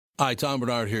Hi, Tom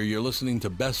Bernard here. You're listening to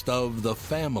Best of the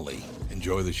Family.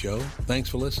 Enjoy the show. Thanks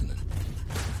for listening.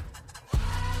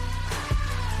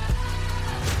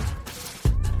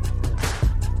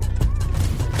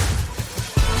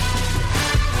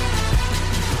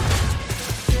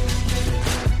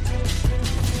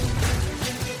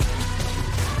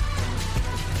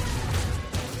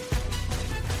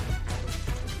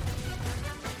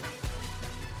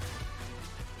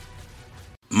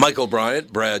 Michael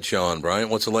Bryant, Bradshaw and Bryant,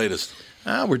 what's the latest?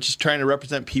 We're just trying to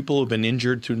represent people who've been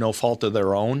injured through no fault of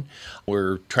their own.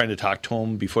 We're trying to talk to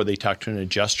them before they talk to an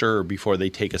adjuster or before they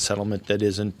take a settlement that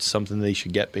isn't something they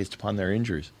should get based upon their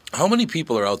injuries. How many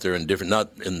people are out there not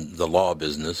in the law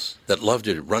business, that love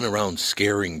to run around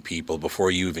scaring people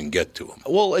before you even get to them?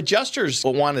 Well, adjusters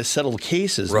want to settle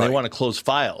cases and Right. they want to close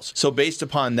files. So based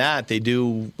upon that, they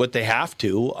do what they have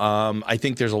to. I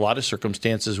think there's a lot of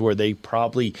circumstances where they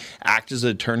probably act as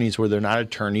attorneys where they're not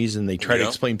attorneys, and they try to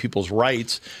explain people's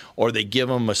rights, or they give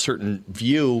them a certain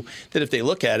view that if they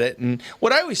look at it. And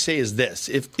what I always say is this: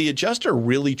 if the adjuster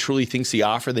really truly thinks the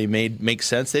offer they made makes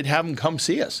sense, they'd have them come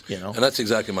see us. And that's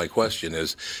exactly my question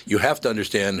is, you have to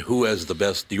understand who has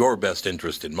your best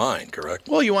interest in mind, correct?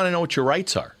 Well, you want to know what your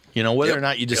rights are. Whether or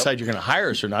not you decide you're going to hire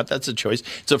us or not, that's a choice.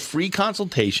 It's a free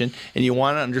consultation, and you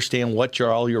want to understand what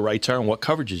all your rights are and what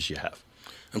coverages you have.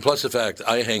 And plus the fact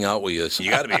I hang out with you, so you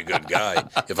got to be a good guy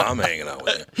if I'm hanging out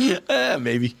with you.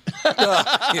 Maybe.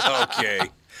 Okay.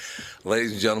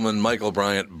 Ladies and gentlemen, Michael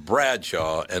Bryant,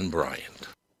 Bradshaw and Bryant.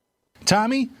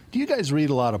 Tommy, do you guys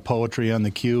read a lot of poetry on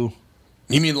the queue?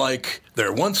 You mean like,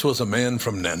 there once was a man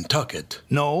from Nantucket?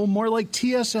 No, more like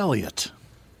T.S. Eliot.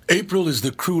 April is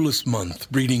the cruelest month,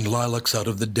 breeding lilacs out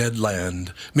of the dead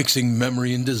land, mixing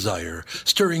memory and desire,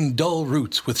 stirring dull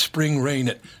roots with spring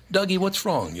rain. Dougie, what's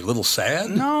wrong? You a little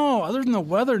sad? No, other than the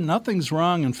weather, nothing's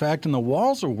wrong. In fact, in the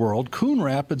Walzer world, Coon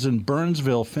Rapids and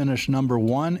Burnsville finished number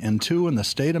 1 and 2 in the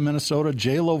state of Minnesota.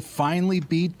 J-Lo finally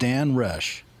beat Dan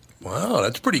Resch. Wow,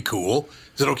 that's pretty cool.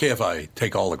 Is it okay if I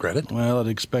take all the credit? Well, I'd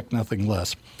expect nothing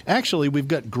less. Actually, we've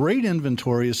got great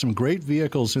inventory of some great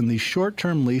vehicles, and these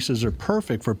short-term leases are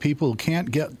perfect for people who can't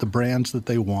get the brands that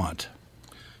they want.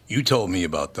 You told me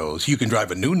about those. You can drive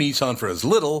a new Nissan for as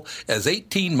little as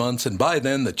 18 months, and by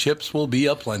then the chips will be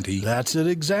aplenty. That's it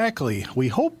exactly. We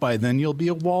hope by then you'll be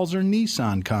a Walzer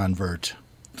Nissan convert.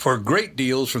 For great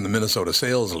deals from the Minnesota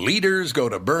sales leaders, go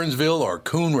to Burnsville or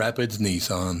Coon Rapids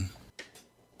Nissan.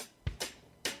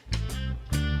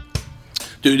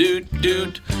 We're going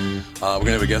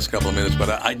to have a guest in a couple of minutes, but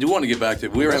I do want to get back to...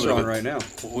 We're having on right now.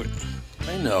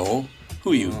 I know.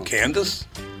 Who are you, Candace?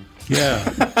 Yeah.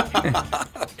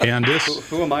 Candace?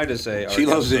 Who am I to say? She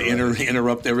loves to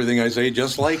interrupt everything I say,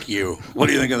 just like you. What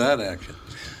do you think of that action?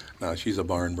 No, she's a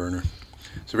barn burner.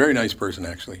 She's a very nice person,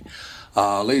 actually.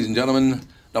 Ladies and gentlemen,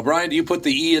 now, Brian, do you put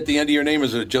the E at the end of your name, or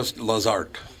is it just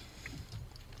Lazarte?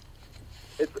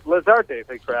 It's Lazarte.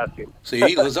 Thanks for asking. See,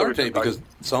 Lazarte, because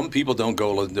some people don't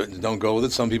go with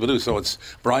it, some people do. So it's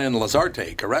Brian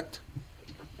Lazarte, correct?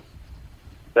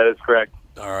 That is correct.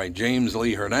 All right, James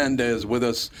Lee Hernandez with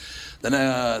us. Then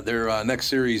their next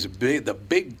series, The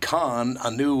Big Conn,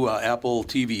 a new Apple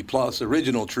TV Plus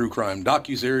original true crime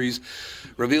docuseries,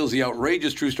 reveals the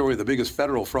outrageous true story of the biggest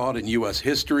federal fraud in U.S.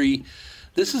 history.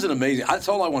 This is an amazing... That's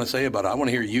all I want to say about it. I want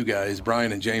to hear you guys,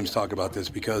 Brian and James, talk about this,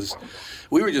 because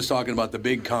we were just talking about the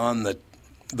big con that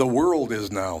the world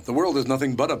is now. The world is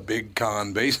nothing but a big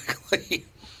con, basically.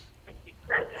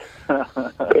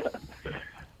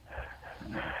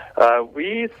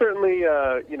 We certainly,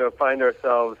 find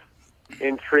ourselves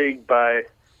intrigued by,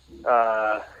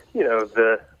 the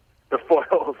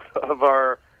foils of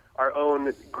our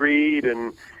own greed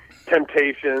and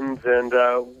temptations and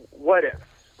what ifs,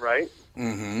 right?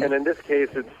 Mm-hmm. And in this case,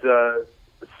 it's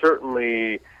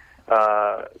certainly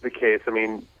the case. I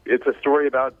mean, it's a story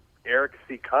about Eric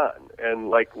C. Conn, and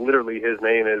literally his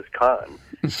name is Conn.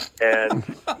 And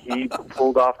he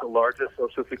pulled off the largest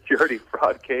Social Security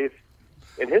fraud case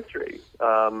in history.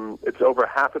 It's over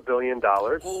 $500 million.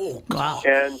 Oh, wow.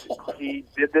 And he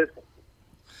did this.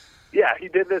 Yeah, he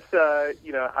did this,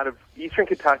 out of eastern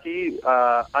Kentucky,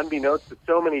 unbeknownst to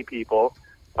so many people,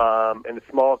 in a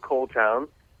small coal town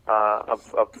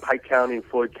of Pike County and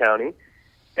Floyd County,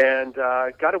 and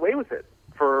got away with it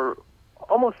for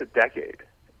almost a decade.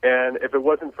 And if it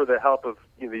wasn't for the help of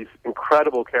these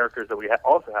incredible characters that we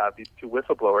also have, these two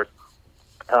whistleblowers,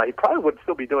 he probably would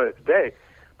still be doing it today.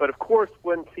 But of course,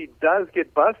 once he does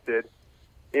get busted,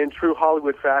 in true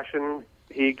Hollywood fashion,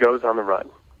 he goes on the run.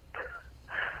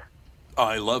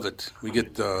 I love it. We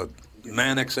get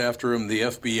Mannix after him, the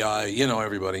FBI,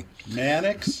 everybody.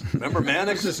 Mannix? Remember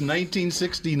Mannix? This is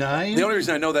 1969? The only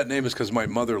reason I know that name is because my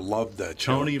mother loved that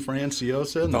show. Tony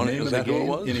Franciosa, the Tony, name is of the that who game? it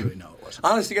was? Anyway, no, it wasn't.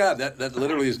 Honest to God, that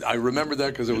literally is, I remember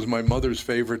that because it was my mother's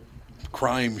favorite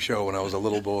crime show when I was a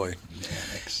little boy.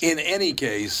 Mannix. In any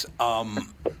case,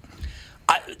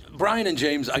 Brian and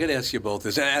James, I got to ask you both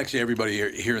this, and actually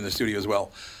everybody here in the studio as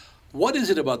well. What is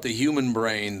it about the human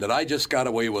brain that I just got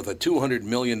away with a $200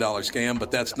 million scam,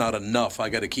 but that's not enough? I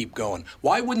got to keep going.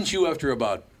 Why wouldn't you, after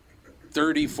about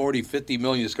 30, 40, 50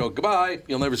 million, just go, goodbye,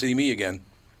 you'll never see me again?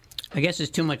 I guess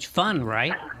it's too much fun,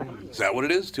 right? Is that what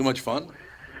it is? Too much fun?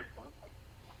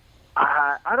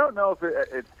 I don't know if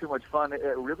it's too much fun.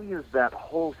 It really is that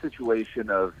whole situation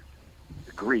of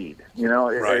greed.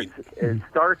 Right. It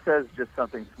starts as just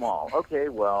something small. Okay,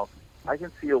 well, I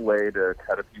can see a way to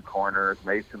cut a few corners,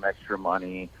 make some extra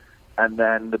money, and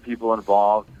then the people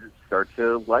involved start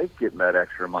to like getting that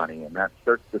extra money, and that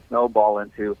starts to snowball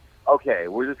into, okay,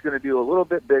 we're just going to do a little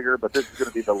bit bigger, but this is going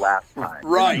to be the last time.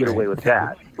 Right. Get away with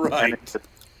that. Right. And it's just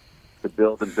to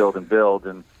build and build and build,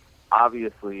 and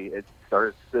obviously it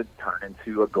starts to turn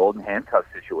into a golden handcuff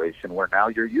situation where now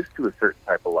you're used to a certain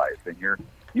type of life, and you're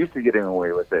used to getting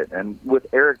away with it. And with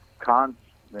Eric Conn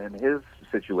and his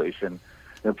situation,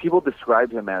 people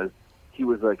described him as he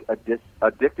was like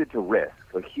addicted to risk.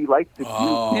 Like he liked to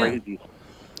do crazy.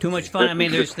 Too much fun. I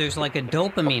mean, there's like a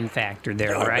dopamine factor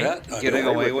there, right? Getting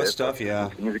away with stuff, yeah.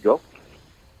 Music go.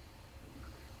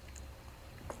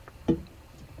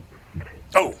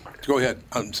 Oh, go ahead.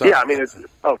 I'm sorry. Yeah, I mean, I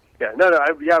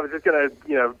was just going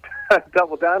to,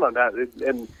 double down on that.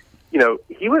 And,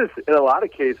 he was, in a lot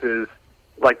of cases,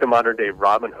 like the modern-day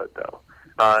Robin Hood, though.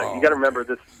 You got to remember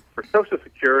this, for Social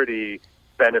Security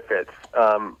benefits,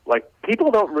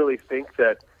 people don't really think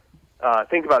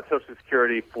about Social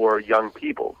Security for young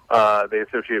people. They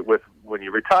associate with when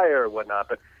you retire or whatnot,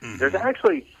 but there's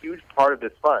actually a huge part of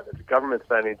this fund. It's government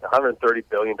spending. It's $130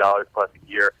 billion plus a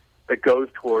year that goes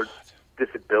towards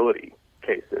disability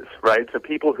cases, right? So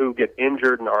people who get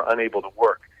injured and are unable to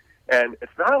work. And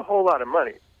it's not a whole lot of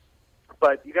money,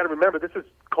 but you got to remember this is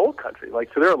coal country.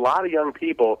 So there are a lot of young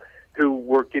people who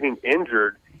were getting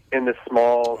injured in this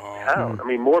small town. I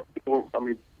mean, more people,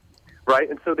 right?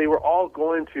 And so they were all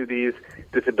going to these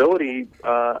disability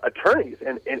attorneys.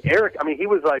 And Eric,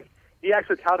 he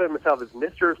actually touted himself as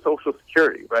Mr. Social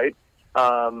Security, right?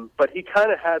 But he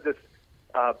kind of had this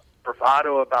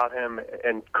bravado about him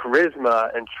and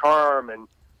charisma and charm, and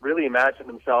really imagined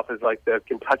himself as like the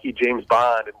Kentucky James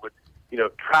Bond, and would,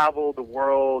 travel the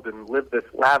world and live this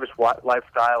lavish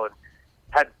lifestyle, and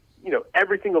had,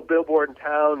 every single billboard in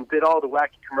town, did all the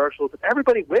wacky commercials, and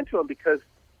everybody went to him because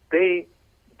they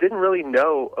didn't really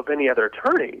know of any other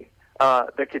attorney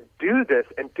that could do this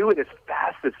and do it as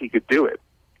fast as he could do it.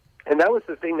 And that was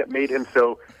the thing that made him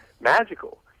so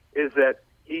magical, is that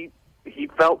he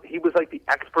felt he was like the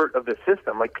expert of the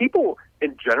system. Like, people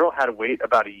in general had to wait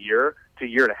about a year to a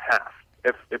year and a half,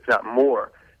 if not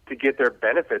more, to get their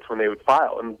benefits when they would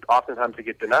file, and oftentimes they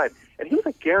get denied. And he was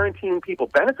like guaranteeing people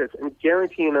benefits and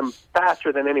guaranteeing them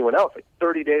faster than anyone else, like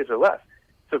 30 days or less.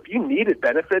 So if you needed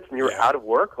benefits and you were out of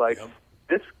work,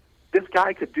 this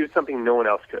guy could do something no one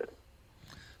else could.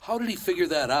 How did he figure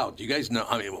that out? Do you guys know?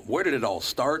 I mean, where did it all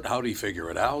start? How did he figure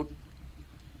it out?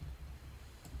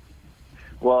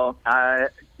 Well,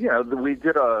 we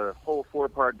did a whole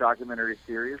 4-part documentary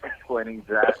series explaining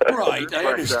that. Right, I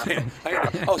understand.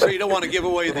 So you don't want to give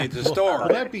away the story. Will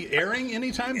that be airing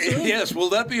anytime soon? Yes, will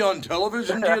that be on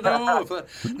television, do you know?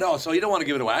 No, so you don't want to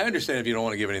give it away. I understand if you don't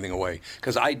want to give anything away,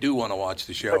 because I do want to watch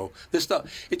the show. This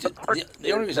stuff,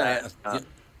 the only reason I asked,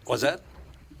 was that?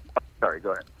 Sorry,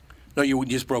 go ahead. No, you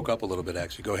just broke up a little bit,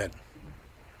 actually. Go ahead.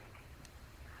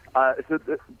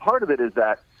 Part of it is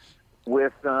that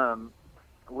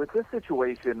with this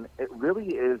situation, it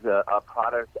really is a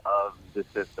product of the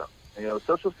system.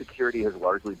 Social Security has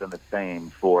largely been the same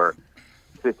for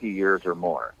 50 years or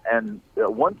more. And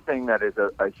one thing that is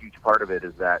a huge part of it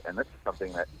is that, and this is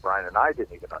something that Brian and I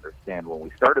didn't even understand when we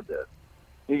started this,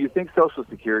 you think Social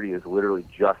Security is literally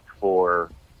just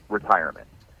for retirement.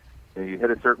 You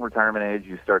hit a certain retirement age,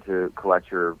 you start to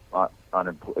collect your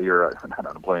your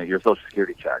Social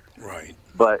Security checks. Right.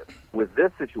 But with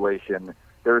this situation,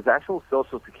 there's actual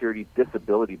Social Security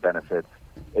disability benefits.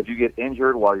 If you get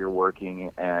injured while you're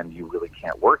working and you really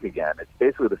can't work again, it's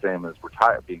basically the same as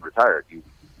being retired. You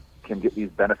can get these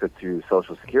benefits through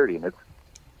Social Security, and it's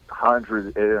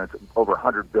over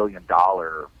 $100 billion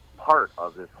part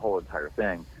of this whole entire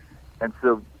thing. And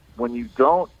so when you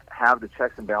don't have the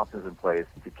checks and balances in place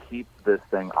to keep this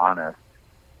thing honest,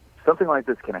 something like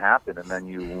this can happen, and then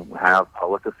you have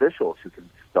public officials who can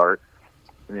start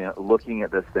looking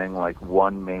at this thing like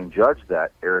one main judge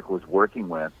that Eric was working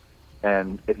with.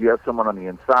 And if you have someone on the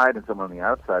inside and someone on the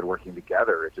outside working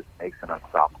together, it just makes an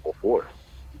unstoppable force.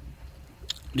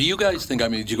 Do you guys think,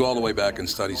 did you go all the way back and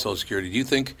study Social Security? Do you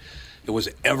think it was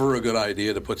ever a good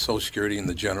idea to put Social Security in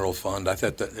the general fund? I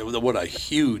thought what a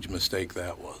huge mistake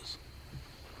that was.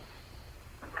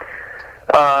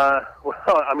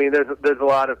 There's a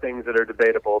lot of things that are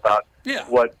debatable about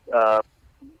what, how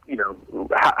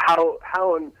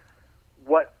and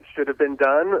what should have been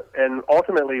done, and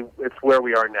ultimately it's where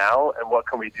we are now, and what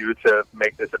can we do to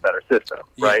make this a better system,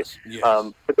 right?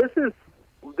 Yes. But this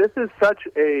is such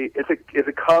it's a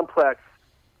complex,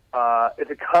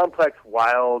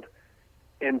 wild,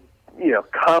 and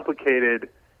complicated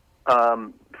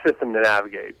system to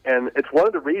navigate, and it's one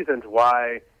of the reasons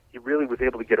why he really was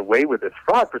able to get away with this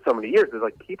fraud for so many years. It's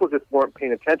like people just weren't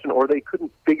paying attention, or they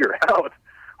couldn't figure out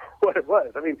what it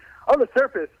was. On the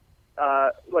surface,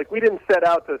 we didn't set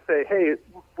out to say, hey,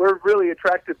 we're really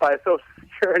attracted by Social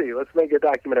Security, let's make a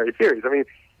documentary series.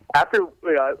 After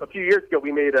a few years ago,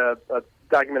 we made a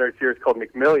documentary series called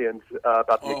McMillions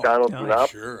about the McDonald's.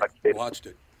 Sure. I watched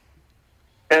it.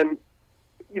 And,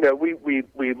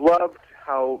 we loved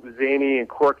how zany and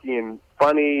quirky and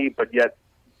funny, but yet,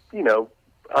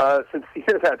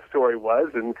 sincere that story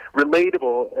was, and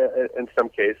relatable in some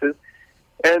cases.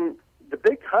 And the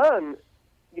Big Conn,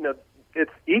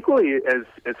 it's equally as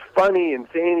funny and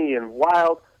zany and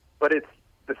wild, but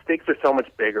the stakes are so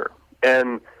much bigger,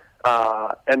 and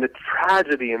the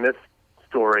tragedy in this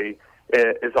story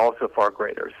is also far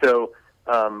greater. So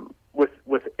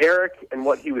with Eric and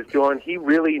what he was doing, he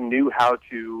really knew how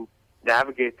to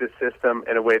navigate this system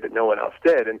in a way that no one else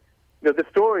did. And the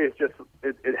story is just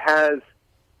it has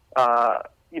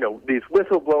these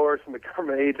whistleblowers from the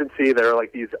government agency that are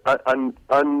like these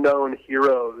unknown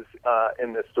heroes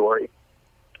in this story.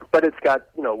 But it's got,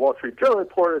 Wall Street Journal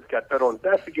reporters, it's got federal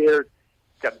investigators,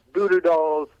 it's got voodoo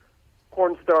dolls,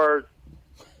 porn stars,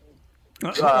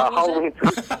 Halloween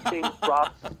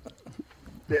props,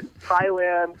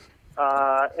 Thailand,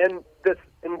 and this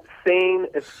insane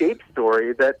escape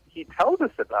story that he tells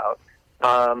us about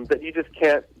that you just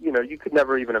can't, you could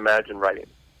never even imagine writing.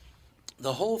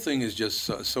 The whole thing is just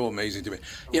so amazing to me.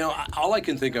 All I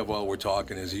can think of while we're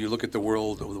talking is you look at the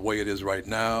world the way it is right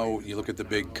now, you look at the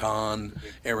Big Conn,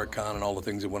 Eric Conn, and all the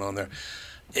things that went on there.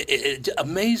 It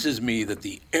amazes me that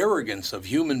the arrogance of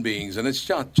human beings, and it's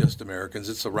not just Americans,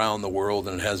 it's around the world,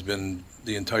 and it has been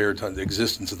the entire time, the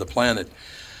existence of the planet,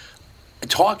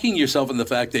 talking yourself in the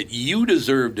fact that you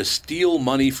deserve to steal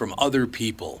money from other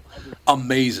people.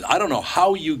 Amazing. I don't know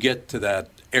how you get to that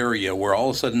area where all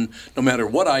of a sudden, no matter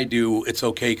what I do, it's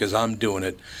okay because I'm doing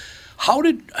it.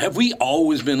 Have we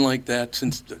always been like that?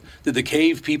 Did the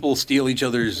cave people steal each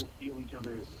other's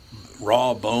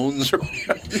raw bones?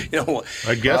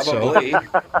 I guess probably. so.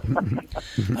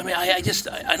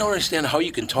 I don't understand how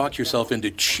you can talk yourself into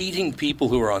cheating people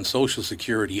who are on Social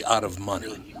Security out of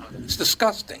money. It's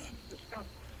disgusting.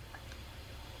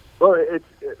 Well, it's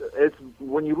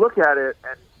when you look at it,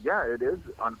 and it is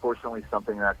unfortunately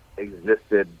something that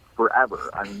existed forever.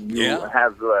 You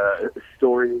have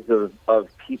stories of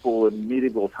people in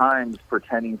medieval times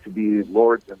pretending to be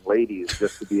lords and ladies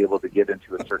just to be able to get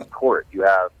into a certain court. You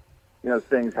have,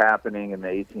 things happening in the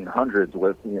 1800s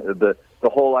with the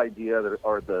whole idea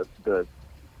or the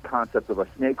concept of a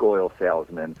snake oil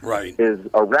salesman is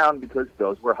around because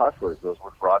those were hustlers, those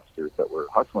were fraudsters that were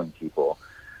hustling people.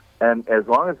 And as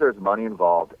long as there's money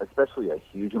involved, especially a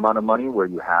huge amount of money where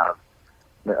you have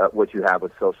what you have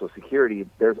with Social Security,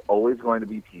 there's always going to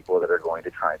be people that are going to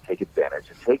try and take advantage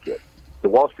and take it. The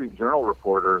Wall Street Journal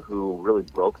reporter who really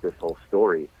broke this whole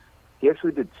story, he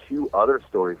actually did 2 other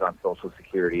stories on Social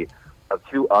Security of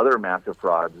 2 other massive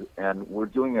frauds, and we're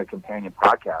doing a companion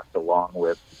podcast along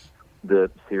with the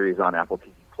series on Apple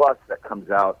TV Plus that comes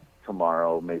out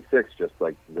tomorrow, May 6th, just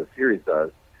like the series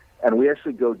does. And we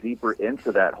actually go deeper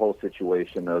into that whole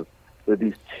situation of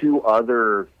these 2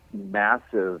 other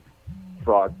massive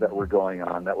frauds that were going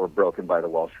on that were broken by the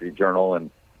Wall Street Journal,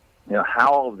 and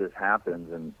how all of this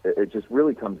happens. And it just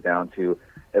really comes down to,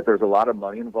 if there's a lot of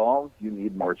money involved, you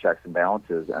need more checks and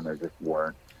balances, and there just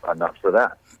weren't enough for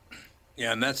that.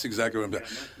 Yeah, and that's exactly what I'm doing.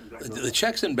 The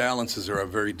checks and balances are a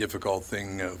very difficult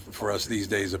thing for us these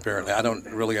days, apparently. I don't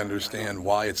really understand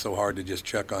why it's so hard to just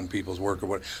check on people's work or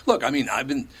what. Look,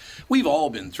 we've all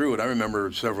been through it. I remember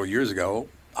several years ago,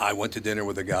 I went to dinner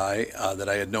with a guy that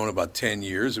I had known about 10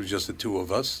 years. It was just the 2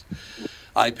 of us.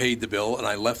 I paid the bill, and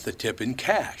I left the tip in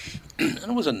cash. And it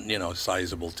wasn't, a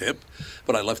sizable tip,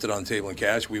 but I left it on the table in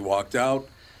cash. We walked out,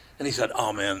 and he said,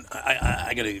 "Oh, man,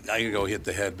 I gotta go hit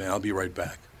the head, man. I'll be right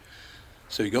back."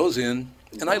 So he goes in,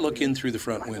 and I look in through the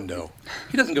front window.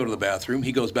 He doesn't go to the bathroom.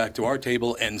 He goes back to our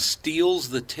table and steals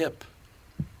the tip.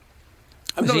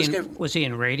 Was he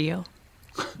in radio?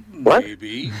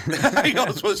 Maybe. He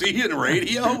goes, was he in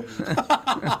radio?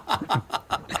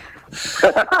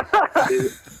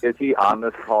 Is he on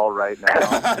this call right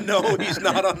now? No, he's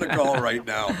not on the call right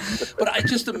now. But it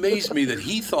just amazed me that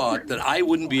he thought that I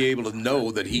wouldn't be able to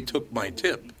know that he took my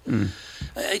tip.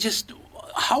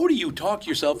 How do you talk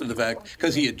yourself into the fact,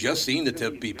 because he had just seen the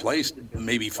tip be placed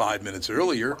maybe 5 minutes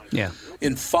earlier. Yeah.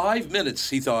 In 5 minutes,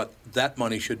 he thought that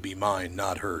money should be mine,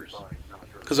 not hers,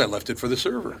 because I left it for the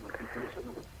server.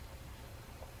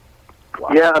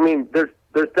 Yeah, I mean, there's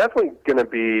definitely going to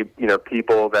be,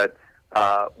 people that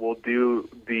will do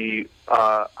the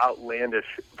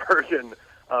outlandish version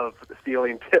of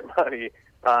stealing tip money,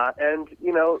 and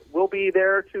we'll be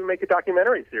there to make a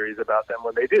documentary series about them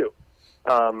when they do.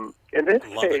 In this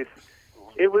case,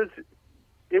 it was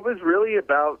really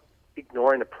about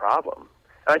ignoring a problem.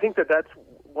 And I think that's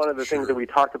one of the things that we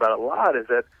talked about a lot is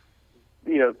that,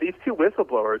 these two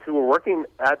whistleblowers who were working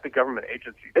at the government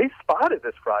agency, they spotted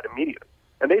this fraud immediately.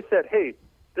 And they said, hey,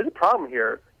 there's a problem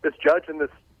here. This judge and this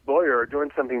lawyer are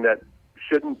doing something that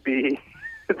shouldn't be,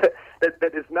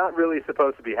 that is not really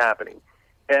supposed to be happening.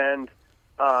 And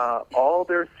all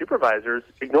their supervisors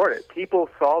ignored it. People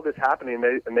saw this happening,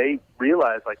 and they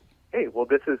realized, like, hey, well,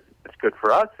 it's good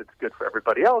for us. It's good for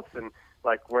everybody else. And,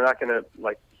 we're not going to,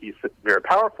 he's very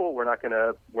powerful. We're not going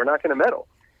to meddle.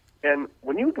 And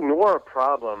when you ignore a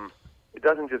problem, it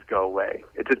doesn't just go away.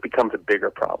 It just becomes a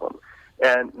bigger problem.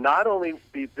 And not only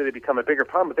did it become a bigger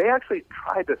problem, but they actually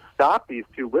tried to stop these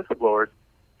two whistleblowers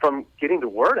from getting the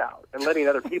word out and letting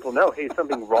other people know, hey,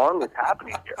 something wrong is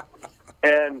happening here.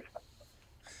 And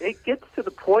it gets to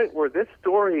the point where this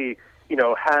story,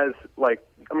 has,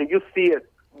 you'll see it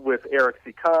with Eric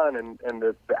C. Conn and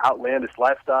the outlandish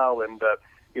lifestyle and the,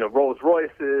 Rolls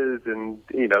Royces and,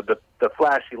 the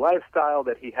flashy lifestyle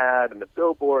that he had and the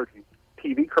billboards and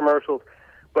TV commercials.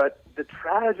 But the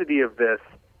tragedy of this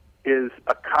is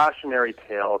a cautionary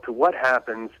tale to what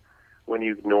happens when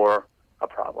you ignore a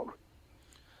problem.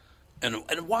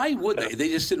 And why would they? They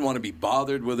just didn't want to be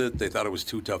bothered with it. They thought it was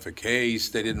too tough a case.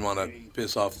 They didn't want to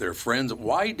piss off their friends.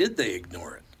 Why did they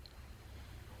ignore it?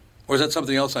 Or is that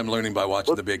something else I'm learning by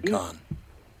watching The Big Con?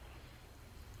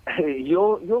 Hey,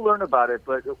 you'll learn about it,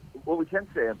 but what we can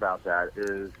say about that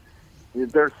is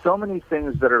there's so many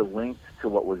things that are linked to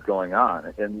what was going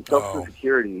on. And Social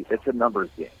Security, it's a numbers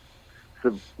game.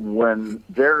 So when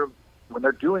they're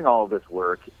doing all of this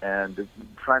work and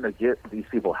trying to get these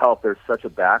people help, there's such a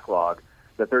backlog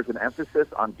that there's an emphasis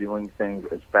on doing things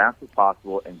as fast as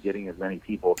possible and getting as many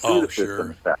people through the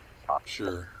system as fast as possible.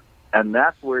 Sure. And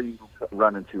that's where you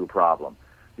run into a problem.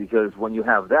 Because when you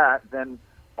have that, then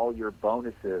all your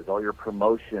bonuses, all your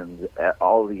promotions,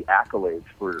 all the accolades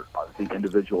for the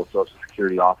individual Social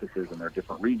Security offices in their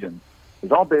different regions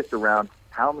is all based around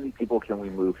how many people can we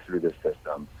move through this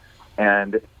system.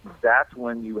 And that's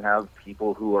when you have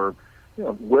people who are,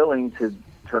 willing to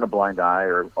turn a blind eye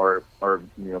or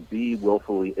be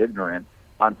willfully ignorant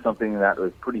on something that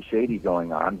was pretty shady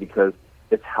going on because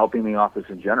it's helping the office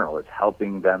in general. It's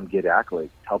helping them get accolades,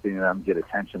 helping them get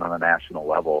attention on a national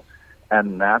level.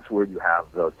 And that's where you have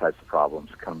those types of problems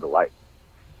come to light.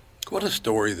 What a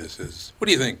story this is. What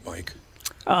do you think, Mike?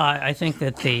 I think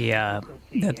that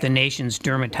the nation's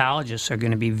dermatologists are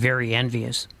going to be very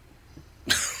envious.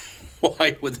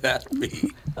 Why would that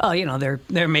be? Oh,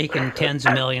 they're making tens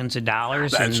of millions of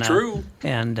dollars. That's true.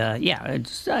 And I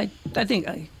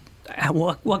think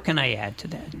what can I add to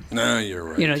that? No, you're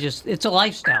right. It's a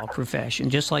lifestyle profession,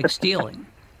 just like stealing.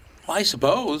 Well, I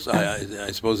suppose.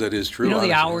 I suppose that is true.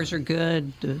 The hours are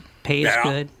good, the pay is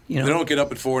good. They don't get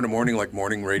up at 4 a.m. like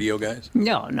morning radio guys.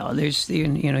 No. There's you're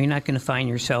not going to find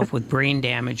yourself with brain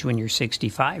damage when you're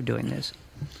 65 doing this.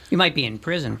 You might be in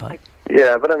prison, but.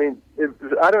 Yeah, but I mean,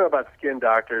 I don't know about skin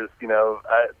doctors.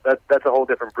 That's a whole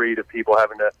different breed of people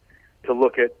having to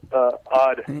look at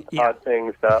odd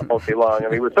things all day long. I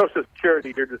mean, with Social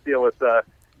Security, you're just dealing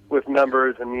with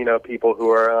numbers and people who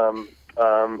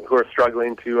are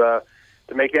struggling to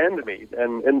make ends meet.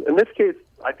 And in this case,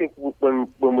 I think when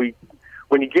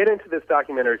you get into this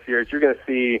documentary series, you're going to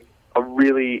see a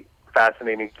really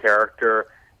fascinating character,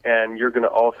 and you're going to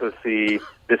also see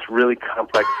this really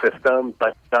complex system,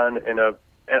 but done in a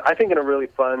really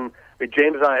fun. I mean,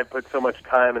 James and I have put so much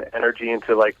time and energy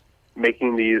into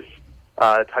making these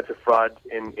types of fraud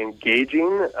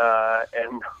engaging,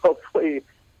 and hopefully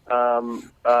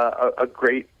a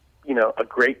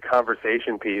great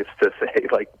conversation piece to say,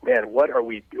 man, what are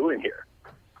we doing here?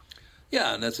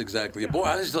 Yeah, and that's exactly it. Boy,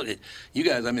 I just look at you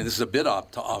guys. I mean, this is a bit off.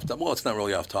 Well, it's not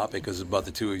really off topic because it's about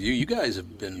the two of you. You guys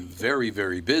have been very,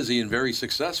 very busy and very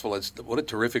successful. What a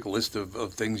terrific list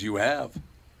of things you have.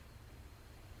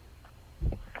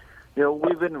 You know,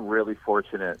 we've been really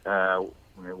fortunate.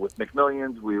 With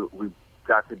McMillions, we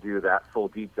got to do that full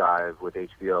deep dive with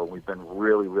HBO. We've been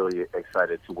really, really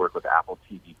excited to work with Apple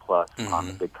TV Plus on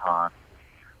the big Conn.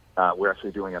 We're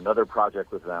actually doing another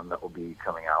project with them that will be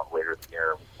coming out later this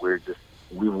year.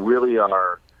 We really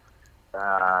are.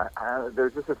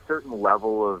 There's just a certain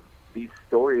level of these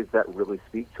stories that really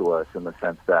speak to us in the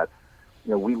sense that,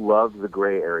 you know, we love the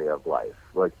gray area of life.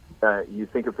 Like, you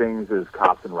think of things as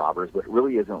cops and robbers, but it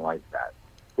really isn't like that.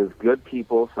 Because good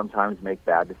people sometimes make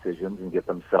bad decisions and get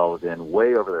themselves in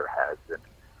way over their heads. And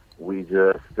we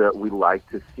just, we like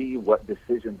to see what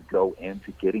decisions go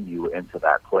into getting you into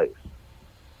that place.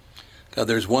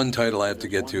 There's one title I have to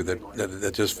get to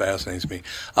that just fascinates me.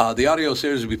 The audio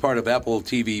series will be part of Apple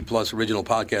TV Plus original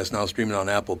podcast, now streaming on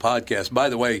Apple Podcasts. By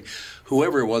the way,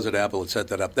 whoever it was at Apple that set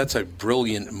that up, that's a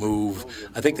brilliant move.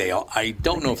 I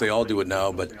don't know if they all do it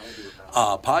now, but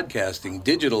podcasting,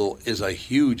 digital is a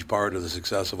huge part of the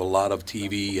success of a lot of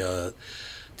TV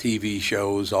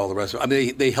shows, all the rest of it. I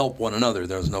mean, they help one another.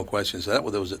 There's no question. So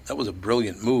that was a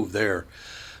brilliant move there.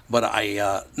 But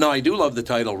I do love the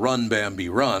title Run, Bambi,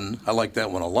 Run. I like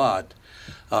that one a lot.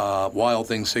 Wild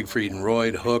Things, Siegfried and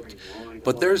Roy, Hooked.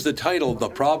 But there's the title, The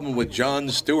Problem with Jon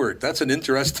Stewart. That's an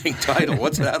interesting title.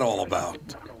 What's that all about?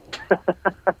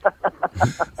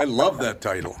 I love that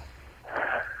title.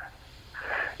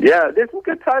 Yeah, there's some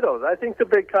good titles. I think The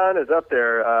Big Conn is up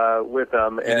there with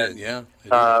them. And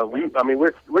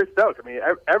we're stoked. I mean,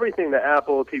 everything that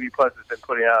Apple TV Plus has been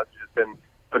putting out has just been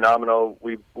phenomenal.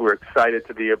 We're excited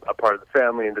to be a part of the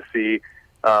family and to see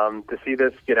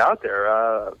this get out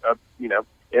there,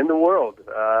 in the world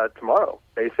tomorrow,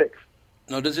 May 6th.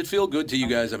 Now, does it feel good to you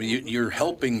guys? I mean, you're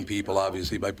helping people,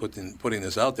 obviously, by putting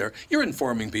this out there. You're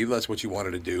informing people. That's what you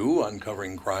wanted to do,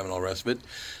 uncovering crime and all the rest of it.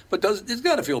 But it's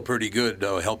got to feel pretty good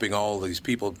helping all these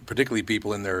people, particularly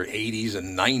people in their 80s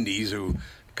and 90s who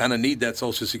kind of need that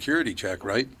Social Security check,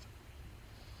 right?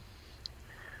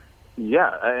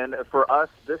 Yeah, and for us,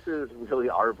 this is really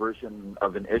our version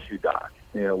of an issue doc.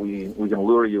 You know, we can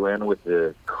lure you in with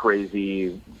the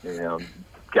crazy,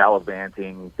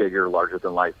 gallivanting, bigger,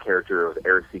 larger-than-life character of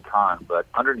Eric C. Conn, but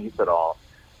underneath it all,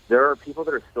 there are people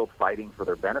that are still fighting for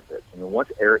their benefits. I mean,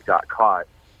 once Eric got caught,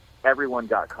 everyone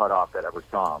got cut off that ever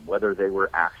saw him, whether they were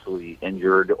actually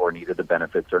injured or needed the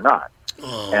benefits or not.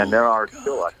 And there are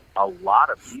still a lot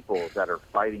of people that are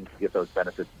fighting to get those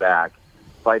benefits back,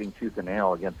 fighting tooth and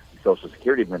nail against the Social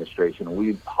Security Administration.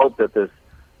 We hope that this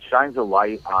shines a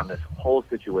light on this whole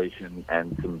situation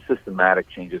and some systematic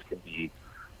changes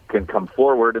can come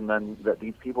forward, and then that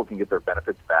these people can get their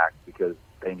benefits back because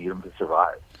they need them to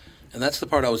survive. And that's the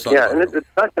part I was talking about. And it's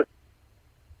not just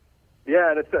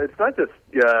it's not just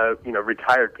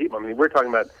retired people. I mean, we're talking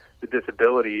about the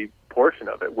disability portion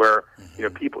of it, where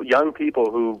young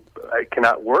people who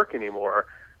cannot work anymore,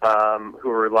 who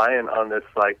are reliant on this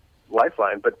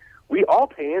lifeline. But we all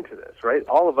pay into this, right?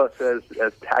 All of us as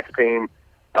tax-paying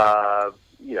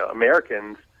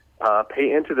Americans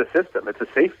pay into the system. It's a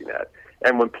safety net.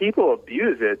 And when people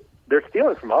abuse it, they're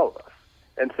stealing from all of us.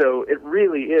 And so it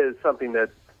really is something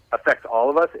that affects all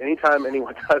of us. Anytime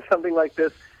anyone does something like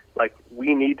this,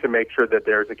 we need to make sure that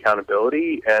there's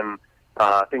accountability and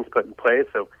things put in place.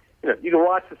 So, you can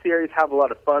watch the series, have a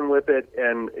lot of fun with it,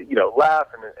 and, laugh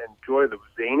and enjoy the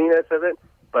zaniness of it.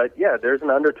 But, yeah, there's an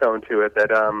undertone to it that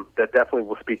definitely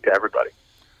will speak to everybody.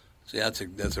 See, that's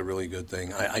a really good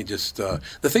thing. I just the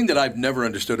thing that I've never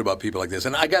understood about people like this,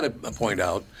 and I got to point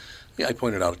out, I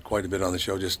pointed out quite a bit on the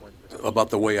show just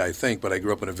about the way I think, but I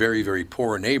grew up in a very, very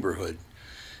poor neighborhood,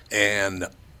 and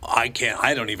I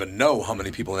don't even know how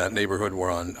many people in that neighborhood were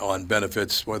on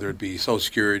benefits, whether it be Social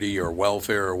Security or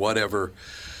welfare or whatever.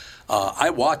 I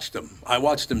watched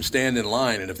them stand in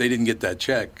line, and if they didn't get that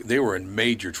check, they were in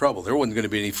major trouble. There wasn't going to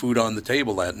be any food on the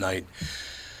table that night.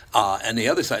 And the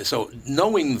other side, so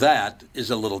knowing that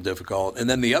is a little difficult. And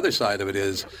then the other side of it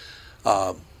is,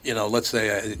 let's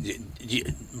say,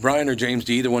 Brian or James,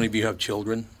 do either one of you have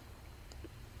children?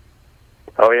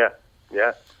 Oh, yeah.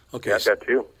 Okay. Yeah, I've got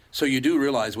two. So you do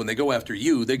realize when they go after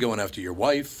you, they're going after your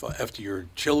wife, after your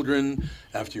children,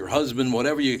 after your husband,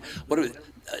 whatever.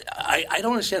 I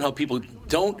don't understand how people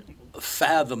don't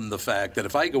fathom the fact that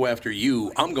if I go after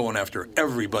you, I'm going after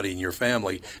everybody in your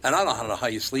family, and I don't know how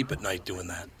you sleep at night doing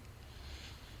that.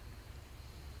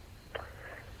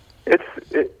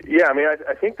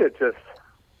 I think that just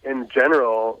in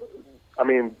general,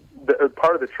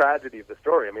 part of the tragedy of the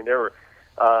story. I mean, there were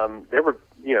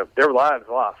their lives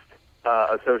lost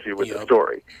associated with the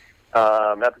story.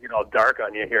 Not to get all dark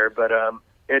on you here, but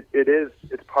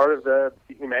it's part of the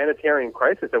humanitarian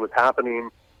crisis that was happening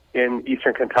in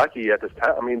eastern Kentucky at this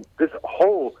time. I mean, this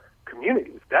whole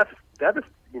community was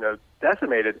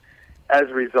decimated as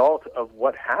a result of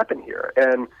what happened here.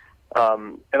 And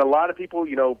a lot of people,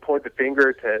 point the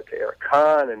finger to Eric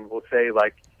Conn and will say,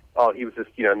 like, oh, he was this,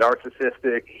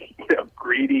 narcissistic,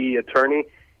 greedy attorney.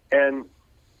 And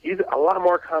he's a lot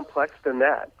more complex than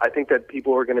that. I think that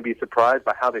people are going to be surprised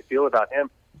by how they feel about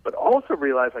him, but also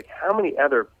realize, like, how many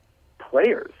other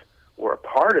players were a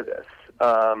part of this.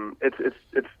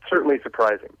 It's certainly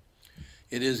surprising.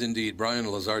 It is indeed. Brian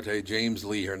Lazarte, James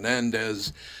Lee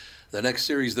Hernandez. The next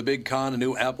series, The Big Con, a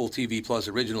new Apple TV Plus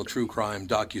original true crime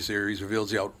docuseries,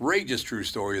 reveals the outrageous true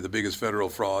story of the biggest federal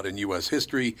fraud in U.S.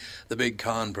 history. The Big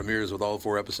Con premieres with all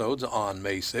 4 episodes on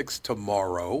May 6th,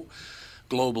 tomorrow,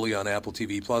 globally on Apple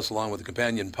TV Plus, along with a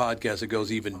companion podcast that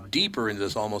goes even deeper into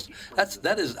this.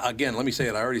 That is again, let me say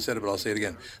it, I already said it, but I'll say it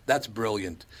again. That's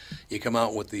brilliant. You come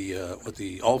out with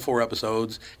the all 4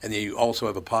 episodes, and then you also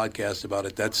have a podcast about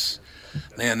it. That's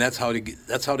how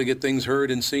to get things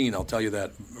heard and seen. I'll tell you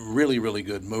that. Really, really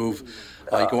good move.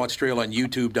 You can watch Trail on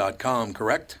YouTube.com,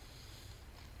 correct?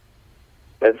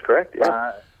 That's correct.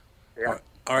 Yeah.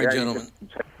 All right, gentlemen.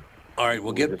 All right,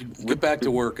 we'll get back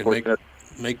to work and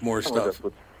make more stuff.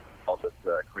 All this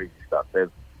crazy stuff. They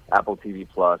have Apple TV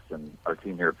Plus, and our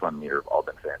team here at Fund Meter have all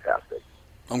been fantastic.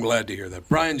 I'm glad to hear that.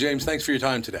 Brian, James, thanks for your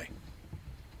time today.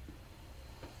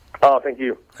 Oh, thank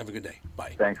you. Have a good day.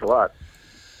 Bye. Thanks a lot.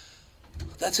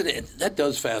 That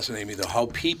does fascinate me, though, how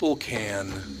people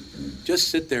can just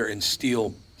sit there and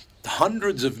steal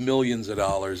hundreds of millions of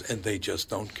dollars and they just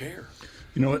don't care.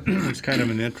 It's kind of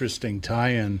an interesting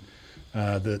tie-in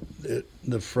that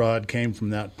the fraud came from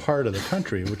that part of the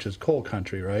country, which is coal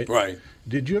country, right? Right.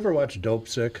 Did you ever watch Dope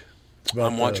Sick?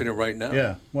 I'm watching it right now.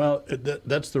 Yeah. Well,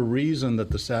 that's the reason that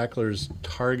the Sacklers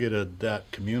targeted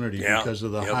that community, because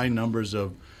of the high numbers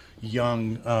of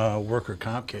young worker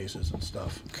comp cases and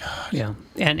stuff. God. Yeah,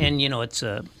 and it's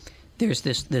there's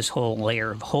this whole layer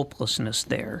of hopelessness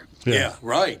there. Yeah,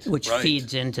 right. Which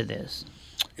feeds into this.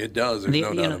 It does. There's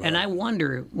no doubt about it. And I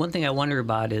wonder, one thing I wonder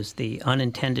about is the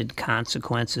unintended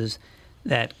consequences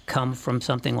that come from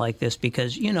something like this,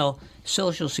 because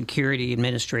Social Security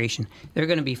Administration, they're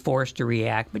going to be forced to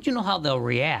react, but you know how they'll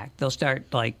react. They'll start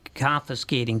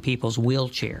confiscating people's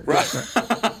wheelchairs.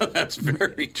 Right. That's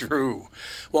very true.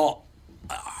 Well,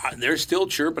 they're still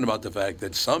chirping about the fact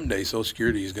that someday Social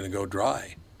Security is going to go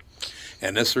dry.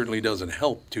 And this certainly doesn't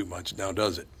help too much now,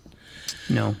 does it?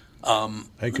 No.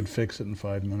 I could fix it in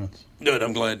 5 minutes. Good.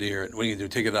 I'm glad to hear it. What do you do?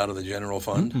 Take it out of the general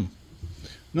fund? Mm-hmm.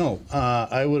 No.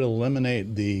 I would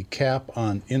eliminate the cap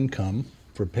on income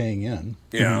for paying in.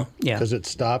 Yeah. Yeah. Because it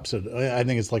stops at, I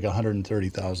think it's like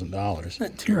 $130,000.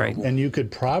 That's terrible. And you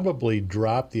could probably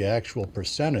drop the actual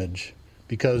percentage,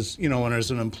 because, when there's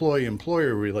an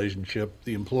employee-employer relationship,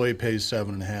 the employee pays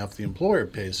 7.5%, the employer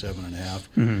pays 7.5%.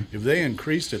 Mm-hmm. If they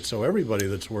increased it so everybody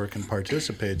that's working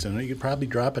participates in it, you could probably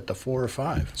drop it to 4 or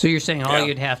 5. So you're saying all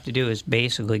you'd have to do is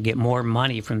basically get more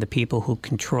money from the people who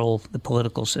control the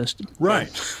political system. Right.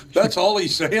 That's all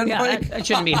he's saying, yeah, Mike? that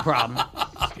shouldn't be a problem.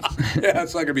 Yeah,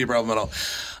 it's not going to be a problem at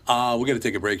all. We're going to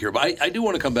take a break here. But I do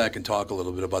want to come back and talk a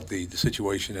little bit about the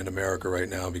situation in America right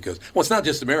now, because, well, it's not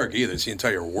just America either. It's the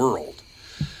entire world.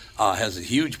 Has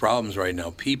huge problems right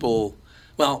now. People,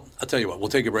 well, I'll tell you what, we'll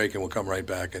take a break and we'll come right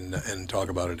back and talk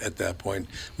about it at that point.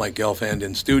 Mike Gelfand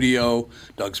in studio,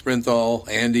 Doug Sprinthal,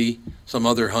 Andy, some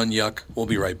other hunyuck. We'll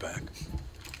be right back.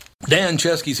 Dan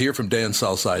Chesky's here from Dan's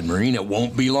Southside Marine. It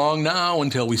won't be long now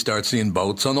until we start seeing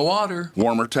boats on the water.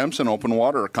 Warmer temps and open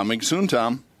water are coming soon,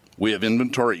 Tom. We have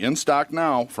inventory in stock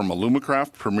now from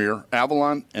Alumacraft, Premier,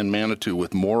 Avalon, and Manitou,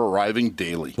 with more arriving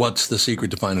daily. What's the secret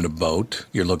to finding a boat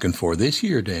you're looking for this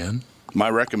year, Dan? My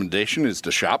recommendation is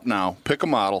to shop now, pick a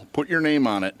model, put your name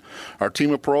on it. Our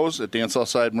team of pros at Dan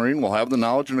Southside Marine will have the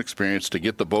knowledge and experience to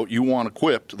get the boat you want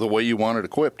equipped the way you want it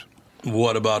equipped.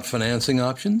 What about financing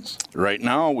options? Right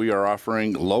now, we are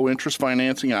offering low-interest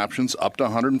financing options up to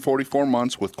 144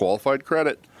 months with qualified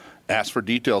credit. Ask for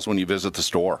details when you visit the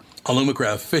store.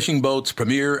 Alumacraft fishing boats,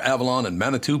 Premier, Avalon, and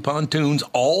Manitou pontoons,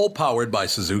 all powered by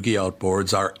Suzuki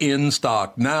Outboards, are in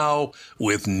stock now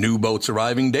with new boats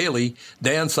arriving daily.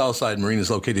 Dan's Southside Marine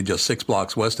is located just 6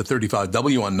 blocks west of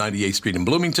 35W on 98th Street in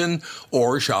Bloomington,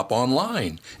 or shop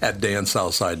online at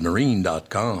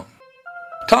dansouthsidemarine.com.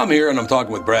 Tom here, and I'm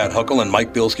talking with Brad Huckle and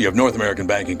Mike Bilski of North American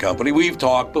Banking Company. We've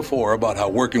talked before about how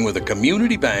working with a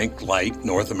community bank like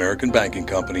North American Banking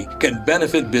Company can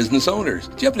benefit business owners.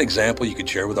 Do you have an example you could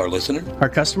share with our listener? Our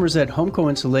customers at Homeco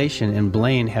Insulation in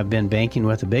Blaine have been banking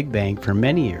with a big bank for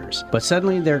many years, but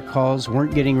suddenly their calls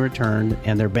weren't getting returned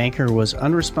and their banker was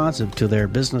unresponsive to their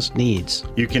business needs.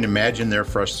 You can imagine their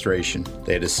frustration.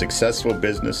 They had a successful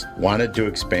business, wanted to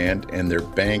expand, and their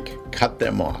bank cut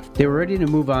them off. They were ready to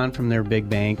move on from their big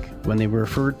bank. When they were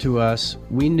referred to us,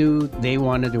 we knew they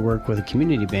wanted to work with a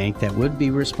community bank that would be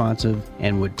responsive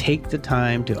and would take the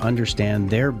time to understand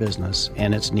their business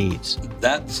and its needs.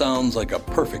 That sounds like a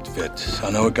perfect fit.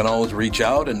 I know it can always reach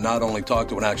out and not only talk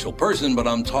to an actual person, but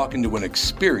I'm talking to an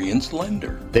experienced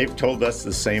lender. They've told us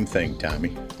the same thing,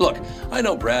 Tommy. Look, I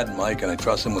know Brad and Mike, and I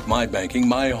trust them with my banking.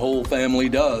 My whole family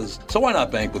does. So why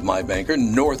not bank with my banker,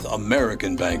 North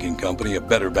American Banking Company, a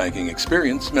better banking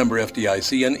experience, member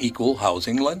FDIC, and equal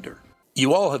housing lender.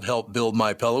 You all have helped build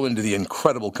My Pillow into the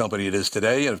incredible company it is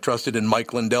today, and have trusted in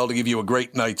Mike Lindell to give you a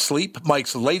great night's sleep.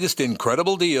 Mike's latest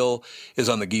incredible deal is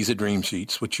on the Giza Dream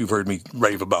Sheets, which you've heard me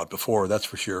rave about before, that's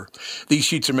for sure. These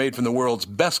sheets are made from the world's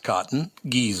best cotton,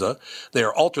 Giza. They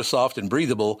are ultra soft and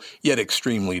breathable, yet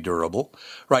extremely durable.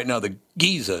 Right now, the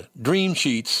Giza Dream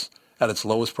Sheets at its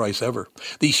lowest price ever.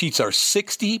 These sheets are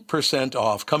 60%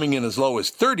 off, coming in as low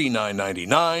as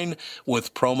 $39.99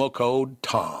 with promo code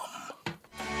TOM.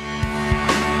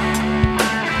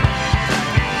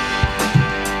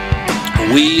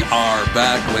 We are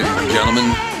back, ladies and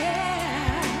gentlemen.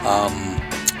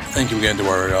 Thank you again to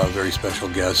our very special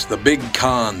guest. The Big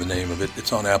Conn, the name of it.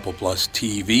 It's on Apple Plus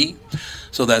TV,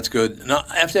 so that's good. Now,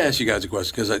 I have to ask you guys a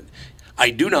question, because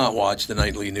I do not watch the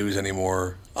nightly news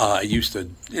anymore. I used to,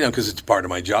 because it's part of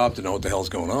my job to know what the hell's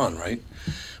going on, right?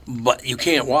 But you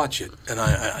can't watch it, and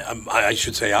I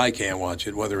should say I can't watch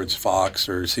it, whether it's Fox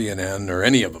or CNN or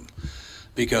any of them,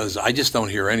 because I just don't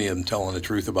hear any of them telling the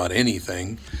truth about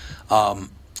anything. And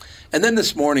then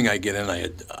this morning I get in,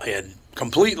 I had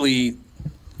completely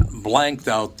blocked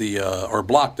out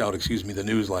the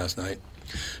news last night.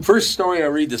 First story I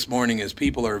read this morning is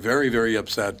people are very, very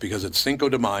upset because it's Cinco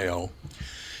de Mayo,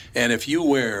 and if you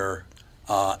wear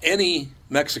any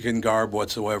Mexican garb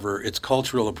whatsoever, it's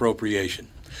cultural appropriation.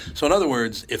 So in other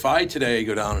words, if I today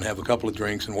go down and have a couple of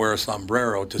drinks and wear a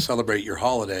sombrero to celebrate your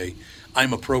holiday,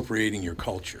 I'm appropriating your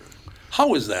culture.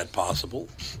 How is that possible?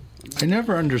 I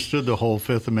never understood the whole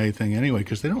 5th of May thing anyway,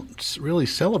 because they don't really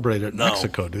celebrate it in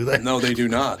Mexico, do they? No, they do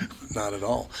not. Not at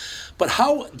all. But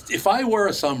how, if I wear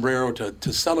a sombrero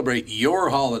to celebrate your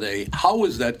holiday, how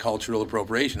is that cultural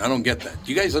appropriation? I don't get that.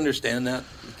 Do you guys understand that?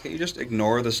 Can't you just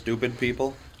ignore the stupid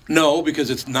people? No,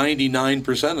 because it's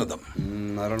 99% of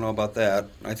them. I don't know about that.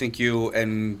 I think you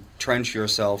entrench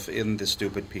yourself in the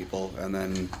stupid people, and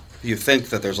then you think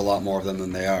that there's a lot more of them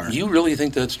than they are. You really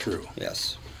think that's true?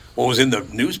 Yes. Well, it was in the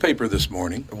newspaper this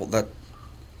morning. Well, that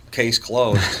case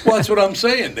closed. Well, that's what I'm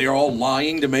saying. They are all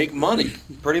lying to make money.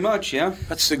 Pretty much, yeah.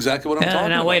 That's exactly what I'm talking about.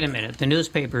 Now, wait a minute. The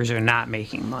newspapers are not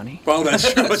making money. Well,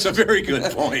 that's true. That's a very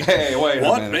good point. Hey, wait a minute.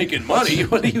 What? Making money?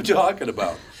 What are you talking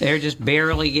about? They're just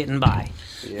barely getting by.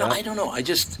 Yeah. No, I don't know. I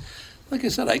just, like I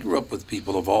said, I grew up with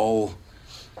people of all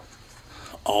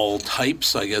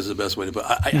types, I guess is the best way to put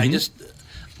it. I just...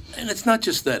 And it's not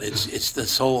just that. It's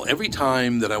this whole, every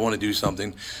time that I want to do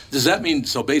something, does that mean,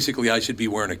 so basically I should be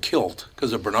wearing a kilt?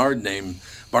 Because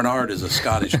Bernard is a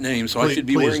Scottish name, so I should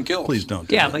be wearing kilts. Please don't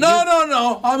do that. But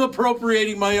No. I'm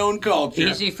appropriating my own culture.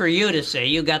 Easy for you to say.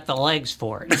 You got the legs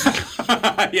for it.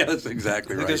 Yeah, that's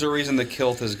exactly I think right. there's a reason the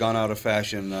kilt has gone out of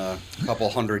fashion a couple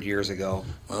hundred years ago.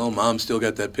 Well, Mom still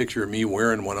got that picture of me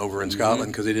wearing one over in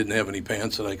Scotland because they didn't have any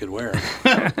pants that I could wear.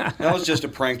 That was just a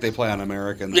prank they play on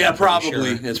Americans. Yeah, I'm pretty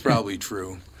probably. sure. It's probably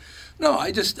true. No,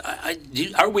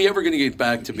 are we ever going to get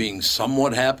back to being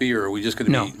somewhat happy, or are we just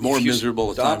going to be more miserable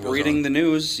as time Stop goes reading on? the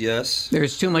news, yes.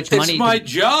 There's too much money. It's my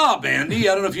job, Andy.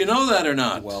 I don't know if you know that or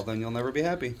not. Well, then you'll never be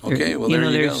happy. Okay, well, there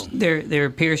you go. There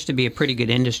appears to be a pretty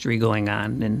good industry going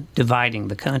on in dividing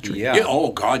the country. Yeah.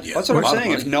 Oh, God, yeah. That's what A lot I'm of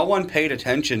saying. money. If no one paid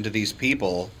attention to these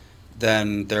people,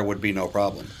 then there would be no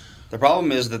problem. The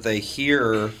problem is that they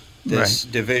hear this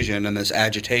division and this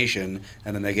agitation,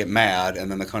 and then they get mad,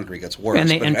 and then the country gets worse. And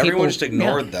But if everyone people- just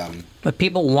ignored them. But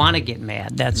people want to get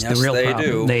mad. That's Yes, the real they problem.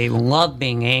 do. They love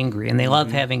being angry, and they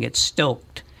love having it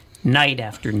stoked night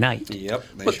after night. Yep.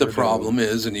 But the problem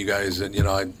is, and you guys, and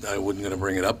I wasn't going to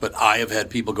bring it up, but I have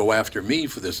had people go after me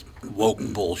for this woke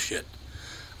bullshit.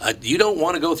 You don't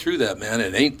want to go through that, man.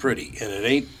 It ain't pretty, and it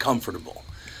ain't comfortable.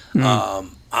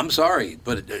 I'm sorry,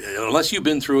 but unless you've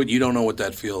been through it, you don't know what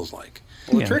that feels like.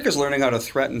 Well, the trick is learning how to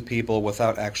threaten people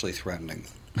without actually threatening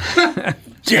them.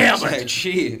 Damn it!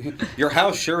 Gee, your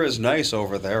house sure is nice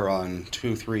over there on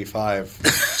 235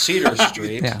 Cedar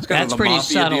Street. Yeah, It's kind that's of the pretty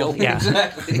mafia subtle. deal. Yeah.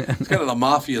 Exactly. It's kind of the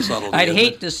mafia subtlety. I'd isn't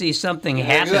hate it? to see something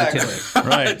happen to it.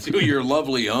 Right. To your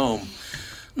lovely home.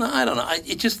 No, I don't know.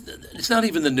 It's not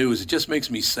even the news. It just makes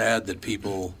me sad that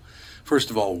people, first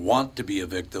of all, want to be a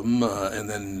victim, and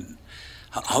then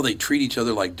how they treat each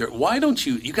other like dirt. Why don't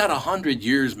you got 100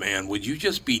 years, man. Would you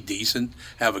just be decent,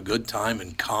 have a good time,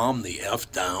 and calm the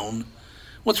F down?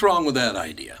 What's wrong with that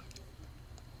idea?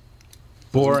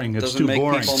 Boring. It's Doesn't too make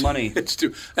boring. people money.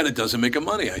 And it doesn't make them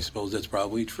money. I suppose that's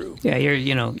probably true. Yeah,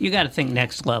 you got to think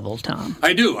next level, Tom.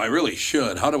 I do. I really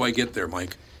should. How do I get there,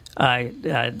 Mike? I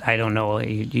don't know.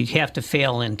 You have to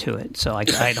fail into it, so I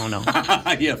don't know.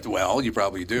 You have to. Well, you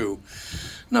probably do.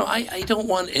 No, I don't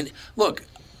want. And look,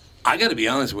 I got to be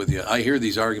honest with you. I hear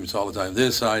these arguments all the time.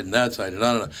 This side and that side, and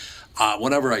I don't know.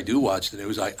 Whenever I do watch the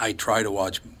news, I try to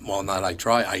watch. Well, not I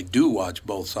try. I do watch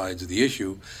both sides of the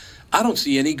issue. I don't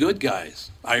see any good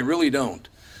guys. I really don't.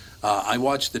 I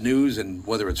watch the news, and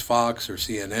whether it's Fox or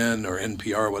CNN or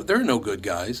NPR, there are no good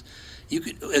guys.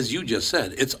 As you just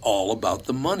said, it's all about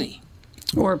the money.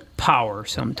 Or power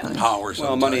sometimes. Power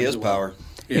sometimes. Well, money is power.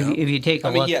 Yeah. If you take a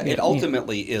look, it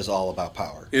ultimately is all about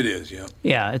power. It is, yeah.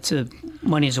 Yeah,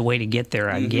 money's a way to get there,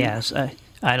 I guess. I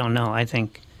don't know. I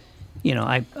think,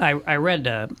 I read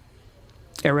a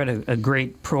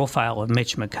great profile of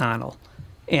Mitch McConnell,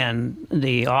 and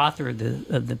the author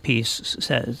of the piece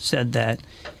said that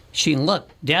she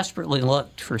desperately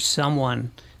looked for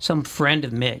some friend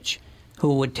of Mitch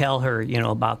who would tell her,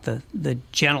 about the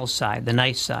gentle side, the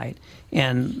nice side.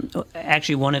 And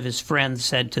actually, one of his friends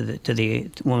said to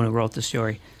the woman who wrote the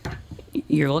story,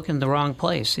 "You're looking in the wrong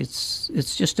place.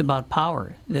 It's just about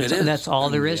power. That's all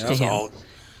there is to him."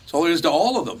 That's all there is to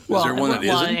all of them. Is there one that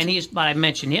isn't? And I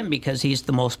mention him because he's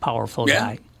the most powerful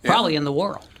guy, probably in the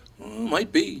world.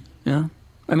 Might be. Yeah,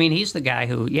 I mean, he's the guy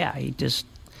who,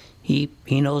 he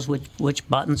knows which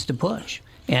buttons to push,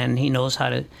 and he knows how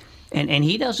to, and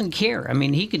he doesn't care. I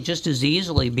mean, he could just as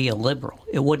easily be a liberal.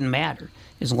 It wouldn't matter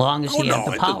as long as he had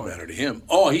the it power. doesn't matter to him.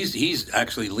 Oh, he's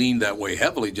actually leaned that way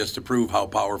heavily just to prove how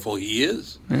powerful he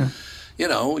is. Yeah.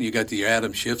 You got the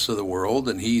Adam Schiffs of the world,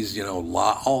 and he's,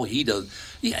 all he does.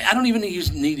 Yeah, I don't even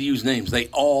need to use names. They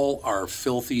all are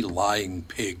filthy, lying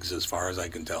pigs, as far as I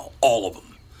can tell. All of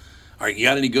them. All right, you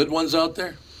got any good ones out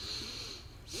there?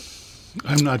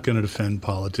 I'm not going to defend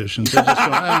politicians. I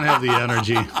don't have the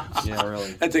energy. Yeah,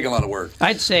 really. That'd take a lot of work.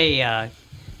 I'd say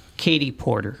Katie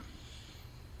Porter.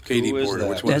 Katie Porter,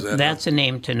 which one is that? That's a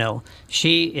name to know.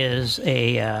 She is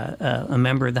a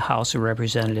member of the House of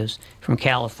Representatives from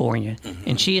California,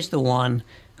 and she is the one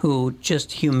who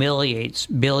just humiliates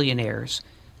billionaires.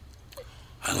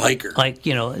 I like her. Like,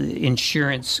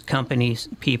 insurance companies,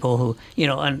 people who,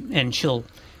 and she'll,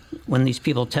 when these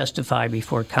people testify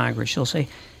before Congress, she'll say,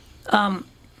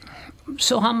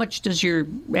 so how much does your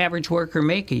average worker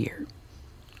make a year?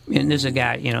 And there's a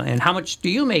guy, and how much do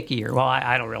you make a year? Well,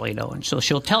 I don't really know. And so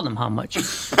she'll tell them how much. And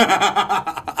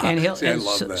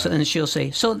and she'll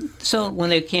say, so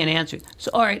when they can't answer,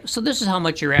 so all right, so this is how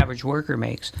much your average worker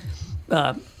makes,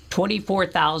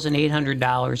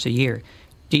 $24,800 a year.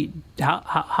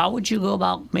 How would you go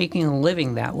about making a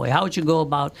living that way? How would you go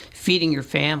about feeding your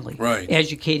family,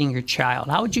 educating your child?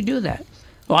 How would you do that?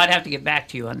 Well, I'd have to get back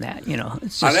to you on that.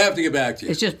 I'd have to get back to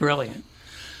you. It's just brilliant.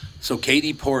 So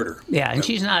Katie Porter. Yeah, and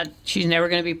she's never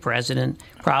going to be president,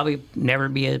 probably never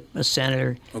be a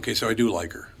senator. Okay, so I do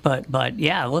like her. But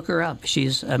yeah, look her up.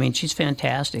 She's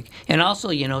fantastic. And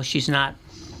also, she's not,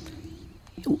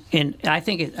 and I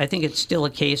think it's still a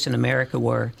case in America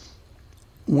where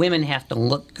women have to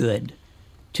look good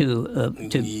to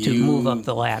move up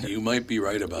the ladder. You might be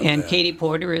right about that. And Katie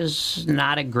Porter is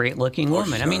not a great-looking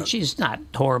woman. I mean, she's not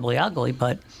horribly ugly,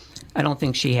 but I don't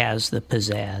think she has the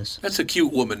pizzazz. That's a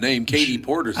cute woman name, Katie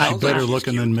Porter. She's better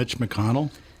looking than Mitch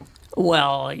McConnell.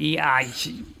 Well, yeah, I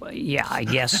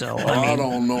guess so. I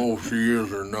don't know if she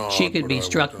is or not. She could be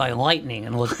struck by lightning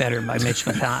and look better by Mitch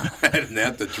McConnell. Isn't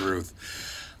that the truth?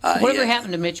 Whatever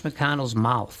happened to Mitch McConnell's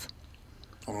mouth?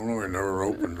 I don't know. He never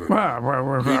opens it.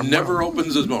 He never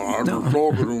opens his mouth. I was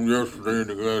talking to him yesterday, and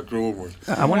the guy told me.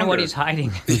 I wonder what he's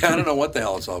hiding. Yeah, I don't know what the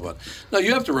hell it's all about. Now,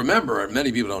 you have to remember, and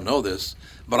many people don't know this,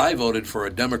 but I voted for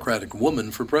a Democratic woman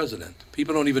for president.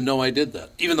 People don't even know I did that,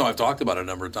 even though I've talked about it a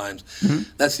number of times.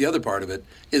 Mm-hmm. That's the other part of it,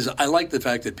 is I like the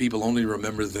fact that people only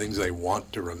remember the things they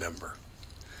want to remember.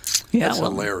 Yeah, that's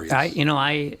hilarious.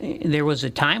 There was a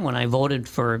time when I voted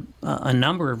for a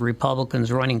number of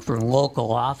Republicans running for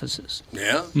local offices.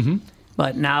 Yeah. Mm-hmm.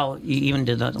 But now, even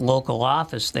to the local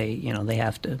office, they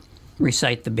have to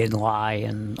recite the big lie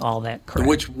and all that crap.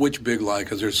 Which big lie?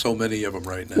 Because there's so many of them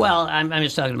right now. Well, I'm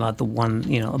just talking about the one,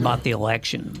 about the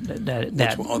election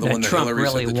that one Trump Hillary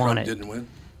really said that wanted. Trump didn't win.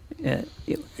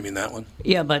 You mean that one?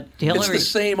 Yeah, but Hillary. It's the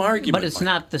same argument. But it's Mike.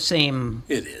 not the same.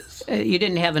 It is. You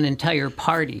didn't have an entire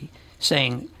party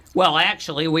saying, "Well,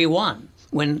 actually, we won,"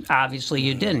 when obviously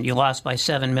you didn't. You lost by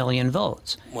 7 million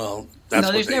votes. Well,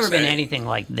 that's there's what they never say. been anything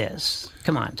like this.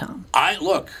 Come on, Tom. I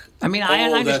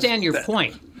understand your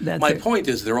point. My point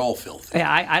is they're all filthy.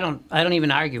 Yeah, I don't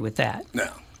even argue with that. No,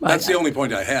 that's the only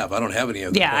point I have. I don't have any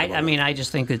other. Yeah, I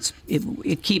just think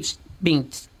it keeps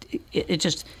being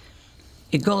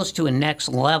it goes to a next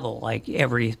level like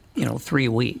every 3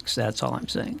 weeks. That's all I'm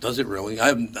saying. Does it really?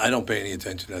 I don't pay any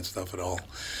attention to that stuff at all.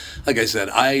 Like I said,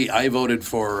 I voted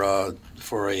for a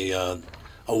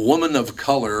woman of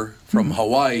color from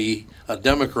Hawaii, a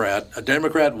Democrat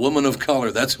woman of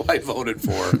color. That's who I voted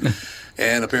for,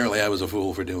 and apparently I was a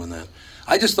fool for doing that.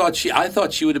 I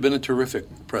thought she would have been a terrific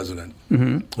president.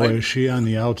 Mm-hmm. Boy, is she on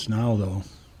the outs now, though?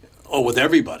 Oh, with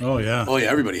everybody. Oh, yeah. Oh, yeah,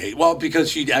 everybody hates. Well,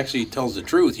 because she actually tells the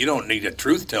truth. You don't need a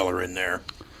truth teller in there.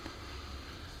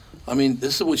 I mean,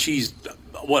 this is what she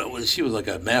was like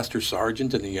a master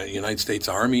sergeant in the United States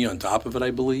Army on top of it,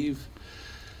 I believe.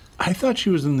 I thought she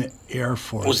was in the Air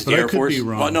Force. Was it but the Air I could Force? Be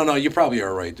wrong. Well, no, you probably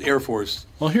are right. Air Force.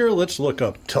 Well, here, let's look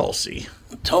up Tulsi.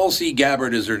 Tulsi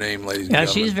Gabbard is her name, ladies and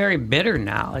gentlemen. She's very bitter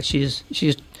now. She's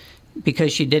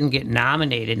because she didn't get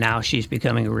nominated. Now she's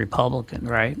becoming a Republican,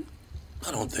 right? I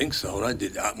don't think so. I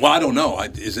don't know.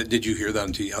 Did you hear that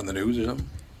on the news or something?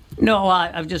 No,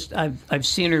 I've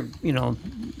seen her,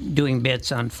 doing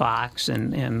bits on Fox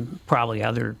and probably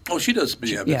other. Oh, she does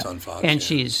bits on Fox. And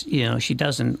she's, she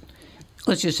doesn't.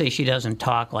 Let's just say she doesn't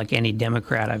talk like any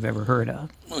Democrat I've ever heard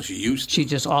of. Well, she used to. She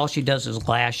just all she does is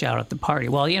lash out at the party.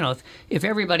 Well, if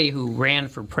everybody who ran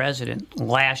for president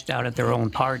lashed out at their own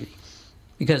party,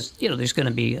 because there's going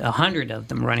to be 100 of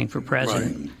them running for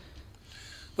president. Right.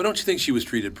 But don't you think she was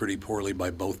treated pretty poorly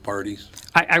by both parties?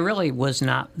 I really was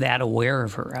not that aware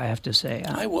of her, I have to say.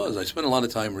 I was. I spent a lot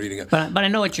of time reading it. But I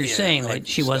know what you're saying, that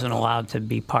she wasn't allowed to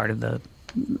be part of the...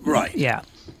 Right. Yeah.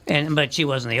 But she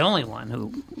wasn't the only one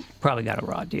who probably got a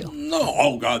raw deal. No.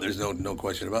 Oh, God, there's no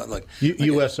question about it.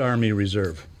 U.S. Army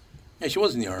Reserve. Yeah, she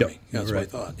was in the Army. Yep. Yeah, that's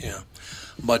right. what I thought, yeah.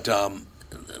 But,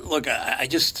 look, I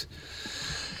just...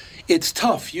 It's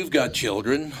tough. You've got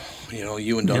children.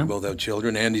 You and Doug both have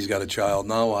children. Andy's got a child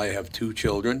now. I have 2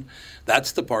 children.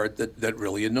 That's the part that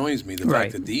really annoys me, the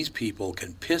fact that these people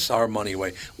can piss our money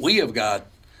away. We have got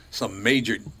some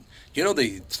major...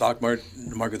 the stock market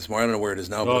this morning, I don't know where it is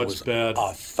now, but it was bad.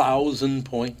 1,000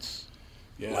 points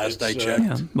last I checked.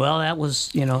 Yeah. Well, that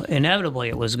was, inevitably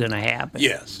it was going to happen.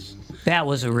 Yes. That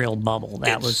was a real bubble.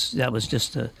 That was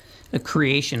just a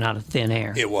creation out of thin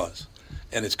air. It was.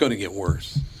 And it's going to get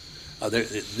worse.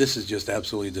 This is just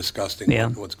absolutely disgusting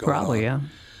what's going on. Probably, yeah.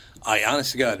 I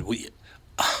honest to God,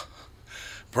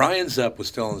 Brian Zepp was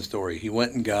telling the story. He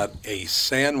went and got a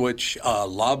sandwich,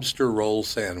 lobster roll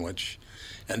sandwich,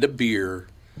 and a beer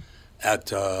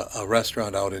at a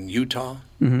restaurant out in Utah.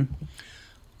 Mm-hmm.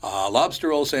 Lobster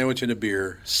roll sandwich and a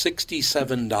beer,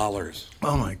 $67.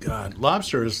 Oh my God!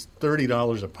 Lobster is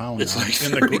 $30 a pound. It's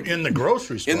now. like in the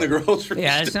grocery store. In the grocery store.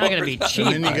 Yeah, it's not going to be cheap.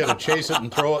 And then you got to chase it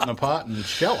and throw it in the pot and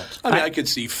shell it. I mean, I could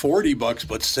see $40,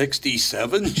 but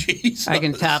 $67. Jesus. I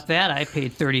can top that. I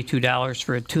paid $32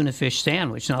 for a tuna fish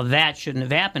sandwich. Now that shouldn't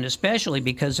have happened, especially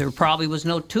because there probably was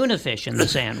no tuna fish in the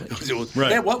sandwich. Right.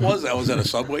 Man, what was that? Was that a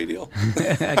Subway deal?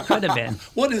 It could have been.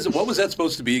 What is it? What was that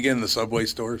supposed to be again in the Subway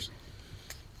stores?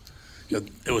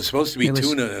 It was supposed to be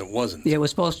tuna, and it wasn't. Yeah, it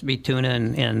was supposed to be tuna,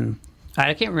 and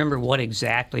I can't remember what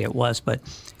exactly it was, but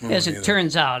as it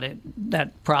turns out,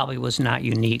 that probably was not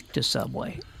unique to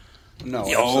Subway. No.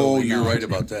 Oh, you're right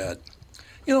about that.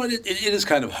 It is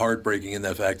kind of heartbreaking in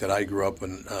the fact that I grew up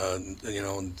in,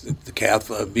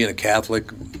 being a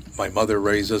Catholic. My mother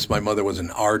raised us. My mother was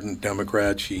an ardent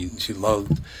Democrat. She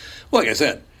loved, well, like I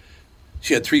said,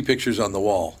 she had 3 pictures on the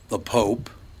wall: the Pope,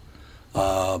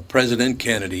 President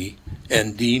Kennedy,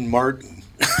 and Dean Martin.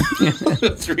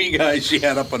 3 guys she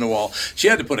had up on the wall. She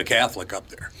had to put a Catholic up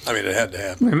there. I mean, it had to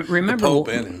happen.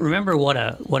 Remember what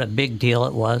a big deal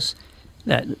it was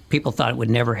that people thought it would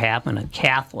never happen. A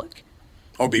Catholic.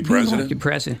 Oh, be president? Be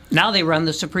president. Now they run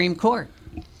the Supreme Court.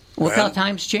 Look how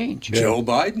times change. Joe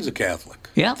Biden's a Catholic.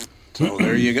 Yeah. So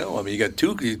there you go. I mean, you got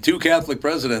two Catholic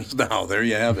presidents now. There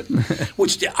you have it.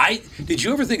 Did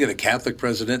you ever think of a Catholic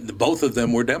president? Both of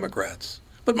them were Democrats.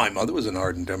 But my mother was an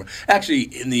ardent Democrat. Actually,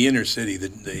 in the inner city,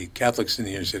 the Catholics in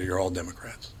the inner city are all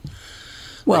Democrats.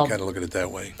 Well, I kind of look at it that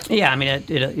way. Yeah, I mean,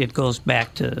 it goes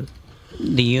back to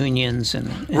the unions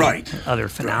and right. other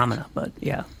phenomena. Right. But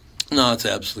yeah. No, it's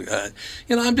absolutely.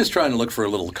 I'm just trying to look for a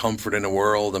little comfort in the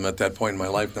world. I'm at that point in my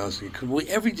life now. So could we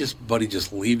everybody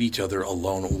just leave each other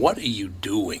alone? What are you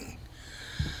doing?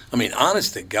 I mean,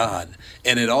 honest to God.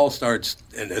 And it all starts,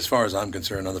 and as far as I'm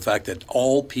concerned, on the fact that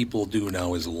all people do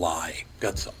now is lie.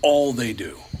 That's all they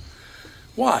do.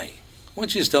 Why? Why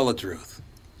don't you just tell the truth?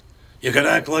 You can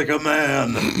act like a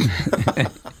man.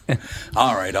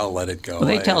 All right, I'll let it go. Well,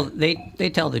 they tell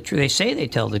the truth. They say they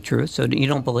tell the truth, so you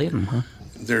don't believe them, huh?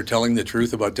 They're telling the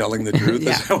truth about telling the truth?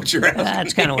 Yeah. Is that what you're asking?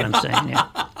 That's kind of what I'm saying, yeah.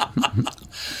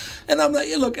 And I'm like,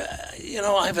 look,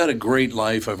 I've had a great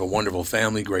life. I have a wonderful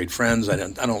family, great friends. I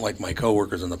don't like my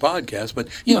coworkers on the podcast, but,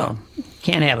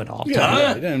 can't have it all.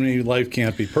 Yeah, I mean, life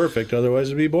can't be perfect, otherwise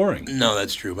it'd be boring. No,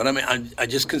 that's true. But, I mean, I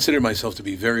just consider myself to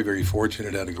be very, very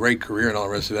fortunate. I had a great career and all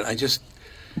the rest of it. I just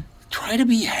try to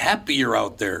be happier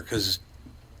out there because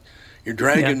you're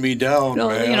dragging me down,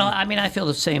 man. I feel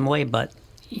the same way, but,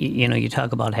 you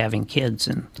talk about having kids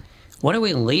and what are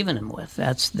we leaving them with?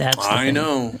 That's the thing. I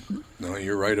know. No,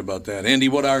 you're right about that. Andy,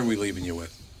 what are we leaving you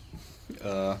with?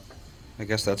 I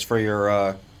guess that's for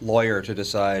your lawyer to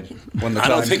decide when the time comes. I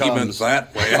don't think he meant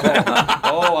that way.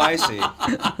 Oh, I see.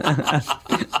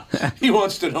 He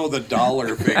wants to know the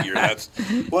dollar figure. That's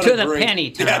what to the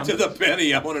penny, Tom. Yeah, to the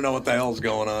penny. I want to know what the hell's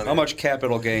going on. How much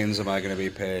capital gains am I going to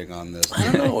be paying on this?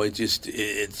 I don't know. It's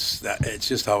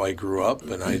just how I grew up,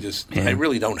 and I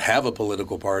really don't have a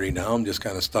political party now. I'm just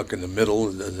kind of stuck in the middle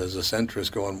as a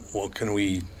centrist, going, well,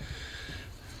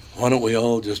 why don't we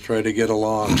all just try to get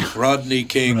along? Rodney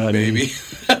King, baby.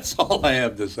 That's all I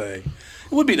have to say.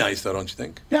 It would be nice, though, don't you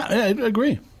think? Yeah, I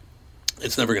agree.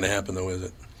 It's never going to happen, though, is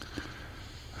it?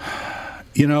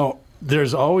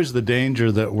 There's always the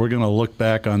danger that we're going to look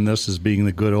back on this as being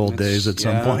the good old days at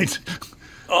some point.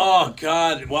 Oh,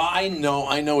 God. Well, I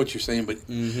know what you're saying, but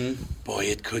boy,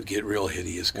 it could get real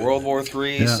hideous. World War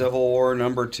III, Civil War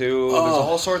number 2. There's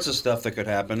all sorts of stuff that could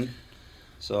happen.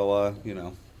 So,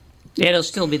 It'll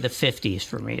still be the 50s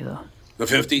for me, though. The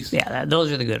 50s? Yeah, those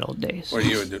are the good old days. What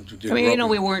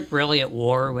we weren't really at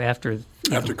war after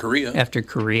Korea. After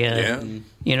Korea.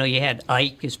 Yeah. You had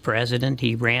Ike as president.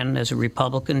 He ran as a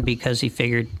Republican because he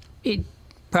figured he'd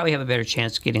probably have a better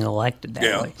chance of getting elected that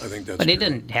way. Yeah, I think that's But true. he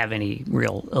didn't have any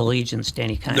real allegiance to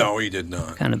any kind No, he did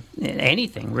not. kind of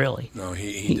anything, really. No,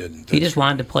 he didn't. He just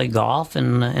wanted to play golf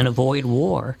and avoid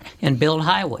war and build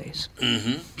highways.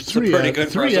 It's a pretty good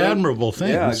three president. admirable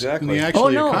things. Yeah, exactly. And he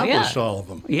actually accomplished all of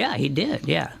them. Yeah, he did,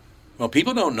 yeah. Well,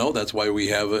 people don't know that's why we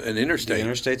have an interstate. The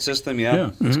interstate system,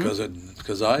 yeah. It's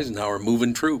because Eisenhower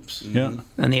moving troops. Yeah.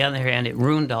 On the other hand, it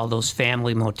ruined all those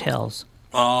family motels.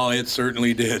 Oh, it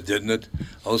certainly did, didn't it?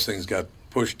 Those things got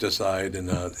pushed aside in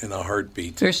a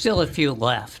heartbeat. There's still a few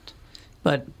left,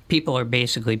 but people are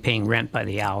basically paying rent by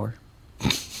the hour.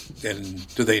 And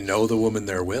do they know the woman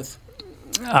they're with?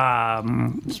 Bring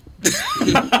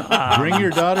your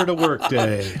daughter to work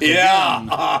day. Yeah.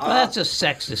 Well, that's a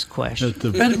sexist question.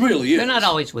 That really is. They're not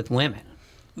always with women.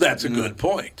 That's a good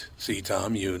point. See,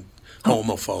 Tom, you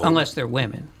homophobe. Unless they're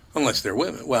women. Unless they're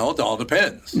women. Well, it all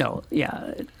depends. No,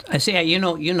 yeah. I say, you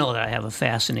know that I have a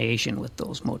fascination with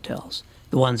those motels,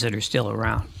 the ones that are still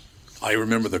around. I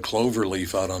remember the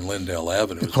Cloverleaf out on Lindale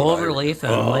Avenue. Cloverleaf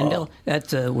on Lindale,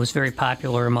 that was very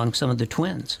popular among some of the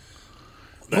twins.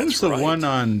 What was the one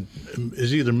on,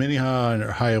 is either Minnehaha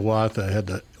or Hiawatha, had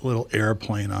the little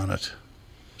airplane on it?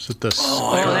 Was it the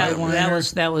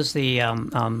that was the...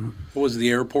 It was the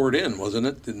Airport Inn, wasn't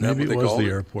it? Didn't maybe that it what they was called the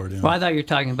it? Airport Inn. Well, I thought you were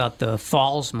talking about the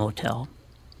Falls Motel.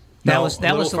 That was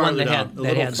the one that had... A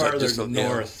little had farther just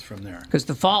north from there. because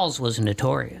the Falls was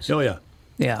notorious. Oh, yeah.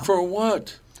 Yeah. For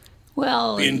what?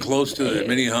 Well... Being close to the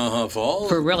Minnehaha Falls?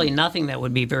 For really nothing that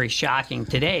would be very shocking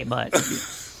today, but...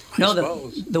 No,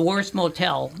 the worst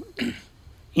motel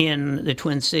in the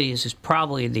Twin Cities is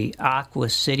probably the Aqua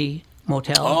City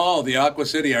Motel. Oh, the Aqua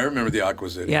City. I remember the Aqua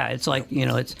City. Yeah, it's like,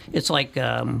 it's like,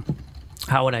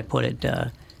 how would I put it?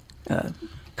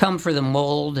 Come for the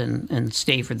mold and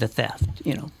stay for the theft,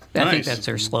 I think that's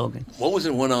their slogan. What was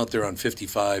the one out there on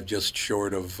 55 just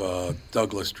short of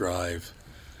Douglas Drive?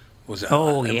 Was it?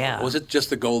 Oh, yeah. Was it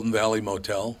just the Golden Valley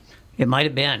Motel? It might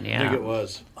have been, yeah. I think it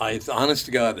was. Honest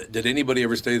to God, did anybody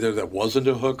ever stay there that wasn't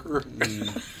a hooker?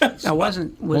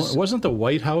 Wasn't the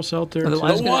White House out there? The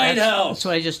White House! That's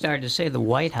what I just started to say, the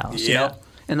White House. Yeah.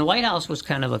 And the White House was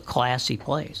kind of a classy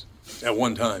place. At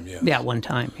one time, yeah. Yeah, at one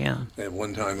time, yeah. At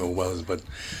one time it was, but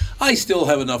I still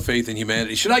have enough faith in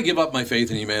humanity. Should I give up my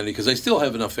faith in humanity? Because I still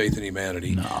have enough faith in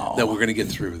humanity that we're going to get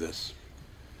through this.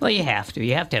 Well, you have to.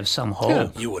 You have to have some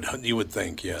hope. You would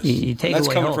think, yes. You take That's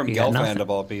away coming hope, from you got Gelfand, nothing.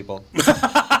 of all people. You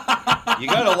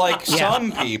got to like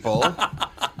some people.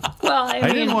 Well,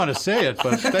 I didn't want to say it,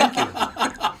 but thank you.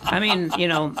 I mean, you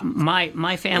know,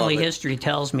 my family history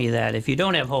tells me that if you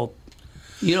don't have hope,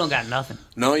 you don't got nothing.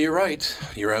 No, you're right.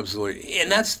 You're absolutely.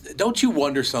 And don't you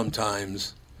wonder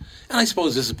sometimes, and I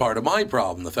suppose this is part of my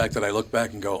problem, the fact that I look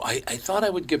back and go, I thought I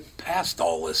would get past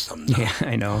all this sometime. Yeah,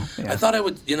 I know. Yeah. I thought I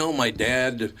would, my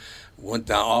dad went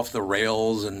down off the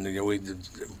rails and, we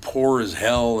poor as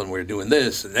hell and we're doing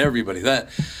this and everybody that.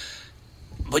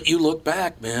 But you look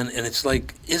back, man, and it's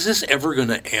like, is this ever going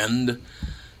to end?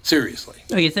 Seriously.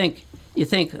 Oh, you think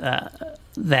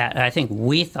that, I think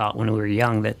we thought when we were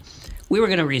young that we were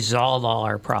going to resolve all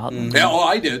our problems. Yeah,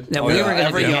 I did. That we were gonna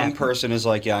Every young person is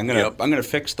like, I'm gonna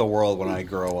fix the world when I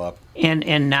grow up.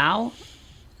 And now,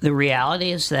 the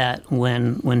reality is that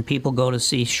when people go to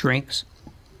see shrinks,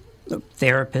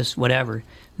 therapists, whatever,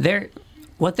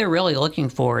 what they're really looking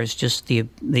for is just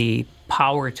the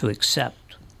power to accept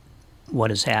what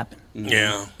has happened.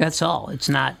 Yeah. That's all. It's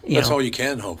not. That's all you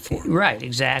can hope for. Right,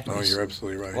 exactly. Oh, you're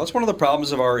absolutely right. Well, that's one of the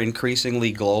problems of our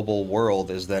increasingly global world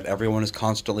is that everyone is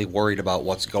constantly worried about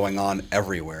what's going on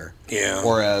everywhere. Yeah.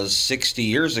 Whereas 60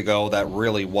 years ago, that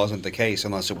really wasn't the case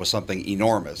unless it was something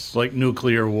enormous. Like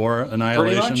nuclear war,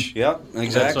 annihilation. Pretty much. Yep,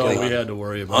 exactly. That's all we had to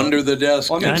worry about. Under the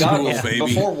desk. Well, I mean, God, baby.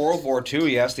 before World War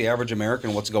II, you asked the average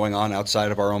American what's going on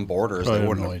outside of our own borders. I They have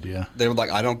wouldn't. no idea. They were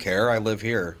like, I don't care. I live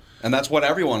here. And that's what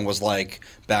everyone was like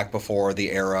back before the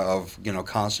era of,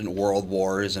 constant world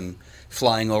wars and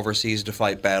flying overseas to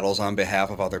fight battles on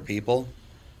behalf of other people.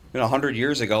 100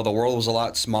 years ago, the world was a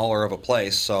lot smaller of a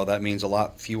place, so that means a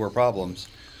lot fewer problems.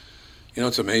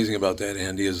 What's amazing about that,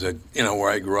 Andy, is that, where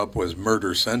I grew up was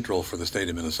murder central for the state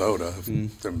of Minnesota.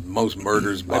 The most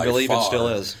murders by far. I believe it still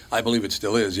is. I believe it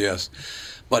still is, yes.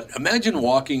 But imagine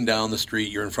walking down the street,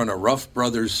 you're in front of Rough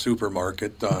Brothers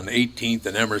Supermarket on 18th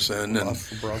and Emerson, and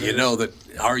you know that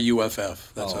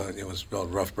RUFF, that's how it was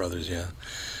spelled, Rough Brothers, yeah.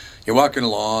 You're walking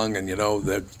along, and you know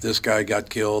that this guy got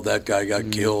killed, that guy got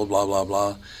killed, blah, blah,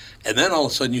 blah. And then all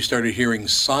of a sudden you started hearing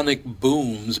sonic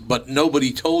booms, but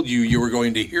nobody told you were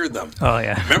going to hear them. Oh,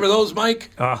 yeah. Remember those, Mike?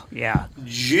 Oh, yeah.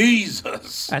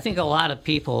 Jesus. I think a lot of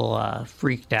people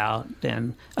freaked out,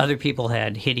 and other people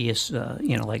had hideous,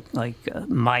 like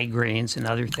migraines and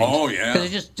other things. Oh, yeah. Because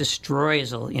it just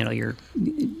destroys, your.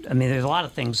 I mean, there's a lot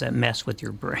of things that mess with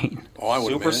your brain. Oh, I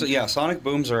would imagine. Yeah, sonic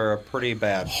booms are pretty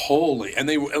bad. Holy. And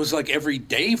it was like every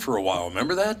day for a while.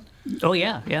 Remember that? Oh,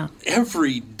 yeah, yeah.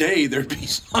 Every day there'd be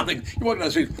sonic. You're walking down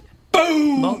the street,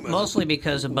 boom! Mostly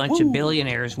because a bunch of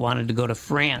billionaires wanted to go to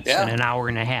France in an hour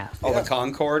and a half. Oh, the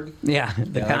Concorde? Yeah,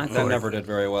 the Concorde. That never did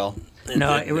very well.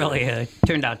 No, it really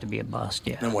turned out to be a bust,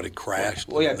 yeah. And when it crashed.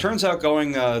 Well, yeah, it turns out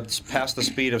going past the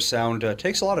speed of sound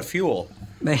takes a lot of fuel.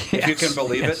 If you can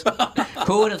believe it.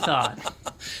 Who would have thought?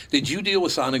 Did you deal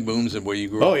with sonic booms and where you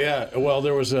grew up? Oh, yeah. Well,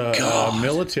 there was a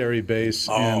military base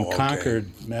in Concord,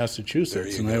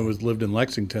 Massachusetts, and I lived in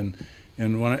Lexington.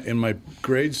 And in my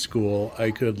grade school, I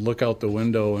could look out the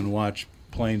window and watch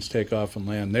planes take off and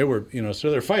land. They were, so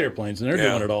they're fighter planes, and they're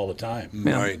doing it all the time.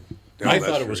 Right. I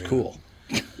thought it was cool.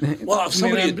 Well, if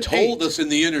somebody had told us in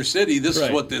the inner city this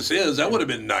is what this is, that would have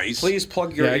been nice. Please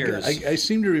plug your ears. I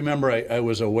seem to remember I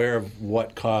was aware of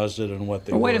what caused it and what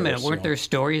they were. Wait a minute, weren't there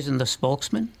stories in the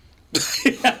Spokesman?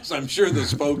 Yes, I'm sure the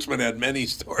Spokesman had many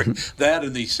stories. That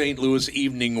and the St. Louis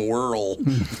Evening Whirl,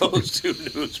 those two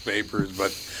newspapers.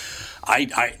 But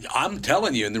I'm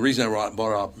telling you, and the reason I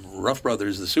brought up Rough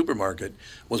Brothers, the supermarket,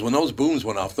 was when those booms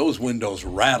went off, those windows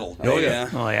rattled. Oh, yeah.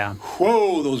 Oh, yeah.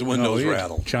 Whoa, those windows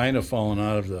rattled. China falling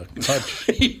out of the hutch.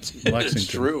 Lexington. It's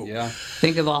true. Yeah.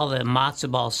 Think of all the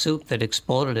matzo ball soup that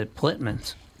exploded at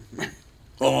Plitman's.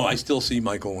 Oh, I still see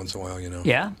Michael once in a while,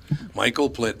 Yeah? Michael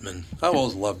Plitman. I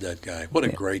always loved that guy. What a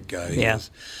great guy he is.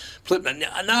 Plitman,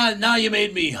 now you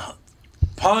made me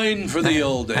pine for the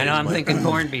old days. I know, I'm thinking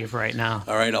corned beef right now.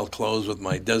 All right, I'll close with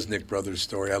my Desnick brothers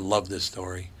story. I love this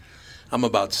story. I'm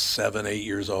about 7, 8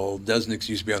 years old. Desnick's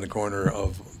used to be on the corner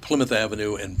of Plymouth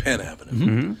Avenue and Penn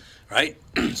Avenue, right?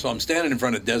 So I'm standing in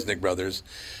front of Desnick brothers,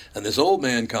 and this old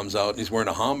man comes out, and he's wearing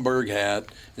a Homburg hat,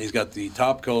 and he's got the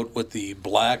top coat with the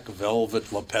black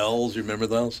velvet lapels. You remember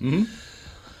those? Mm-hmm.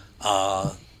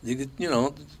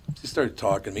 He started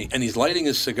talking to me, and he's lighting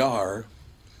his cigar,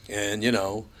 and,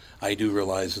 I do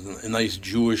realize a nice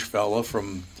Jewish fella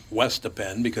from west of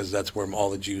Penn, because that's where all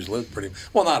the Jews live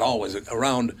well, not always,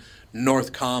 around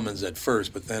North Commons at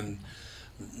first, but then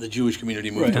the Jewish community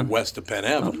moved to west of Penn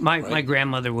Avenue. My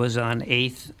grandmother was on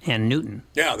 8th and Newton.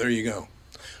 Yeah, there you go.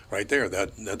 Right there.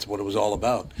 That's what it was all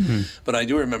about. Mm-hmm. But I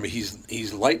do remember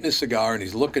he's lighting a cigar, and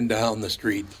he's looking down the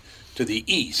street to the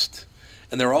east.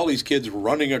 And there are all these kids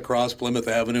running across Plymouth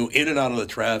Avenue, in and out of the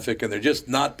traffic, and they're just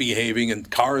not behaving, and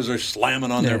cars are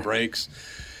slamming on their brakes.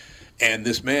 And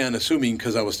this man, assuming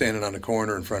because I was standing on the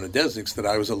corner in front of Desnick's that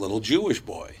I was a little Jewish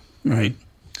boy, right?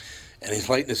 And he's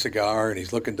lighting a cigar, and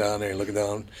he's looking down there,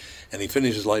 and he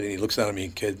finishes lighting, and he looks down at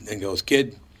me and goes,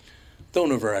 "Kid,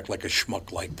 don't ever act like a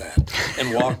schmuck like that,"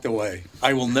 and walked away.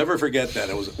 I will never forget that.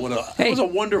 It was a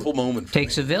wonderful moment for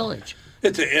Takes me. a village.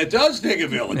 It does take a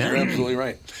village. Yeah. You're absolutely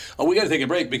right. Oh, we got to take a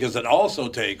break because it also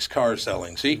takes car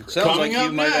selling secrets. Sounds like Coming up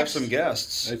you might have next. some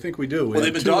guests. I think we do. Well,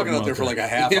 they've been talking out there for like a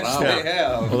half an Yes, hour. they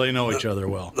have. Well, they know each other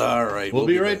well. All right. We'll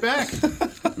be right back.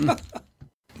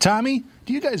 Tommy,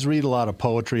 do you guys read a lot of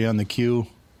poetry on the queue?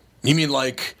 You mean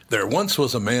like there once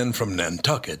was a man from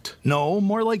Nantucket? No,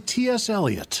 more like T.S.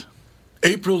 Eliot.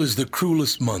 April is the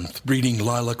cruelest month, breeding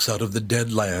lilacs out of the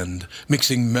dead land,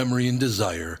 mixing memory and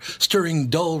desire, stirring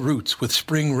dull roots with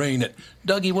spring rain at...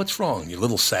 Dougie, what's wrong? You a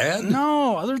little sad?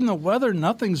 No, other than the weather,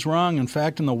 nothing's wrong. In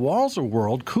fact, in the Walser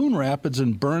world, Coon Rapids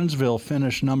and Burnsville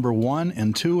finished number 1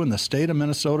 and 2 in the state of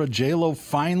Minnesota. J-Lo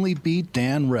finally beat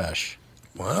Dan Resch.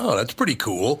 Wow, that's pretty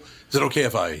cool. Is it okay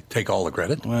if I take all the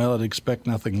credit? Well, I'd expect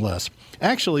nothing less.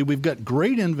 Actually, we've got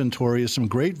great inventory of some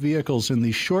great vehicles, and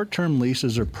these short-term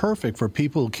leases are perfect for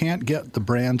people who can't get the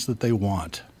brands that they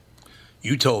want.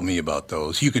 You told me about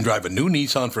those. You can drive a new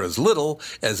Nissan for as little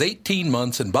as 18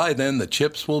 months, and by then the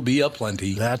chips will be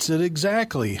aplenty. That's it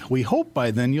exactly. We hope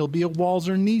by then you'll be a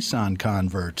Walser Nissan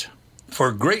convert.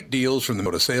 For great deals from the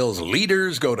motor sales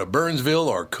leaders, go to Burnsville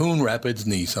or Coon Rapids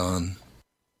Nissan.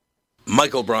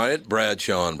 Michael Bryant,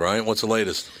 Bradshaw and Bryant, what's the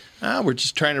latest? We're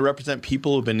just trying to represent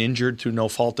people who've been injured through no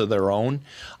fault of their own.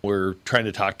 We're trying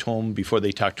to talk to them before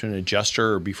they talk to an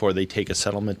adjuster or before they take a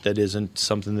settlement that isn't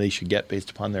something they should get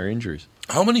based upon their injuries.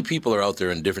 How many people are out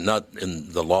there not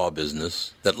in the law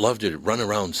business, that love to run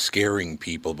around scaring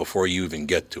people before you even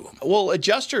get to them? Well,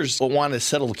 adjusters want to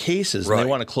settle cases and Right. they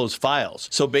want to close files.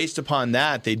 So based upon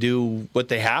that, they do what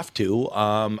they have to.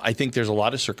 I think there's a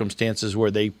lot of circumstances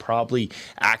where they probably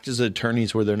act as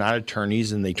attorneys where they're not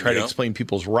attorneys, and they try to explain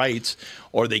people's rights,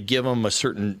 or they give them a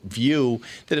certain view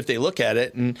that if they look at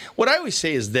it. And what I always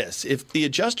say is this: if the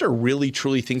adjuster really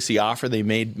truly thinks the offer they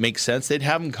made makes sense, they'd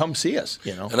have them come see us.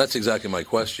 And that's exactly my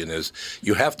question is,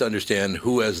 you have to understand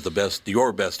who has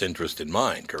your best interest in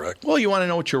mind, correct? Well, you want to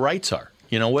know what your rights are.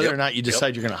 Whether or not you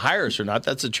decide you're going to hire us or not,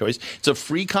 that's a choice. It's a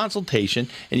free consultation,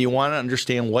 and you want to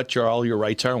understand what all your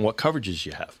rights are and what coverages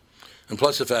you have. And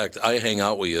plus the fact I hang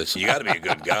out with you, so you got to be a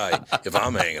good guy if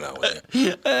I'm hanging out with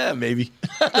you. Maybe.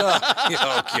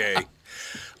 Okay.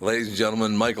 Ladies and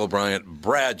gentlemen, Michael Bryant,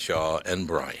 Bradshaw and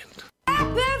Bryant. I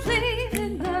believe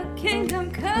in the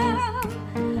kingdom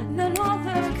come, then all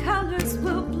the colors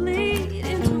will bleed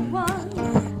into one.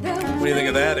 What do you think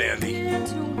of that, Andy?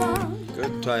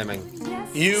 Good timing.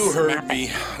 You heard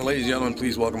me. Ladies and gentlemen,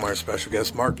 please welcome our special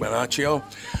guest, Mark Manaccio.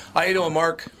 How you doing,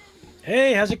 Mark?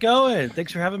 Hey, how's it going?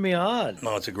 Thanks for having me on.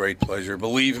 No, it's a great pleasure.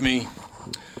 Believe me,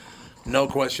 no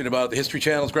question about it. The History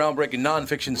Channel's groundbreaking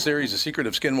nonfiction series, The Secret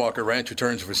of Skinwalker Ranch,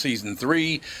 returns for season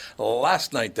 3.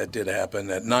 Last night that did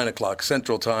happen at 9 o'clock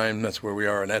Central Time. That's where we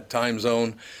are in that time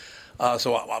zone.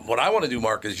 So what I want to do,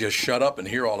 Mark, is just shut up and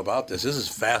hear all about this. This is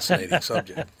a fascinating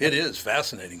subject. It is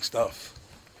fascinating stuff.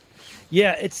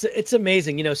 Yeah, it's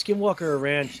amazing. Skinwalker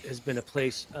Ranch has been a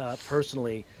place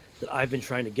personally that I've been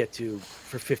trying to get to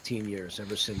for 15 years,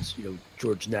 ever since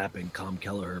George Knapp and Conn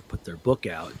Kelleher put their book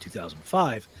out in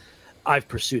 2005. I've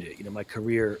pursued it. My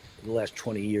career the last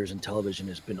 20 years in television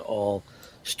has been all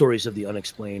stories of the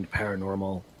unexplained,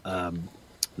 paranormal,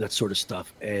 that sort of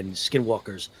stuff. And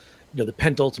Skinwalker's, the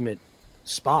penultimate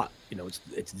spot.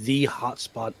 It's the hot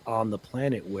spot on the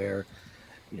planet where,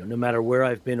 no matter where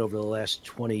I've been over the last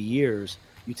 20 years,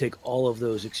 you take all of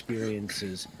those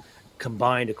experiences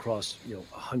combined across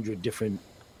 100 different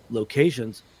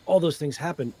locations. All those things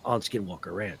happen on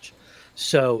Skinwalker Ranch.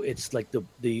 So it's like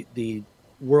the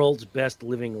world's best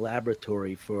living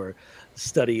laboratory for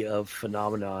study of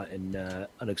phenomena and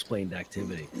unexplained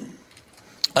activity.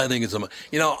 I think it's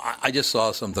I just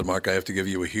saw something, Mark. I have to give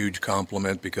you a huge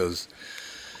compliment because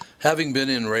having been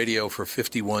in radio for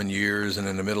 51 years, and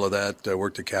in the middle of that, I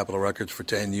worked at Capitol Records for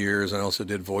 10 years, and I also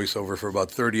did voiceover for about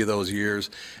 30 of those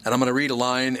years. And I'm going to read a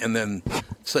line and then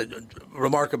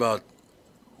remark about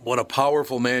what a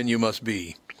powerful man you must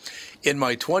be. In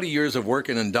my 20 years of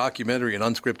working in documentary and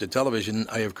unscripted television,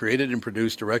 I have created and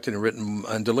produced, directed and written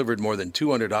and delivered more than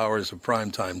 200 hours of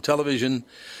primetime television.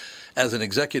 As an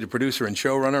executive producer and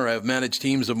showrunner, I have managed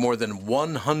teams of more than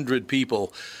 100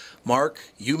 people. Mark,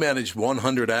 you managed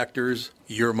 100 actors.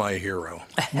 You're my hero.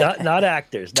 Not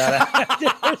actors. Not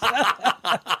actors.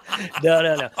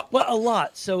 No. Well, a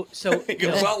lot. So It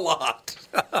was a lot.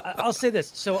 I'll say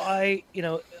this. So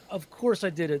of course, I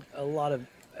did a lot of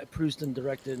produced and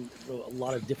directed a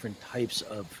lot of different types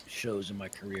of shows in my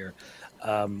career.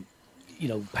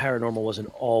 Paranormal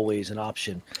wasn't always an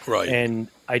option. Right. And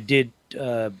I did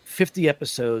 50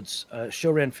 episodes.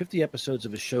 Show ran 50 episodes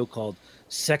of a show called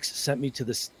 "Sex Sent Me to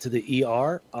the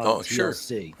ER" on TLC. Sure.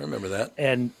 I remember that.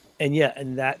 And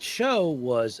that show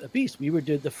was a beast.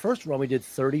 The first run. We did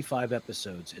 35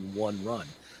 episodes in one run.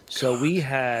 So we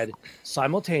had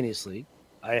simultaneously,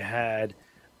 I had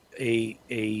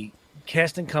a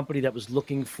casting company that was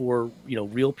looking for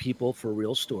real people for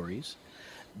real stories.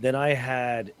 Then I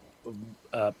had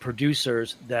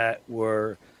producers that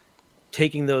were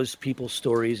taking those people's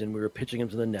stories and we were pitching them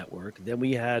to the network. Then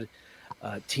we had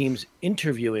teams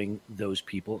interviewing those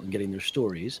people and getting their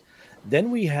stories. Then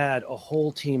we had a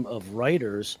whole team of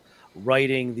writers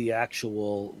writing the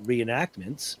actual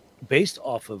reenactments based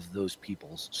off of those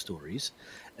people's stories.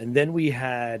 And then we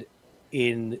had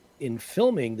in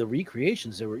filming the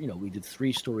recreations, there were, we did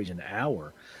 3 stories an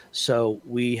hour. So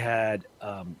we had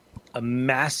a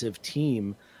massive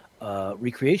team,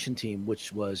 recreation team,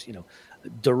 which was,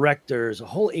 directors, a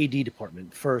whole AD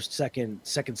department, first, second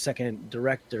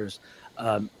directors.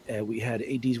 And we had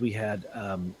ADs, we had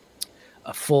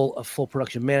a full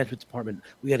production management department.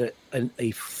 We had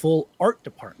a full art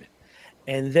department.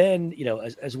 And then,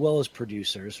 as well as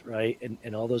producers, right,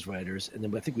 and all those writers. And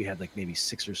then I think we had like maybe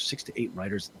 6 to 8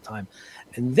 writers at the time.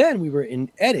 And then we were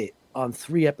in edit on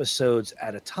 3 episodes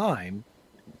at a time.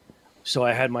 So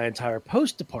I had my entire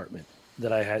post department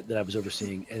that I was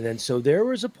overseeing. And then so there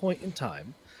was a point in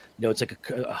time, it's like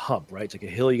a hub, right? It's like a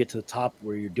hill. You get to the top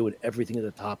where you're doing everything at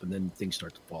the top, and then things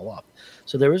start to fall off.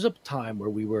 So there was a time where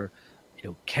we were,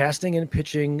 casting and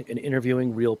pitching and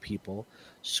interviewing real people,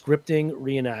 scripting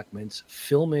reenactments,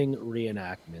 filming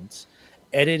reenactments,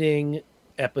 editing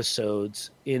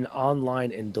episodes in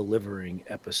online and delivering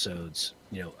episodes,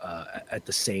 at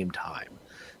the same time.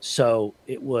 So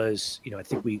it was, I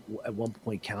think we at one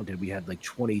point counted, we had like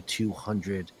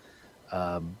 2,200,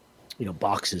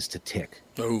 boxes to tick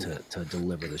to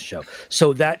deliver the show.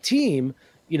 So that team,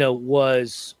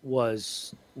 was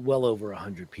well over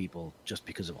 100 people just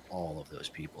because of all of those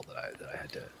people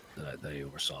that I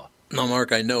oversaw. No,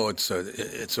 Mark, I know it's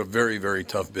a very, very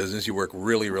tough business. You work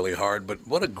really, really hard, but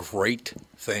what a great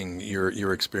thing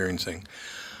you're experiencing.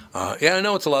 I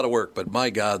know it's a lot of work, but my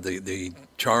God, the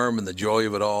charm and the joy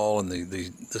of it all and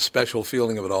the special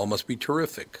feeling of it all must be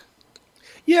terrific.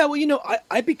 Yeah, well,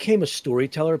 I became a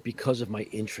storyteller because of my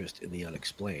interest in the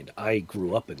unexplained. I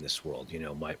grew up in this world.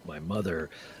 My mother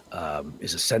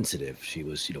is a sensitive. She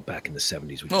was, back in the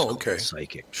 70s, we just called it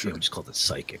psychic. Sure. We just called it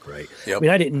psychic, right? Yep. I mean,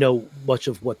 I didn't know much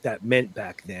of what that meant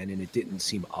back then, and it didn't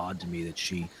seem odd to me that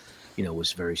she,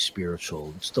 was very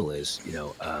spiritual, still is,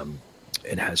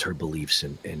 and has her beliefs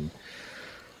in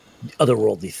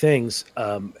otherworldly things.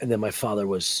 And then my father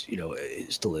was,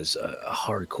 still is a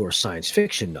hardcore science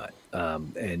fiction nut.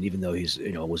 And even though he's,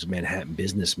 was a Manhattan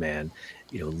businessman,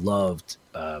 loved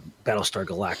Battlestar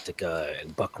Galactica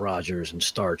and Buck Rogers and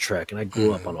Star Trek. And I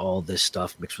grew up on all this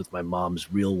stuff mixed with my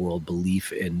mom's real world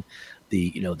belief in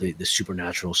the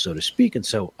supernatural, so to speak. And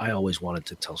so I always wanted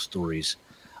to tell stories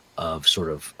of sort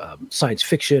of science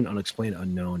fiction, unexplained,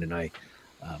 unknown. And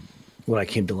when I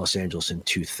came to Los Angeles in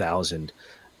 2000,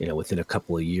 within a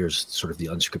couple of years, sort of the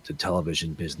unscripted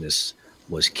television business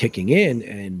was kicking in,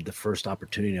 and the first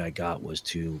opportunity I got was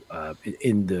to,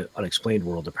 in the unexplained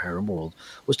world, the paranormal world,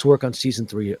 was to work on season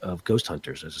 3 of Ghost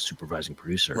Hunters as a supervising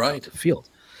producer out the field.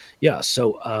 Yeah,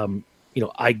 so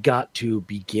I got to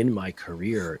begin my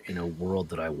career in a world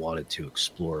that I wanted to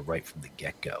explore right from the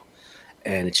get-go,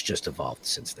 and it's just evolved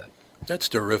since then. That's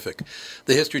terrific.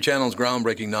 The History Channel's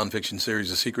groundbreaking nonfiction series,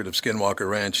 The Secret of Skinwalker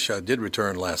Ranch, did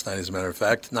return last night, as a matter of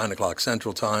fact, 9 o'clock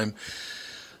Central Time.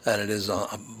 And it is,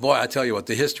 boy, I tell you what,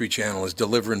 the History Channel is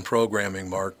delivering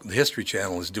programming, Mark. The History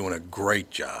Channel is doing a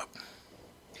great job.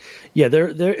 Yeah,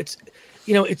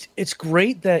 it's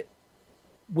great that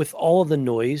with all of the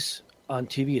noise on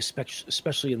TV,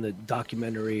 especially in the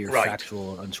documentary or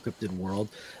factual or unscripted world,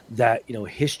 that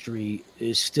history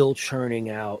is still churning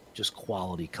out just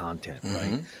quality content,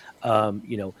 right?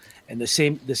 And the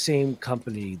same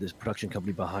company, this production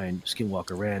company behind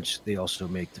Skinwalker Ranch, they also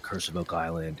make The Curse of Oak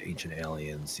Island, Ancient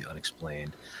Aliens, The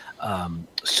Unexplained.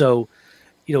 So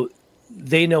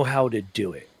they know how to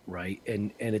do it, right?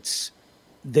 And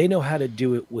they know how to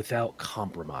do it without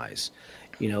compromise.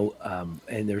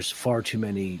 And there's far too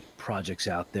many projects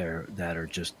out there that are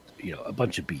just, a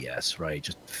bunch of BS, right?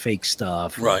 Just fake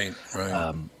stuff. Right.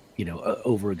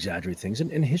 Over exaggerate things.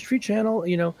 And History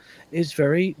Channel, is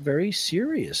very, very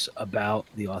serious about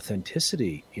the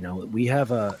authenticity. We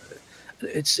have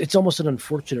it's almost an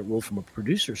unfortunate rule from a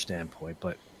producer standpoint,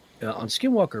 but on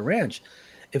Skinwalker Ranch,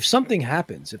 if something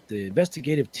happens, if the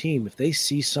investigative team, if they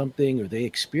see something or they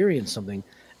experience something,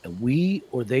 and we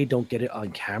or they don't get it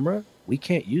on camera, we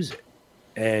can't use it.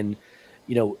 And,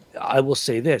 I will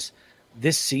say this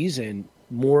season,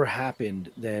 more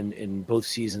happened than in both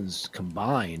seasons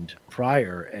combined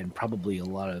prior, and probably a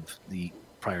lot of the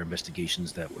prior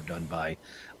investigations that were done by,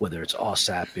 whether it's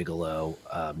OSAP, Bigelow,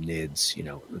 NIDS,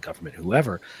 the government,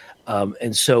 whoever.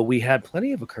 And so we had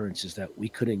plenty of occurrences that we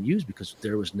couldn't use because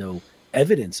there was no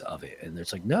evidence of it. And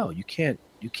it's like, no, you can't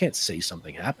say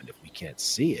something happened if we can't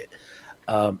see it.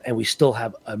 And we still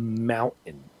have a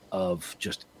mountain of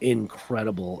just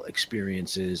incredible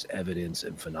experiences, evidence,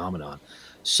 and phenomenon.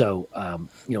 So,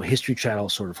 History Channel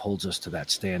sort of holds us to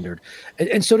that standard.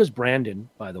 And so does Brandon,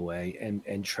 by the way,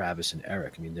 and Travis and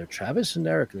Eric. I mean, Travis and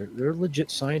Eric, they're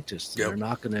legit scientists. Yep. They're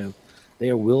not going to,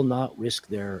 they will not risk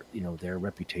their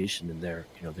reputation and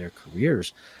their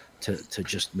careers to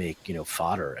just make,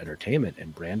 fodder entertainment.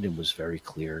 And Brandon was very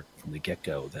clear from the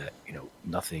get-go that,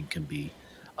 nothing can be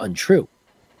untrue.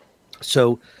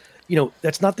 So,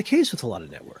 that's not the case with a lot of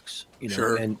networks,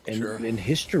 Sure, and sure. in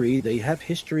history, they have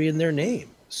history in their name.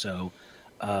 So,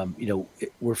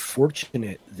 we're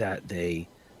fortunate that they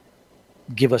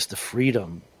give us the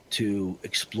freedom to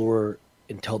explore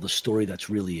and tell the story that's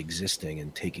really existing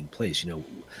and taking place.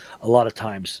 A lot of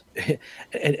times,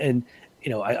 and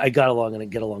I got along and I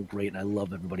get along great, and I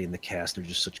love everybody in the cast. They're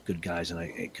just such good guys, and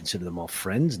I consider them all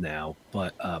friends now.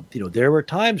 But there were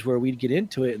times where we'd get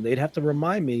into it, and they'd have to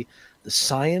remind me, the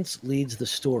science leads the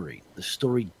story. The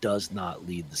story does not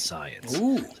lead the science.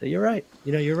 Ooh. So you're right.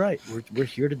 You're right. We're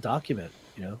here to document.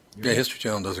 Yeah, History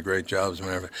Channel does a great job, as a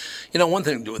matter of fact. One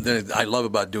thing that I love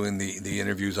about doing the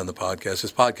interviews on the podcast,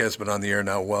 this podcast has been on the air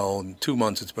now, in 2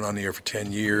 months, it's been on the air for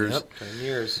 10 years. Yep, 10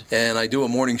 years. And I do a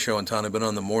morning show in town. I've been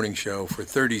on the morning show for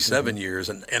 37 years.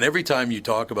 And every time you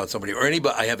talk about somebody, or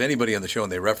anybody, I have anybody on the show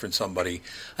and they reference somebody,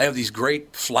 I have these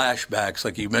great flashbacks,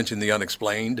 like you mentioned, the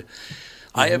unexplained.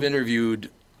 I have interviewed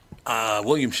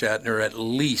William Shatner at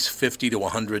least 50 to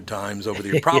 100 times over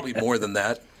the year, probably more than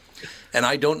that. And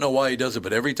I don't know why he does it,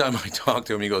 but every time I talk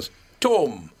to him, he goes,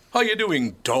 "Tom, how you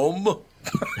doing, Tom?"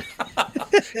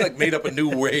 He made up a new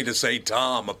way to say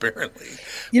Tom, apparently.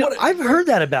 I've heard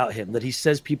that about him, that he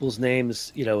says people's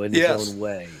names, in his own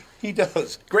way. He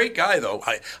does. Great guy, though.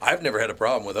 I've never had a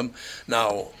problem with him.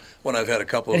 Now, when I've had a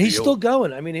couple of And he's still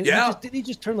going. I mean, did he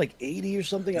just turn like 80 or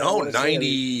something? No,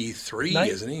 93,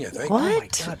 isn't he? I think. What? Oh my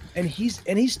God. And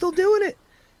he's still doing it.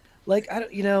 Like, I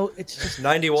don't, it's just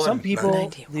 91. Some people,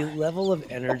 91. the level of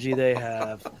energy they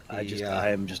have, I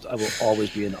will always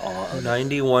be in awe of.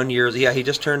 91 years. Yeah, he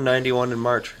just turned 91 in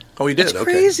March. Oh, he did? That's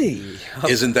okay. Crazy.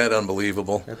 Isn't that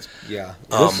unbelievable? Good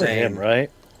for him, right?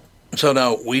 So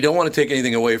now, we don't want to take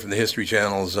anything away from the History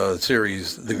Channel's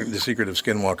series, The Secret of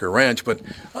Skinwalker Ranch, but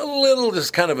a little,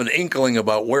 just kind of an inkling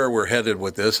about where we're headed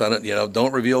with this. I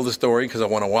don't reveal the story because I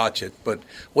want to watch it, but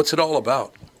what's it all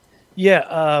about?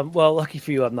 Yeah, well, lucky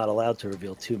for you, I'm not allowed to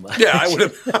reveal too much. Yeah, I would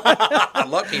have.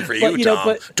 Lucky for you,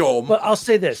 Tom. But I'll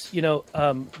say this,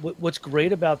 what's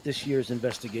great about this year's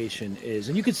investigation is,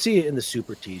 and you can see it in the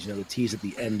super tease, the tease at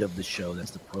the end of the show,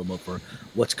 that's the promo for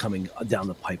what's coming down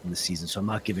the pipe in the season. So I'm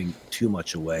not giving too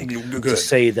much away to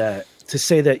say that,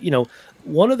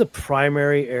 one of the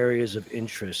primary areas of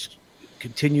interest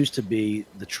continues to be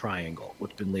the triangle,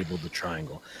 what's been labeled the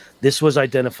triangle. This was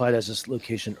identified as this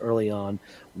location early on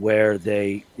where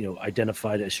they,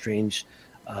 identified a strange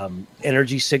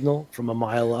energy signal from a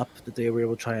mile up that they were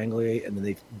able to triangulate, and then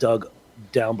they dug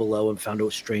down below and found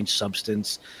a strange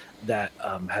substance that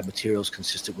had materials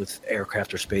consistent with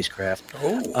aircraft or spacecraft.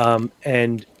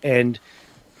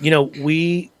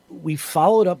 We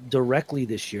followed up directly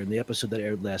this year in the episode that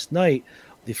aired last night.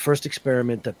 The first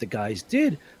experiment that the guys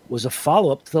did was a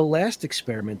follow-up to the last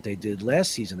experiment they did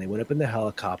last season. They went up in the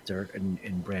helicopter,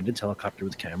 in Brandon's helicopter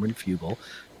with Cameron Fugel,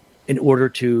 in order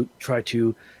to try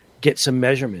to get some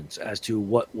measurements as to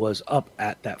what was up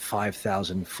at that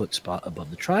 5,000-foot spot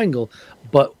above the triangle.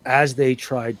 But as they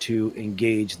tried to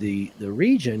engage the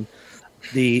region,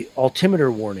 the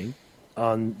altimeter warning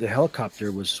on the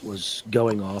helicopter was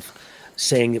going off,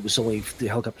 saying the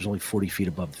helicopter was only 50 feet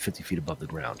above the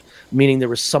ground, meaning there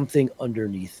was something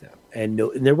underneath them. And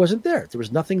there wasn't there. There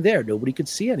was nothing there. Nobody could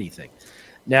see anything.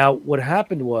 Now, what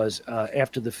happened was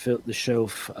after the show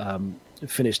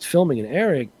finished filming and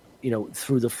airing,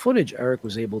 through the footage, Eric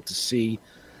was able to see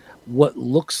what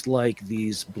looks like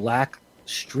these black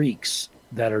streaks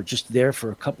that are just there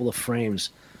for a couple of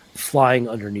frames flying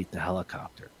underneath the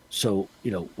helicopter. So,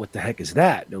 what the heck is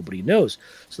that? Nobody knows.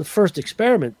 So the first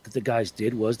experiment that the guys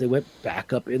did was they went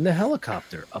back up in the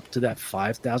helicopter up to that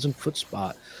 5,000-foot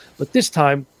spot. But this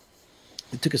time,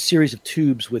 they took a series of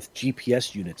tubes with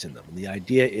GPS units in them. And the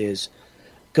idea is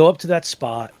go up to that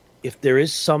spot. If there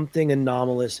is something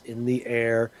anomalous in the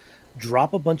air,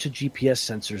 drop a bunch of GPS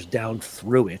sensors down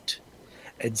through it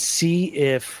and see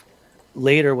if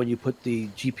later when you put the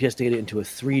GPS data into a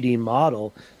 3D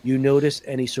model, you notice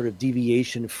any sort of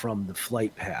deviation from the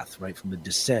flight path, right, from the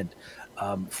descent.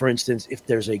 For instance, if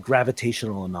there's a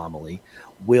gravitational anomaly,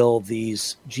 will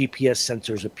these GPS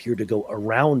sensors appear to go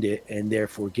around it and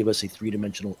therefore give us a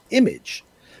three-dimensional image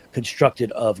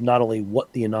constructed of not only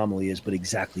what the anomaly is, but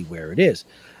exactly where it is?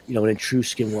 You know, and in true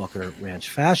Skinwalker Ranch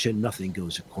fashion, nothing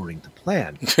goes according to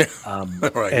plan.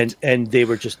 Right. And they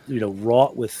were just, you know,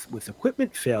 wrought with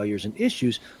equipment failures and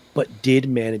issues, but did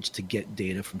manage to get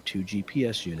data from 2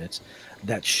 GPS units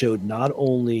that showed not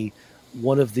only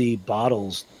one of the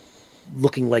bottles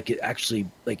looking like it actually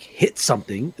like hit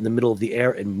something in the middle of the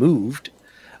air and moved,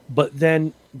 but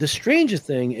then the strangest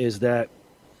thing is that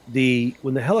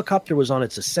when the helicopter was on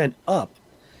its ascent up,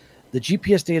 the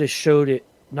GPS data showed it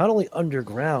not only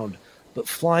underground, but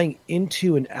flying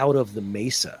into and out of the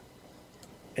mesa.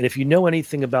 And if you know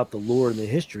anything about the lore and the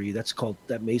history, that's called,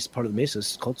 that mesa, part of the mesa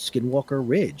is called Skinwalker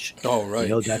Ridge. Oh, right. You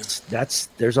know,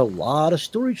 there's a lot of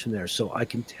storage from there. So I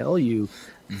can tell you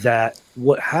that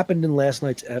what happened in last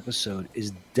night's episode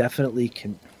is definitely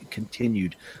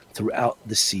continued throughout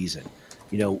the season.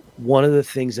 You know, one of the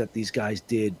things that these guys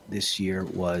did this year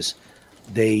was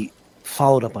they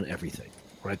followed up on everything.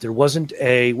 Right. There wasn't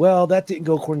well, that didn't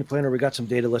go according to plan, or we got some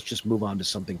data, let's just move on to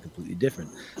something completely different.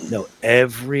 No,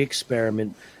 every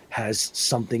experiment has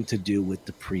something to do with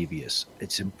the previous.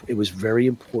 It was very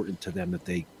important to them that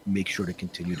they make sure to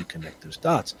continue to connect those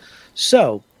dots.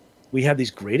 So we have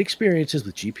these great experiences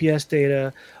with GPS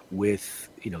data, with,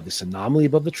 you know, this anomaly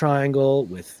above the triangle,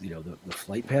 with, you know, the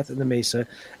flight path in the mesa.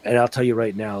 And I'll tell you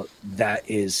right now, that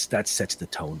sets the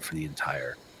tone for the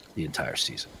entire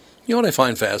season. You know what I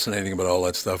find fascinating about all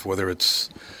that stuff, whether it's,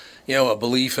 you know, a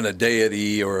belief in a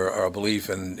deity or a belief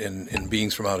in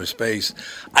beings from outer space,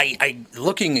 I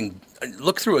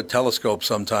look through a telescope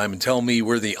sometime and tell me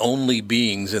we're the only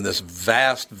beings in this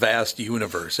vast, vast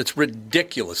universe. It's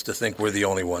ridiculous to think we're the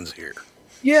only ones here.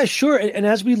 Yeah, sure. And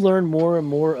as we learn more and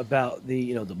more about the,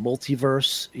 you know, the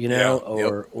multiverse, you know,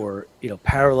 or, you know,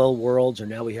 parallel worlds, or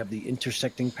now we have the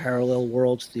intersecting parallel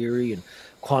worlds theory and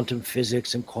quantum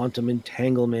physics and quantum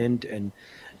entanglement and,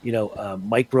 you know,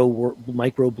 micro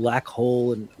black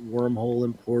hole and wormhole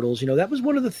and portals. You know, that was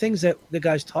one of the things that the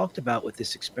guys talked about with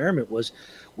this experiment was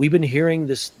we've been hearing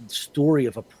this story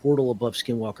of a portal above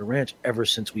Skinwalker Ranch ever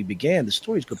since we began. The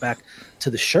stories go back to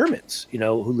the Shermans, you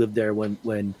know, who lived there when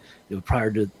you know,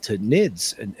 prior to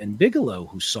Nids and Bigelow,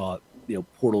 who saw, you know,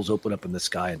 portals open up in the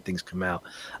sky and things come out.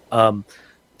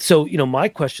 So, you know, my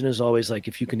question is always like,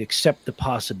 if you can accept the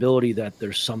possibility that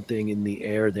there's something in the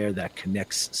air there that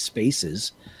connects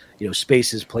spaces, you know,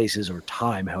 spaces, places, or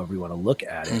time, however you want to look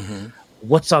at it,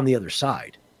 what's on the other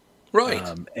side? Right.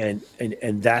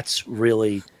 And that's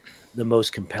really the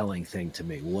most compelling thing to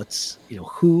me. What's, you know,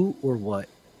 who or what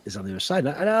is on the other side?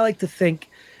 And I like to think,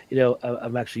 you know,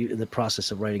 I'm actually in the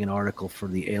process of writing an article for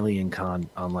the Alien Con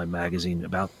online magazine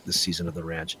about the season of the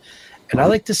ranch. And I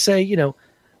like to say, you know,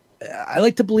 I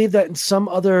like to believe that in some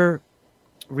other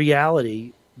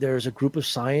reality, there's a group of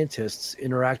scientists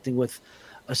interacting with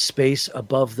a space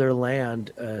above their land,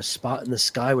 a spot in the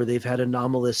sky where they've had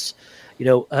anomalous, you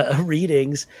know,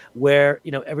 readings where,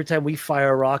 you know, every time we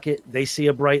fire a rocket, they see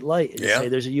a bright light and say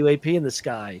there's a UAP in the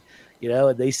sky, you know,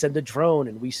 and they send a drone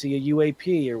and we see a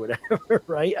UAP or whatever,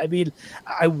 right? I mean,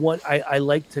 I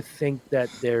like to think that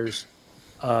there's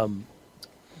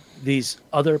these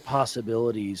other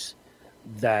possibilities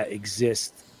that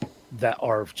exist that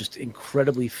are just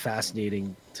incredibly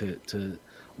fascinating to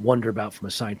wonder about from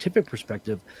a scientific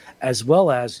perspective, as well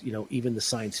as, you know, even the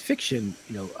science fiction,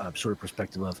 you know, sort of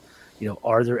perspective of, you know,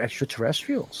 are there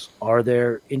extraterrestrials? Are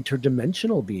there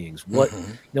interdimensional beings? What,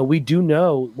 you know, we do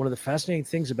know one of the fascinating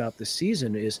things about this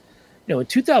season is, you know, in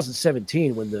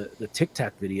 2017, when the Tic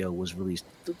Tac video was released,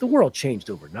 the world changed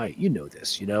overnight. You know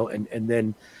this, you know, and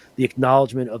then the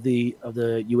acknowledgement of the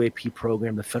UAP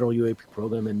program, the federal UAP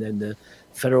program, and then the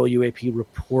federal UAP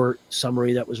report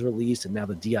summary that was released, and now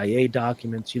the DIA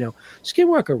documents. You know,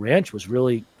 Skinwalker Ranch was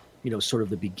really, you know, sort of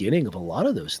the beginning of a lot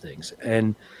of those things,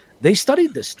 and they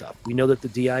studied this stuff. We know that the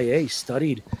DIA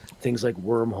studied things like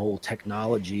wormhole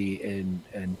technology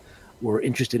and were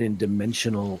interested in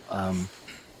transdimensional,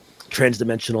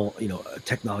 you know,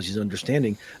 technologies and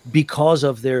understanding because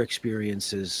of their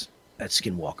experiences at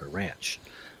Skinwalker Ranch.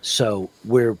 So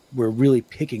we're really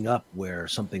picking up where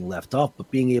something left off, but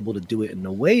being able to do it in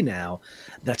a way now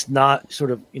that's not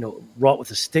sort of, you know, wrought with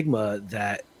a stigma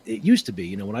that it used to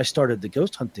be. When I started the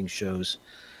ghost hunting shows,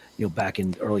 back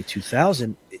in early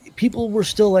 2000, people were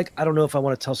still like, I don't know if I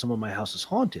want to tell someone my house is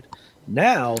haunted.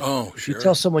 Now, if you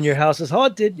tell someone your house is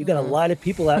haunted, you got a line of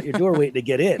people out your door waiting to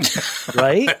get in,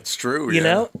 right? That's true. You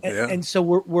know, and so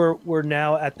we're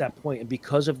now at that point, and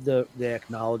because of the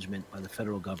acknowledgement by the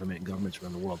federal government and governments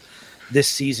around the world, this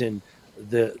season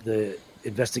the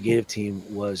investigative team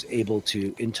was able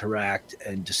to interact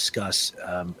and discuss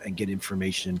and get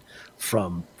information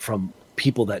from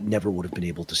people that never would have been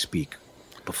able to speak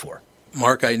before.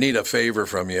 Mark, I need a favor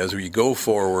from you as we go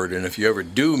forward, and if you ever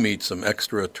do meet some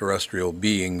extraterrestrial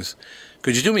beings,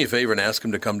 could you do me a favor and ask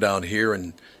them to come down here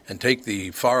and take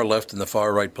the far left and the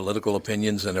far right political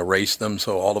opinions and erase them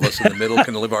so all of us in the middle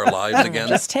can live our lives again?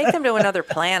 Just take them to another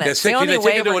planet. Yeah, it's the only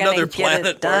way we're going to get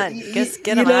it done. Just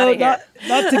get them out of here.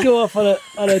 Not to go off on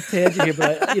a tangent here,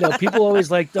 but people always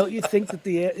like, don't you think that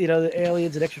the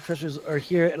aliens and extraterrestrials are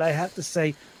here? And I have to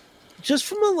say, just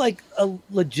from a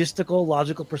logistical,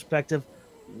 logical perspective,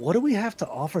 what do we have to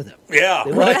offer them? Yeah,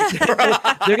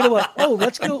 they're gonna want. Oh,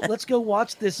 let's go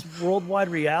watch this worldwide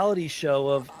reality show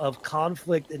of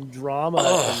conflict and drama.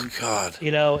 Oh and, God,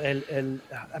 and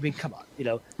I mean, come on,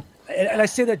 and I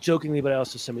say that jokingly, but I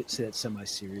also say that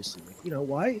semi-seriously.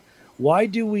 Like, why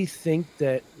do we think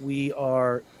that we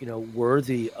are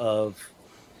worthy of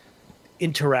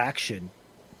interaction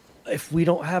if we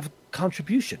don't have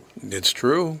contribution? It's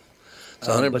true. It's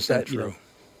 100% true.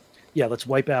 Let's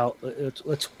wipe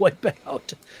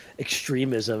out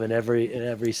extremism in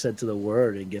every sense of the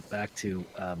word and get back to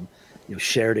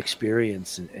shared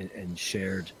experience and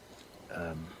shared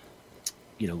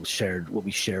shared what we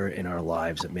share in our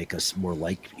lives that make us more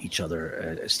like each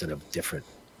other instead of different.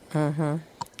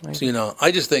 Mm-hmm. So,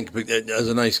 I just think as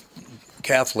a nice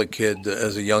Catholic kid,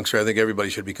 as a youngster, I think everybody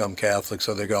should become Catholic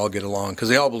so they can all get along because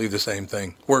they all believe the same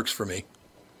thing. Works for me.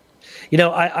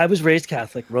 I was raised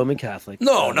Catholic, Roman Catholic.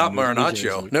 No, not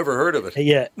Marinaccio. Never heard of it.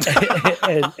 Yeah,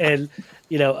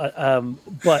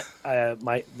 but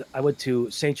I went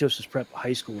to St. Joseph's Prep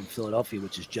High School in Philadelphia,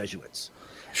 which is Jesuits.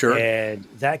 Sure. And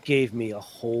that gave me a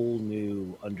whole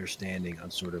new understanding on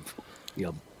sort of,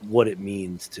 what it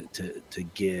means to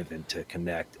give and to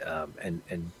connect. And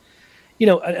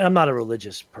I'm not a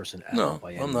religious person at all.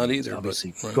 By any I'm not means. either.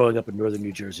 Obviously, but, right. Growing up in northern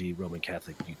New Jersey, Roman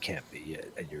Catholic, you can't be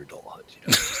at your adulthood.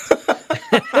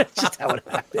 It's just how it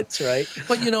happens, right?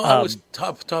 But I was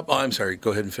top. Oh, I'm sorry.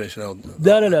 Go ahead and finish. No.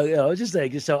 I was just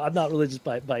saying. So I'm not religious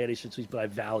by any stretch, but I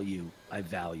value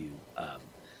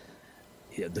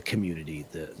the community.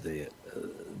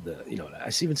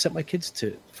 I even sent my kids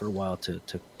for a while to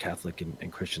Catholic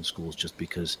and Christian schools just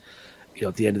because,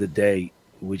 at the end of the day,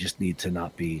 we just need to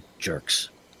not be jerks.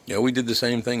 Yeah, we did the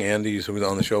same thing. Andy, who was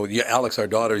on the show. Yeah, Alex, our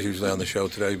daughter, is usually on the show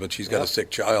today, but she's got a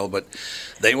sick child. But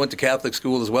they went to Catholic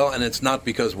school as well, and it's not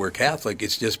because we're Catholic.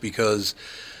 It's just because,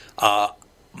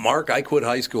 Mark, I quit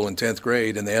high school in 10th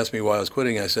grade, and they asked me why I was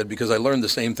quitting. I said, because I learned the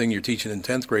same thing you're teaching in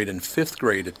 10th grade and 5th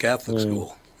grade at Catholic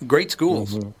school. Great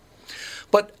schools. Mm-hmm.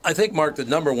 But I think, Mark, the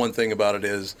number one thing about it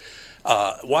is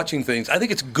watching things. I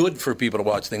think it's good for people to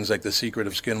watch things like The Secret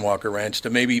of Skinwalker Ranch.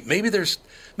 To maybe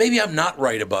I'm not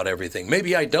right about everything.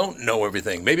 Maybe I don't know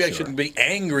everything. Maybe I shouldn't be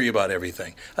angry about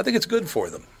everything. I think it's good for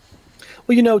them.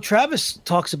 Well, Travis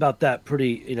talks about that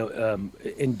pretty, in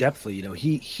depthly.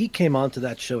 He came onto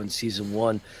that show in season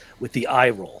 1 with the eye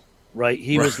roll, right?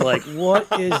 He was like, "What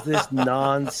is this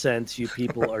nonsense you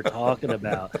people are talking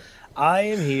about? I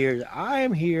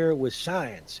am here with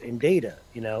science and data,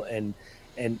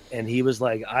 And he was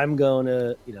like, I'm going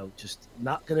to, just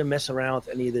not going to mess around with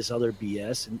any of this other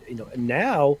BS. And, and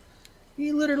now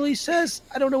he literally says,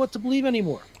 I don't know what to believe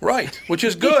anymore. Right. Which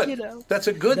is good. That's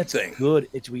a good thing. Good.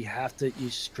 We have to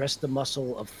stress the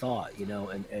muscle of thought,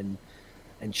 and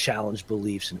challenge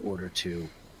beliefs in order to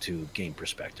gain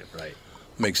perspective. Right.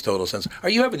 Makes total sense. Are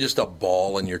you having just a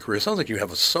ball in your career? Sounds like you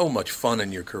have so much fun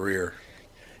in your career.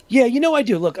 Yeah, I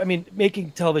do. Look, I mean,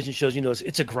 making television shows,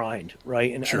 it's a grind,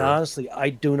 right? And honestly, I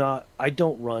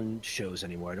don't run shows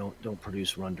anymore. I don't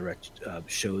run direct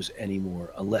shows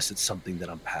anymore unless it's something that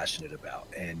I'm passionate about.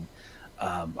 And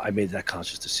I made that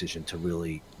conscious decision to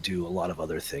really do a lot of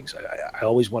other things. I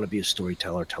always want to be a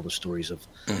storyteller, tell the stories of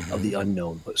the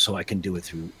unknown, but so I can do it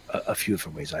through a few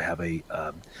different ways. I have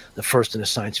the first in a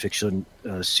science fiction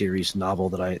series novel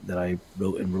that I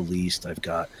wrote and released. I've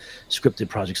got scripted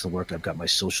projects in the work. I've got my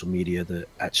social media, the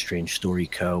 @Strange Story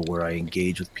Co., where I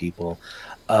engage with people.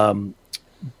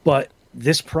 But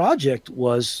this project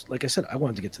was, like I said, I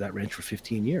wanted to get to that ranch for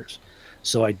 15 years,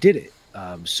 so I did it.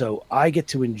 So I get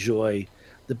to enjoy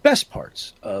the best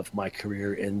parts of my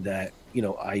career in that,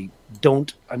 I'm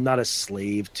not a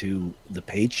slave to the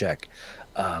paycheck.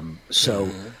 And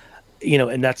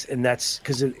that's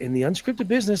because in the unscripted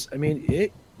business, I mean,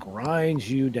 it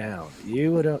grinds you down.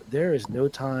 There is no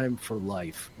time for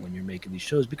life when you're making these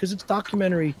shows because it's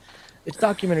documentary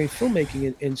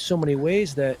filmmaking in so many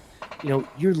ways that,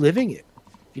 you're living it.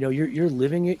 You're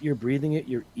living it, you're breathing it,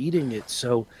 you're eating it.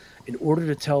 So in order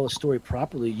to tell a story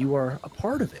properly, you are a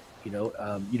part of it. You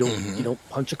don't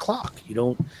punch a clock. You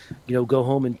don't, go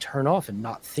home and turn off and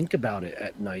not think about it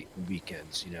at night and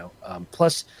weekends,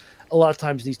 plus a lot of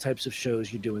times these types of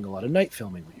shows, you're doing a lot of night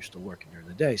filming, but you're still working during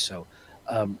the day. So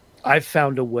I've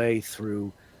found a way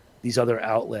through these other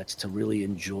outlets to really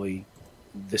enjoy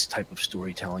this type of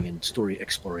storytelling and story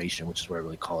exploration, which is what I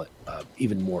really call it,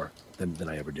 even more than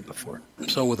I ever did before.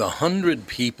 So with 100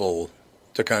 people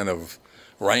to kind of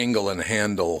wrangle and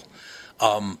handle,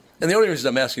 and the only reason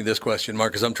I'm asking this question,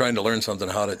 Mark, is I'm trying to learn something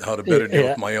how to better deal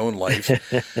with my own life.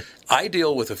 I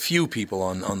deal with a few people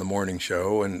on the morning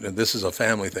show, and this is a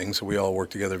family thing, so we all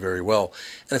work together very well.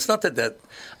 And it's not that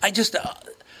I just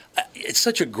it's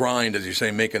such a grind, as you're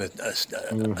saying, making a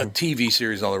TV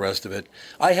series and all the rest of it.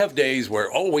 I have days where,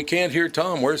 we can't hear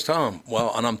Tom. Where's Tom?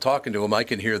 Well, and I'm talking to him. I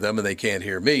can hear them, and they can't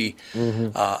hear me.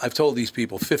 I've told these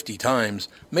people 50 times,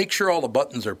 make sure all the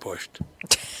buttons are pushed.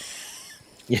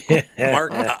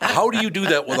 Mark, how do you do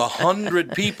that with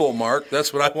 100 people, Mark?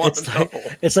 That's what I want to know.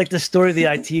 It's like the story of the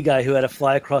IT guy who had to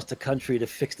fly across the country to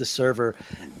fix the server,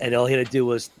 and all he had to do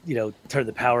was, turn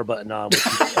the power button on, which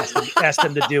he asked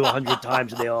them to do 100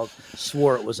 times, and they all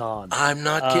swore it was on. I'm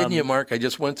not kidding you, Mark. I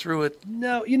just went through it.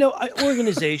 No,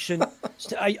 organization.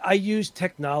 I use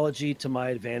technology to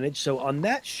my advantage. So on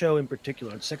that show in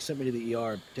particular, on Sex Sent Me to the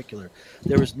ER in particular,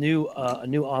 there was a new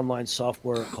online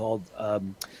software called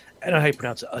I don't know how you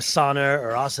pronounce it, Asana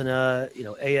or Asana,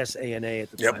 ASANA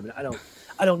at the time. And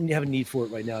I don't have a need for it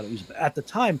right now to use it. But at the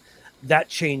time, that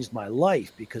changed my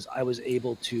life because I was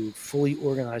able to fully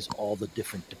organize all the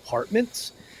different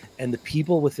departments and the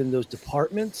people within those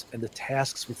departments and the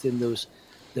tasks within those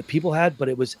that people had, but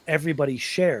it was everybody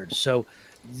shared. So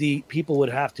the people would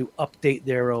have to update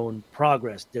their own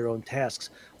progress, their own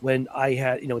tasks. When I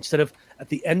had, instead of at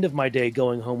the end of my day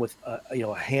going home with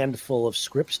a handful of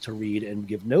scripts to read and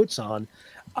give notes on,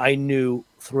 I knew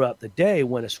throughout the day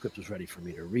when a script was ready for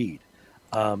me to read,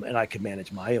 and I could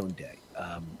manage my own day.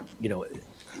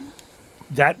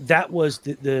 That was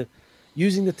the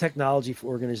using the technology for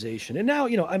organization. And now,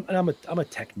 I'm a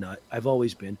tech nut. I've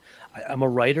always been. I'm a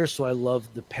writer, so I love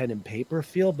the pen and paper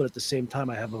feel. But at the same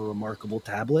time, I have a remarkable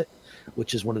tablet,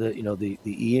 which is one of the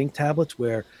e-ink tablets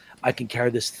where I can carry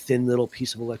this thin little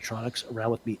piece of electronics around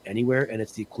with me anywhere, and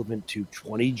it's the equivalent to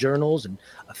 20 journals and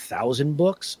 1,000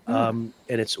 books. And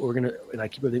it's organized, and I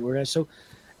keep everything organized. So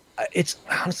it's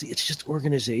honestly, it's just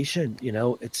organization.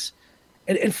 It's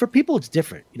and for people, it's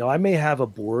different. I may have a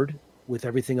board with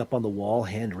everything up on the wall,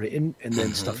 handwritten, and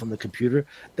then stuff on the computer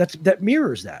that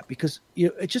mirrors that, because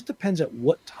it just depends at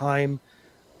what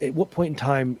point in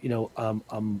time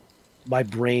my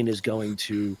brain is going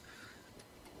to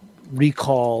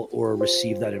recall or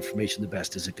receive that information the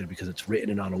best. Is it going to be because it's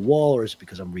written on a wall, or is it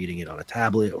because I'm reading it on a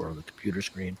tablet or on the computer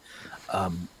screen?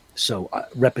 So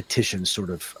repetition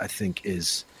sort of, I think,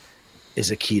 is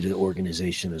a key to the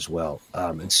organization as well.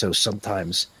 And so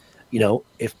sometimes,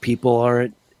 if people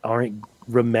aren't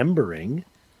remembering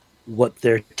what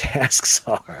their tasks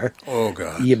are, oh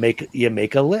god, you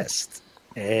make a list,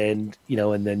 and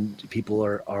and then people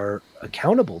are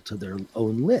accountable to their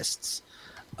own lists.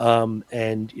 And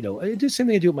I do the same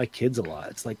thing I do with my kids a lot.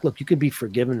 It's like, look, you can be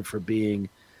forgiven for being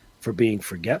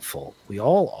forgetful. We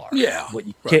all are. Yeah. What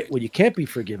you can't be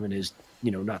forgiven is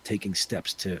not taking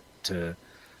steps to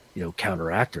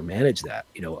counteract or manage that.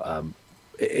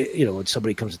 When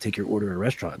somebody comes to take your order at a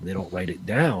restaurant and they don't write it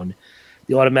down,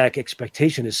 the automatic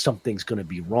expectation is something's going to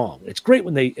be wrong. It's great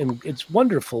and it's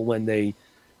wonderful when they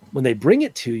bring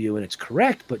it to you and it's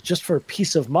correct, but just for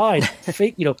peace of mind,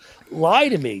 lie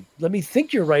to me. Let me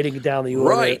think you're writing down the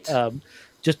order. Right.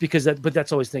 Just because but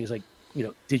that's always things like,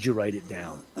 did you write it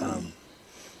down?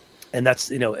 And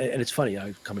that's, and it's funny,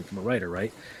 I'm coming from a writer,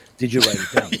 right? Did you write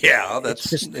it down? Yeah, that's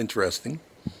just interesting.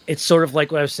 It's sort of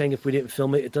like what I was saying, if we didn't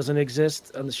film it, it doesn't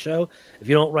exist on the show. If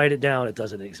you don't write it down, it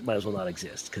might as well not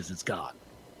exist because it's gone.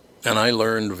 And I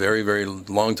learned very, very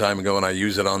long time ago, and I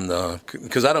use it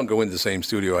because I don't go into the same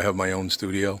studio. I have my own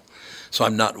studio. So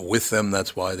I'm not with them.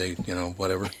 That's why they,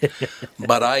 whatever.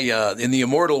 But in the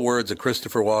immortal words of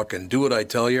Christopher Walken, do what I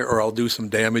tell you or I'll do some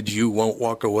damage you won't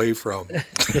walk away from.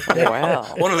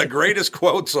 Wow. One of the greatest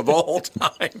quotes of all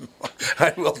time.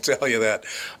 I will tell you that.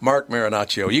 Mark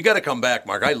Marinaccio. You got to come back,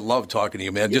 Mark. I love talking to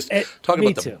you, man. Just talking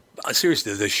about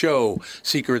seriously, the show,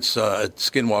 Secrets at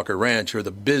Skinwalker Ranch, or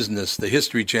the business, the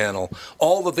History Channel,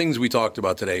 all the things we talked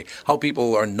about today, how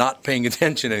people are not paying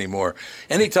attention anymore.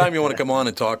 Anytime you want to come on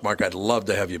and talk, Mark, I'd love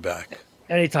to have you back.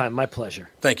 Anytime. My pleasure.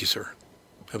 Thank you, sir.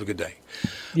 Have a good day.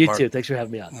 You too. Thanks for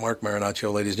having me on. Mark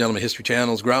Marinaccio, ladies and gentlemen, History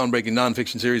Channel's groundbreaking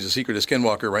nonfiction series, The Secret of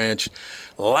Skinwalker Ranch.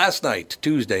 Last night,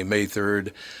 Tuesday, May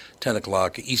 3rd, 10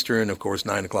 o'clock Eastern, of course,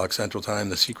 9 o'clock Central Time,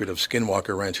 The Secret of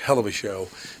Skinwalker Ranch. Hell of a show.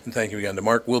 And thank you again to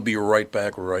Mark. We'll be right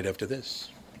back right after this.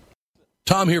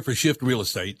 Tom here for Shift Real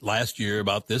Estate. Last year,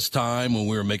 about this time, when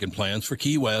we were making plans for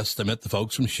Key West, I met the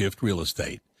folks from Shift Real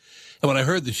Estate. And when I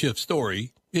heard the Shift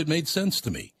story, it made sense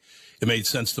to me. It made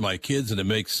sense to my kids, and it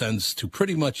makes sense to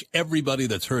pretty much everybody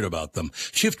that's heard about them.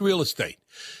 Shift Real Estate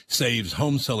saves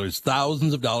home sellers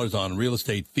thousands of dollars on real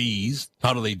estate fees.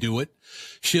 How do they do it?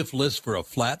 Shift lists for a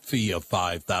flat fee of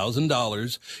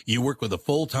 $5,000. You work with a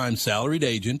full-time salaried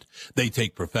agent. They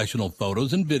take professional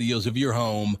photos and videos of your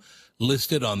home,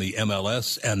 list it on the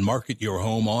MLS, and market your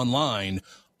home online,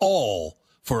 all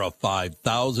for a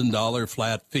 $5,000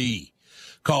 flat fee.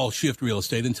 Call Shift Real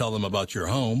Estate and tell them about your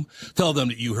home. Tell them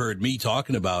that you heard me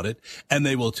talking about it, and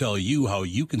they will tell you how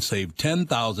you can save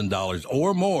 $10,000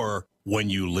 or more when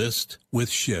you list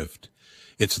with Shift.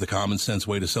 It's the common sense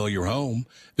way to sell your home.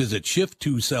 Visit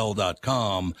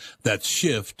shift2sell.com. That's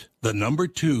shift, the number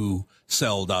 2,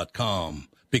 sell.com.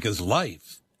 Because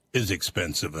life is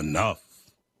expensive enough.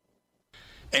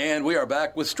 And we are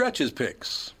back with Stretch's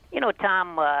picks. You know,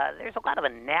 Tom, there's a lot of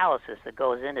analysis that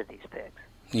goes into these picks.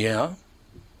 Yeah?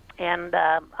 And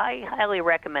I highly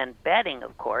recommend betting,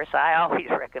 of course. I always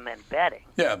recommend betting.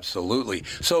 Yeah, absolutely.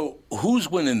 So who's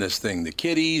winning this thing? The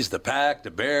Kitties, the Pack,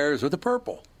 the Bears, or the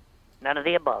Purple? None of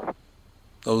the above.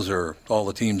 Those are all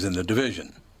the teams in the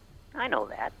division. I know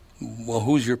that. Well,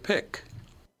 who's your pick?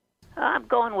 I'm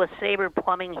going with Sabre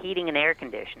Plumbing, Heating, and Air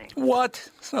Conditioning. What?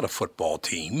 It's not a football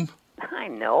team. I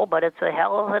know, but it's a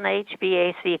hell of an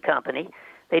HVAC company.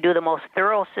 They do the most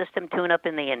thorough system tune-up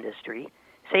in the industry.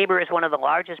 Sabre is one of the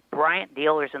largest Bryant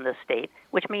dealers in the state,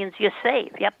 which means you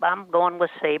save. Yep, I'm going with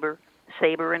Sabre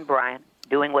and Bryant,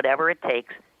 doing whatever it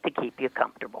takes to keep you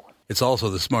comfortable. It's also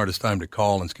the smartest time to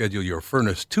call and schedule your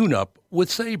furnace tune-up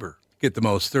with Sabre. Get the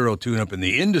most thorough tune-up in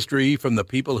the industry from the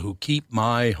people who keep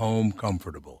my home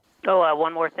comfortable. Oh,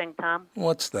 one more thing, Tom.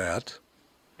 What's that?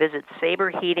 Visit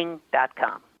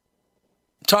saberheating.com.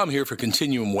 Tom here for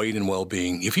Continuum Weight and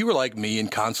Wellbeing. If you were like me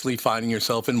and constantly finding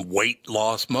yourself in weight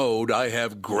loss mode, I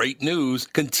have great news.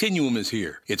 Continuum is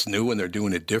here. It's new and they're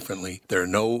doing it differently. There are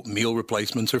no meal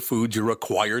replacements or foods you're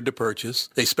required to purchase.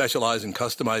 They specialize in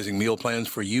customizing meal plans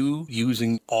for you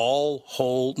using all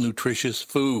whole, nutritious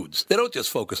foods. They don't just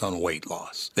focus on weight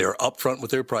loss. They are upfront with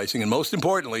their pricing, and most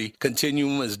importantly,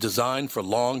 Continuum is designed for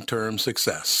long-term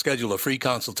success. Schedule a free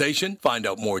consultation. Find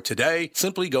out more today.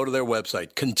 Simply go to their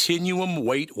website,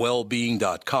 ContinuumWeightWellbeing.com,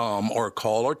 or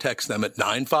call or text them at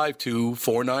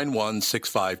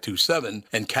 952-491-6527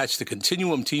 and catch the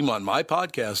Continuum team on my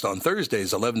podcast on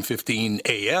Thursdays, 11:15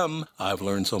 a.m. I've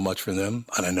learned so much from them,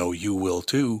 and I know you will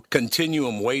too.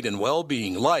 Continuum Weight and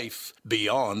Wellbeing, life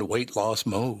beyond weight loss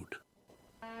mode.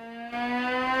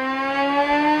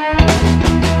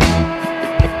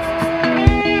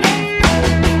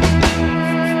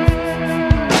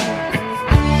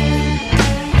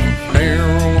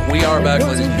 We are back,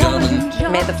 ladies and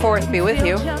gentlemen. May the 4th be with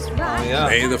you. Yeah.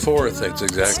 May the 4th, that's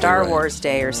exactly Star right. Wars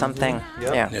Day or something.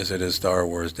 Yep. Yeah. Yes, it is Star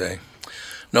Wars Day.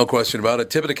 No question about it.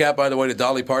 Tip of the cap, by the way, to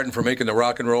Dolly Parton for making the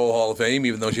Rock and Roll Hall of Fame,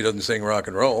 even though she doesn't sing rock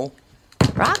and roll.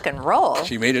 Rock and roll?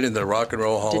 She made it into the Rock and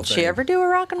Roll Hall of Did Fame. she ever do a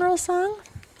rock and roll song?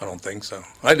 I don't think so.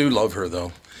 I do love her,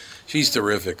 though. She's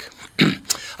terrific.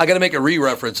 I got to make a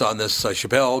re-reference on this,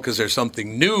 Chappelle, because there's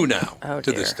something new now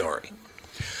to this story.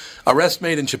 Arrest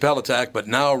made in Chappelle attack, but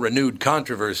now renewed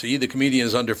controversy. The comedian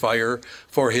is under fire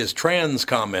for his trans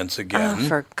comments again. Oh,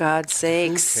 for God's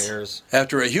sakes. Who cares?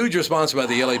 After a huge response by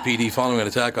the LAPD following an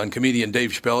attack on comedian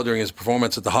Dave Chappelle during his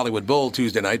performance at the Hollywood Bowl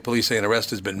Tuesday night, police say an arrest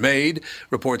has been made,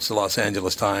 reports the Los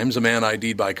Angeles Times. A man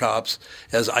ID'd by cops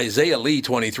as Isaiah Lee,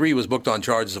 23, was booked on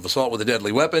charges of assault with a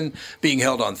deadly weapon, being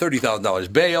held on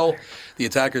 $30,000 bail. The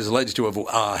attacker is alleged to have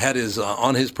had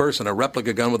on his person a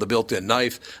replica gun with a built-in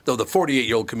knife. Though the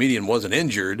 48-year-old comedian wasn't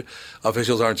injured,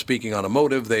 officials aren't speaking on a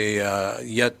motive. They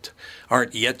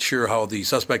aren't yet sure how the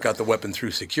suspect got the weapon through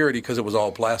security because it was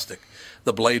all plastic.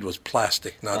 The blade was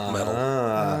plastic, not metal.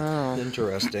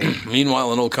 Interesting.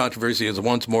 Meanwhile, an old controversy has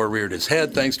once more reared its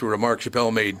head thanks to a remark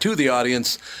Chappelle made to the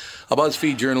audience. A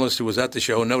BuzzFeed journalist who was at the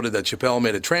show noted that Chappelle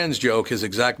made a trans joke. His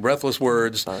exact breathless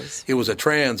words, "It was a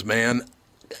trans man.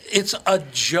 It's a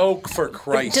joke, for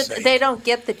Christ's sake. They don't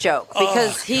get the joke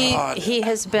because God. he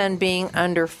has been being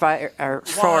under fire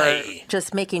for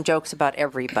just making jokes about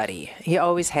everybody. He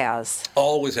always has.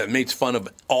 Always have. Makes fun of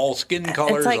all skin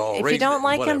colors, It's like, all if races, you don't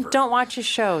like whatever. him, don't watch his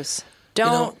shows.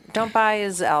 Don't buy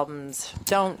his albums.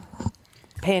 Don't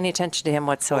pay any attention to him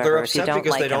whatsoever. Well, they're if you upset don't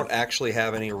because like they him. don't actually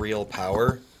have any real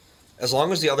power. As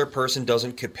long as the other person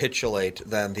doesn't capitulate,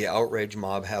 then the outrage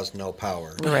mob has no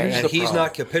power. Right. And he's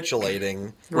not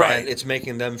capitulating, Right. and it's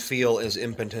making them feel as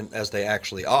impotent as they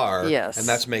actually are. Yes. And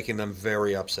that's making them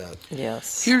very upset.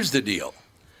 Yes. Here's the deal.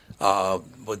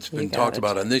 What's been talked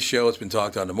about on this show, it's been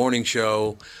talked on the morning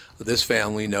show. This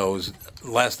family knows,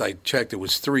 last I checked, it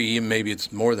was 3, and maybe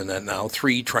it's more than that now,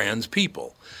 3 trans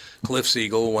people. Cliff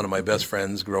Siegel, one of my best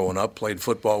friends growing up, played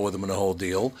football with him and the whole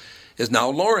deal, is now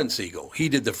Lauren Siegel. He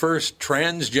did the first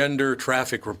transgender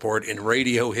traffic report in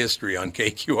radio history on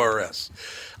KQRS.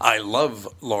 I love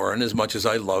Lauren as much as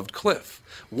I loved Cliff.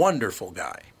 Wonderful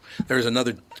guy. There's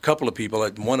another couple of people,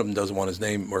 one of them doesn't want his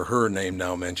name or her name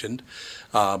now mentioned,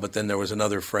 but then there was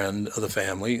another friend of the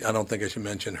family. I don't think I should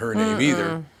mention her name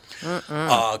either.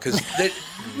 Because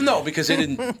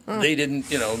they didn't,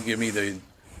 give me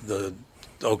the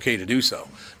okay to do so.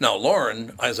 Now,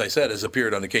 Lauren, as I said, has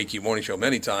appeared on the KQ Morning Show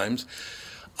many times.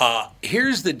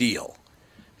 Here's the deal.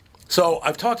 So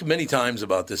I've talked many times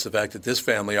about this, the fact that this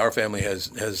family, our family,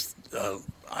 has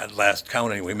at last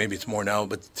count anyway, maybe it's more now,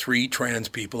 but 3 trans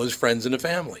people as friends in the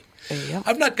family. Yep.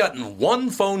 I've not gotten one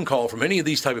phone call from any of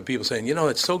these type of people saying,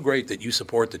 it's so great that you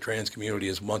support the trans community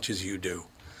as much as you do.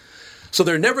 So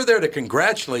they're never there to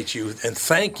congratulate you and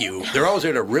thank you. They're always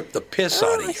there to rip the piss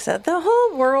out of you. Like I said, the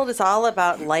whole world is all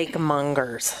about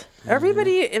like-mongers.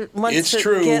 Everybody wants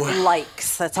to get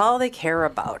likes. That's all they care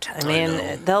about. I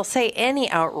mean, they'll say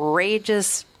any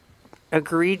outrageous,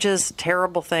 egregious,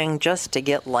 terrible thing just to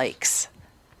get likes.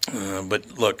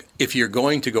 But look, if you're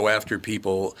going to go after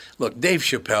people, look, Dave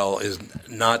Chappelle is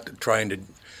not trying to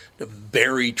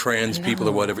bury trans people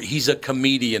or whatever. He's a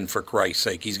comedian, for Christ's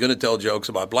sake. He's going to tell jokes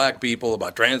about black people,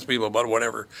 about trans people, about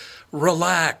whatever.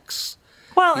 Relax.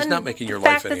 Well, He's and not making your the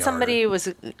life fact any that somebody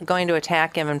was going to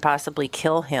attack him and possibly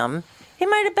kill him, he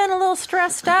might have been a little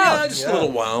stressed out. Yeah, just a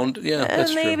little wound. Yeah,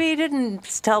 that's true. Maybe he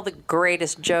didn't tell the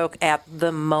greatest joke at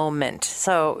the moment.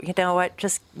 So, you know what?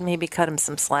 Just maybe cut him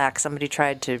some slack. Somebody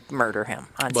tried to murder him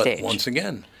on stage. But once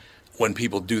again, when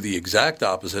people do the exact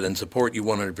opposite and support you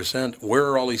 100%, where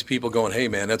are all these people going, hey,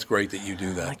 man, that's great that you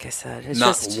do that? Like I said, it's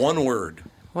not just one word.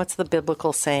 What's the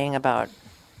biblical saying about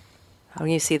how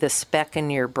you see the speck in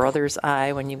your brother's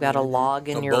eye when you've got a log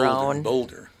in your own?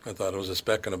 Boulder. I thought it was a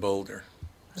speck and a boulder.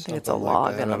 I think it's a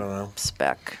log and a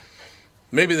speck.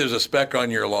 Maybe there's a speck on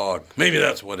your log. Maybe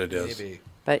that's what it is. Maybe.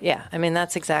 But yeah, I mean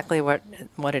that's exactly what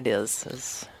it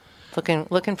is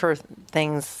looking for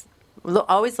things.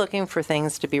 Always looking for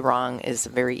things to be wrong is a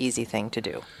very easy thing to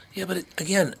do. Yeah, but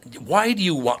again, why do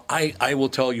you want... I will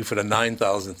tell you for the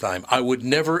 9,000th time, I would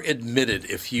never admit it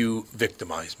if you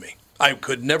victimized me. I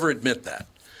could never admit that.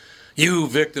 You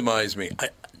victimized me.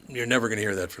 You're never going to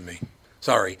hear that from me.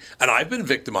 Sorry. And I've been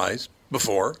victimized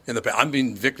before in the past. I'm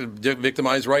being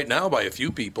victimized right now by a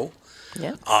few people.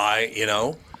 Yeah.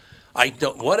 I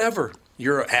don't... Whatever.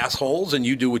 You're assholes and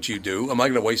you do what you do. Am I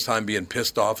going to waste time being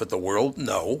pissed off at the world?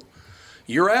 No.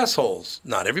 You're assholes.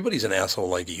 Not everybody's an asshole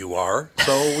like you are,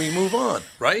 so we move on,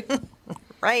 right?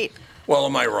 Right. Well,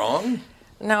 am I wrong?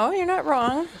 No, you're not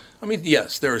wrong. I mean,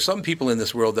 yes, there are some people in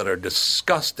this world that are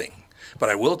disgusting, but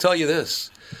I will tell you this.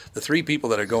 The 3 people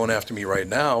that are going after me right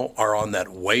now are on that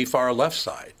way far left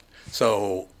side.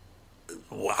 So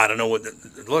I don't know what...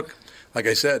 Look, like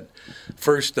I said,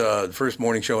 first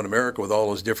morning show in America with all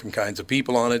those different kinds of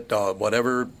people on it,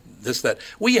 whatever, this, that.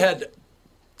 We had,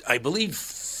 I believe,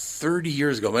 30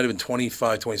 years ago, might have been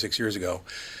 25, 26 years ago,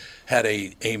 had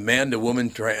a man-to-woman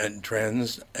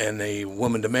trans and a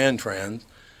woman-to-man trans,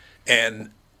 and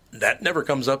that never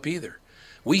comes up either.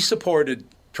 We supported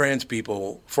trans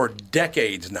people for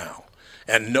decades now,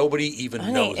 and nobody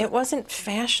even knows it wasn't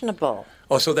fashionable.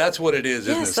 Oh, so that's what it is,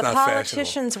 isn't it? Yes, It's the not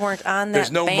politicians fashionable. weren't on that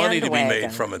There's no money to be bandwagon.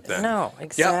 made from it then. No,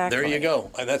 exactly. Yeah, there you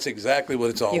go. And that's exactly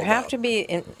what it's all You about. have to be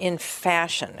in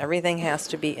fashion. Everything has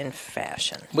to be in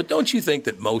fashion. But don't you think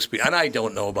that most people, and I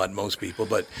don't know about most people,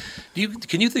 but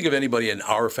can you think of anybody in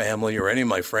our family or any of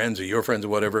my friends or your friends or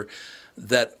whatever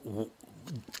that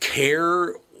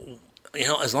care,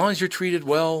 as long as you're treated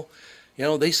well,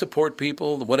 they support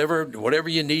people, whatever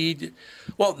you need.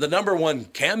 Well, the number one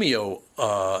cameo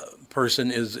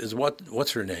person is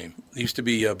what's her name? It used to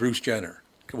be Bruce Jenner.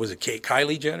 Was it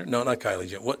Kylie Jenner? No, not Kylie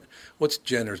Jenner. What's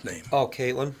Jenner's name? Oh,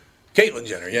 Caitlyn. Caitlyn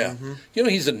Jenner, yeah. You know,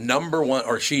 he's the number one,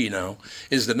 or she now,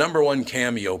 is the number one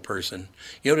cameo person.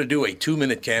 You know, to do a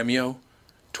 2-minute cameo,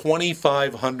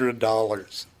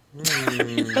 $2,500.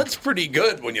 That's pretty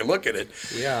good when you look at it.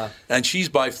 Yeah. And she's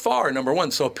by far number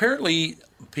one. So apparently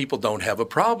people don't have a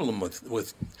problem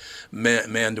with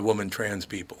man-to-woman trans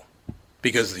people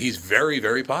because he's very,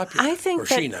 very popular. I think or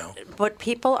that she now. What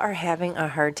people are having a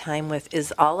hard time with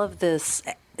is all of this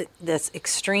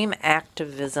extreme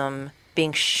activism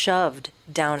being shoved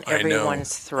down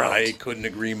everyone's throat. I couldn't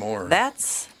agree more.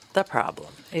 That's the problem.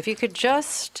 If you could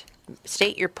just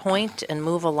state your point and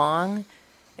move along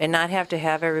and not have to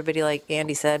have everybody, like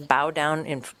Andy said, bow down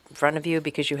in front of you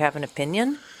because you have an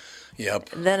opinion,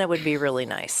 then it would be really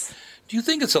nice. Do you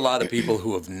think it's a lot of people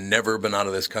who have never been out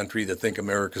of this country that think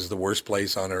America's the worst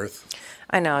place on earth?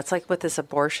 I know. It's like with this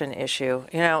abortion issue.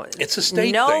 You know, it's a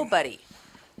state thing.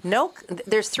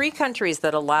 There's 3 countries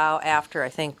that allow after, I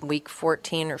think, week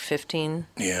 14 or 15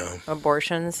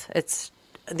 abortions. It's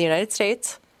the United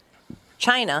States,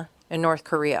 China, and North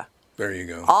Korea. There you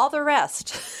go. All the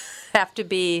rest have to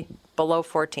be below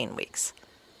 14 weeks.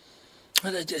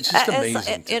 It's just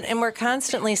amazing. And we're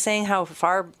constantly saying how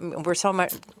far we're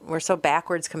so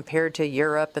backwards compared to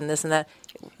Europe and this and that.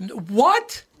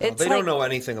 What? No, they don't know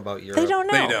anything about Europe. They don't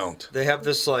know. They don't. They have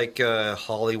this like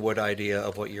Hollywood idea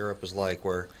of what Europe is like,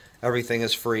 where everything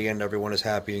is free and everyone is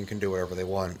happy and can do whatever they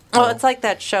want. Well, it's like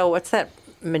that show. What's that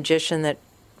magician that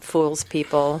fools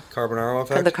people? Carbonaro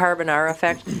effect. The Carbonaro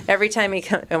effect. Every time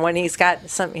and when he's got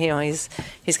some, he's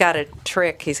got a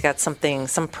trick. He's got some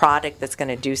product that's going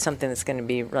to do something that's going to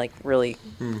be like really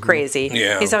crazy.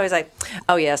 Yeah. He's always like,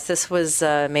 "Oh yes, this was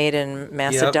made in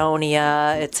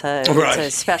Macedonia. It's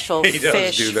a special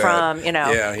fish from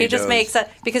he just makes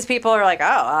that because people are like,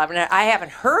 I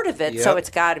haven't heard of it, so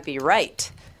it's got to be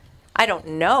right. I don't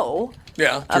know."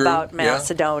 About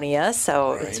Macedonia,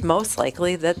 so it's most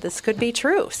likely that this could be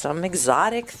true, some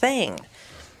exotic thing.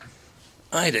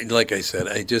 Like I said,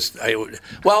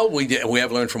 we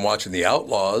have learned from watching The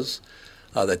Outlaws,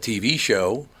 the TV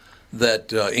show,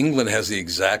 that England has the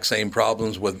exact same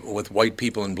problems with white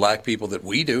people and black people that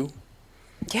we do.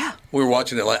 Yeah. We were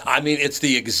watching it it's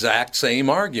the exact same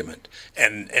argument.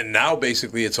 And now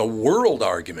basically it's a world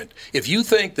argument. If you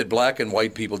think that black and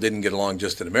white people didn't get along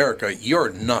just in America,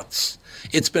 you're nuts.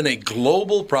 It's been a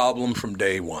global problem from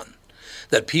day one.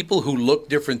 That people who look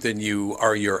different than you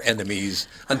are your enemies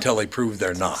until they prove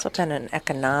they're not. It's also been an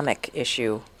economic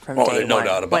issue from day one. No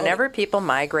doubt about Whenever people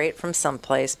migrate from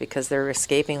someplace because they're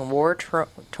escaping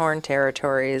war-torn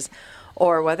territories,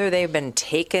 or whether they've been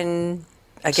taken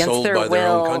against their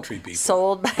will,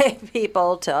 sold by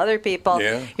people to other people,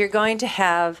 you're going to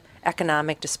have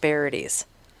economic disparities.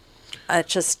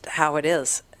 It's just how it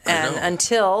is. And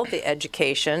until the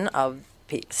education of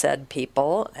said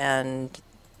people and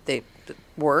the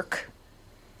work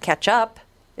catch up,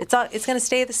 it's going to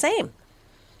stay the same.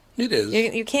 It is.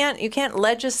 You can't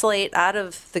legislate out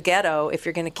of the ghetto if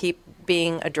you're going to keep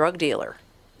being a drug dealer.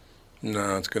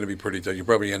 No, it's going to be pretty tough. You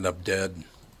probably end up dead.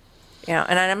 Yeah,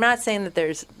 and I'm not saying that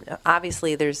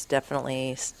there's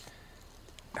definitely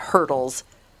hurdles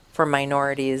for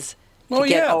minorities to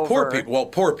get over. Poor people. Well,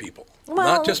 poor people.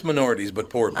 Not just minorities, but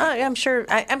poor people. I'm sure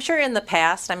in the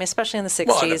past, especially in the 60s,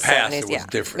 well, in the past 70s, it was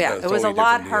different. Yeah, it was a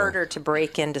lot harder to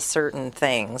break into certain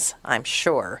things, I'm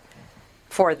sure,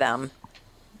 for them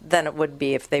than it would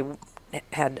be if they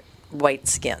had white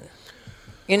skin.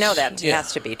 You know that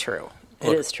has to be true.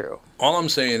 It is true. All I'm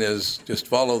saying is just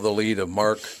follow the lead of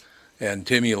Mark and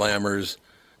Timmy Lammers.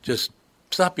 Just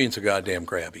stop being so goddamn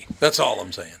crabby. That's all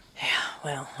I'm saying. Yeah,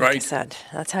 well, like I said,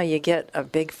 that's how you get a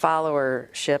big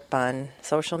followership on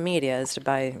social media is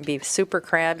to be super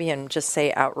crabby and just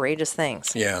say outrageous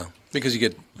things. Yeah, because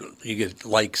you get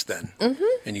likes then,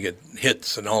 and you get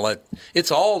hits and all that.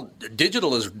 It's all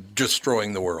digital is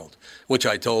destroying the world, which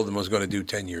I told them I was going to do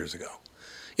 10 years ago.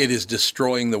 It is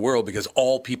destroying the world because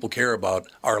all people care about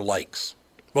are likes.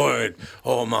 Boy,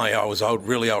 I was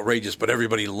really outrageous, but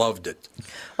everybody loved it.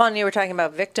 Well, and you were talking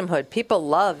about victimhood. People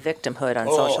love victimhood on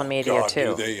social media,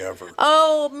 too. Do they ever.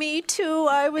 Oh, me too.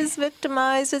 I was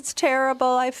victimized. It's terrible.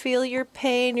 I feel your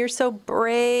pain. You're so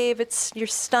brave. You're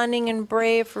stunning and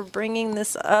brave for bringing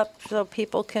this up so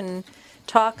people can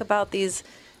talk about these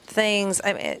things.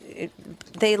 I mean,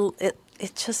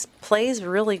 it just plays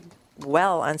really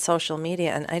well on social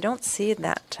media, and I don't see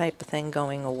that type of thing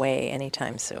going away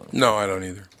anytime soon. No, I don't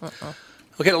either.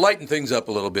 Okay, to lighten things up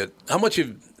a little bit, how much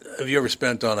have you ever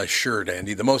spent on a shirt,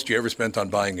 Andy? The most you ever spent on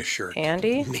buying a shirt?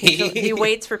 Andy? He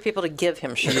waits for people to give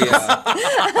him shirts. Yeah.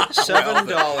 $7.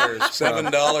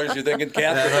 $7, you're thinking,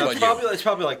 Catherine? How about you? It's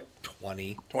probably like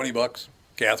 20. $20,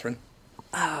 Catherine?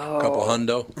 Couple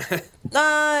hundo.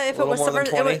 If it was more than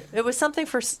 20? it was something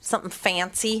for something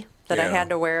fancy that I Yeah. had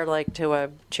to wear, like to a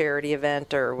charity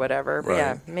event or whatever. Right.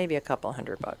 Yeah, maybe a couple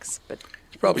 $100, but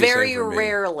Probably the same very for me.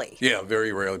 rarely. Yeah,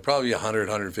 very rarely. Probably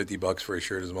 $100-$150 for a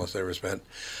shirt is the most I ever spent.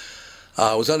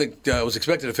 Was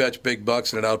expected to fetch big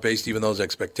bucks, and it outpaced even those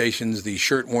expectations. The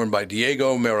shirt worn by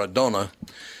Diego Maradona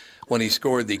when he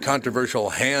scored the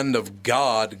controversial Hand of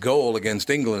God goal against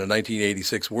England in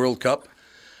 1986 World Cup.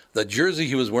 The jersey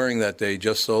he was wearing that day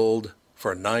just sold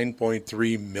for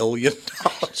 $9.3 million.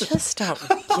 Just don't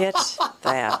get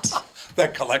that.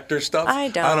 That collector stuff? I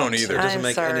don't. I don't either. It doesn't I'm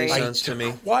make sorry. any sense to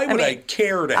me. Why would I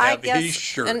care to have guess, his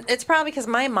shirt? And it's probably because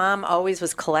my mom always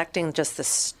was collecting just the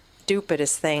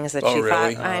stupidest things that she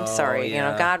really? thought. I'm sorry,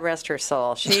 yeah. God rest her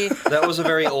soul. She That was a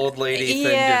very old lady thing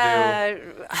to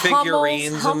do.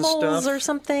 Figurines Hummels and stuff. or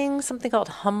something called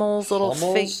Hummels.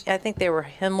 Hummels? I think they were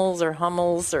Himmels or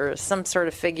Hummels or some sort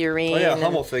of figurine. Oh yeah, and-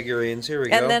 Hummel figurines. Here we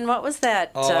go. And then what was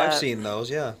that? Oh, I've seen those.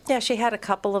 Yeah. Yeah, she had a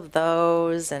couple of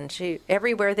those, and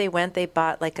everywhere they went, they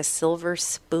bought like a silver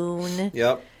spoon.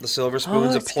 Yep. The silver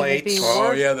spoons, the it's gonna be plates.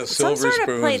 Oh, yeah, the Some silver sort of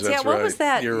spoons. plates. That's Yeah, what right. was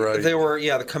that? You're right. They were,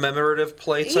 the commemorative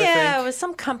plates, I Yeah, think. it was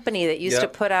some company that used to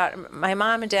Yep. put out. My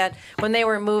mom and dad, when they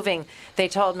were moving, they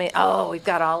told me, "Oh, we've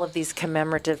got all of these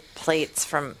commemorative plates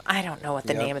from I don't know what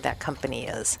the Yep. name of that company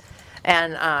is,"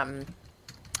 and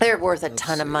they're worth a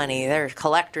ton of money. They're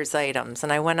collector's items.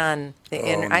 And I went on the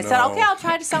internet. I said, no. "Okay, I'll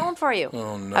try to sell them for you.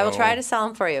 Oh, no. I will try to sell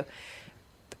them for you."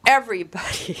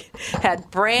 Everybody had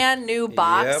brand new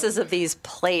boxes of these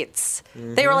plates.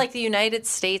 They were like the United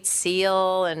States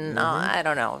seal, and I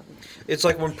don't know. It's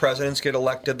like when presidents get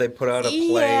elected, they put out a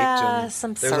plate. Yeah, and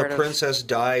some there's sort a of- Princess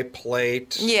Di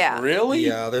plate. Yeah. Really?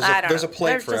 Yeah, there's I a don't there's a know. plate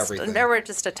There's for just- everything. There were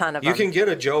just a ton of You them. can get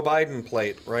a Joe Biden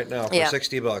plate right now for Yeah.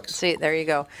 $60. See, there you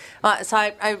go. So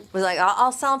I was like,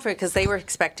 I'll sell them for you because they were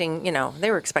expecting,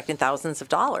 thousands of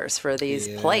dollars for these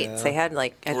plates. They had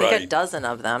like, I think a Right. dozen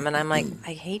of them. And I'm like,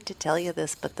 I hate to tell you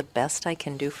this, but the best I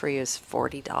can do for you is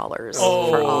 $40 Oh,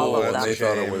 for all of and them. they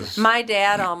thought it was. My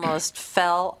dad almost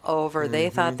fell over. They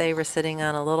thought they were sitting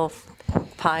on a little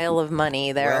pile of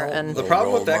money there. Well, and the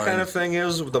problem with that Gold kind mine. of thing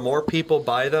is the more people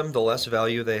buy them, the less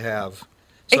value they have.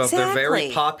 So if they're very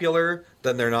Exactly. popular,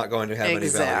 then they're not going to have any value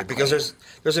Exactly. because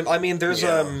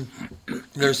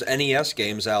there's NES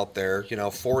games out there,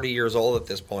 40 years old at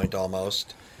this point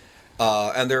almost,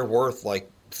 and they're worth like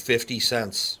 50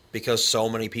 cents because so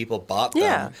many people bought them.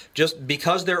 Yeah. Just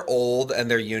because they're old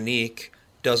and they're unique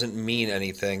doesn't mean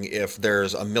anything if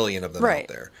there's a million of them Right. out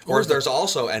there. Whereas there's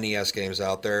also NES games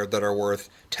out there that are worth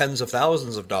tens of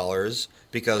thousands of dollars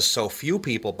because so few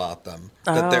people bought them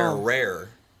that they're Oh. rare.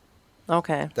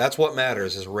 Okay. That's what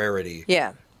matters is rarity.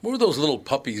 Yeah. What were those little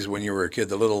puppies when you were a kid?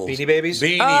 The little Beanie Babies?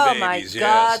 Beanie Oh, Babies. my yes.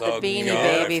 God, the Oh, Beanie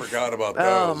God, Baby. I forgot about those.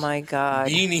 Oh, my God.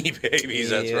 Beanie Babies.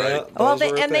 That's Yeah. right. Well,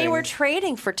 Those were a they were thing.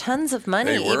 trading for tons of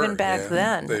money They were, even back yeah.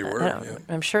 then. They were, I don't- yeah.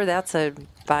 I'm sure that's a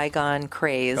bygone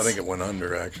craze. I think it went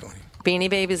under actually. Beanie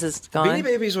Babies is gone. Beanie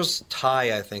Babies was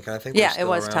Thai, I think. I think Yeah, they're it still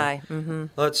was around. Thai. Mm-hmm.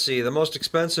 Let's see. The most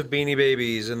expensive Beanie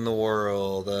Babies in the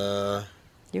world.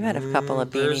 You had a couple of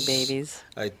Beanie there's- Babies.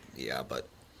 Yeah, but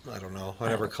I don't know. I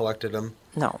never collected them.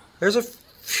 No. There's a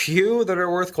few that are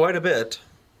worth quite a bit.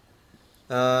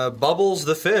 Bubbles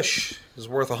the fish is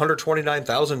worth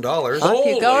 $129,000. If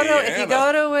you go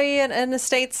to Anna. an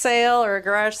estate sale or a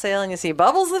garage sale and you see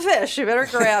Bubbles the fish, you better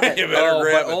grab it. You better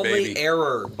grab but it, only baby.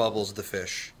 error bubbles the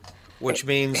fish, which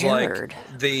means Errored.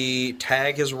 like the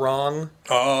tag is wrong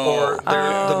Oh, or the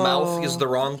mouth is the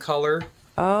wrong color.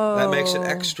 Oh. That makes it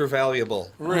extra valuable.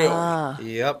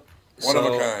 really? Yep. One of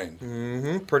a kind.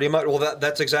 Hmm, pretty much. Well,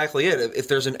 that's exactly it. If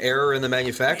there's an error in the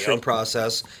manufacturing Yep.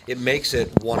 process, it makes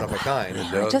it one of a kind.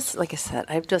 Like I said,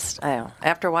 I don't know.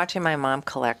 After watching my mom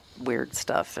collect weird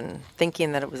stuff and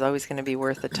thinking that it was always going to be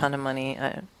worth a ton of money,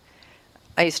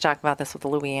 I used to talk about this with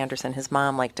Louis Anderson. His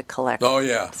mom liked to collect. Oh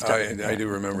yeah, stuff. I do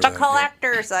remember The that.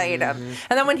 collector's item.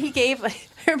 And then when he gave, I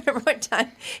remember one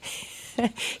time,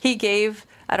 he gave,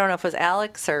 I don't know if it was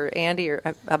Alex or Andy or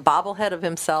a bobblehead of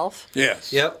himself.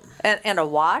 Yes. Yep. And a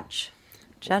watch.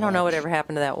 Which I don't know what ever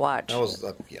happened to that watch. That was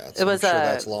It was I'm sure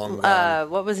that's long gone.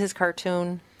 what was his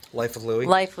cartoon? Life of Louie.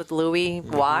 Life with Louie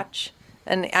watch.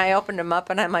 And I opened him up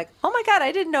and I'm like, oh my God,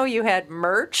 I didn't know you had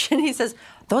merch. And he says,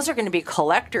 those are going to be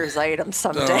collector's items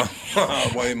someday.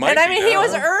 Well, it might And I be mean, he now.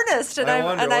 was earnest, and I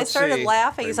wonder, I let's started see.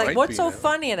 laughing. They He's like, might "What's be so now.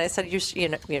 funny?" And I said,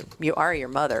 "You are your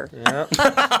mother, Yeah,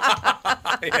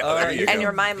 there you and go.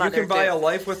 you're my You mother can buy too." a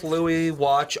Life with Louie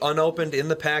watch unopened in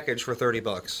the package for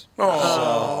 $30.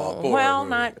 Oh, poor Well, Lou.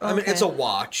 not. I mean, okay. it's a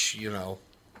watch,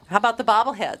 How about the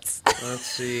bobbleheads? Let's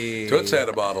see. Toots had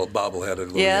a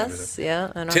bobbleheaded Louis Yes, Anderson.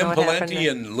 yeah. I don't Tim know what happened Pawlenty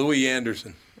there. and Louis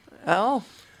Anderson. Oh.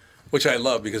 Which I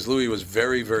love because Louis was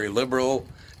very, very liberal,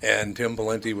 and Tim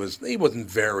Pawlenty wasn't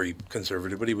very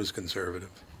conservative, but he was conservative.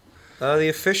 The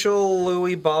official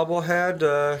Louis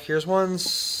bobblehead, here's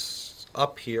one's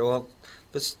up here. Well,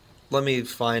 let me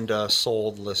find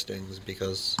sold listings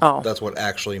because that's what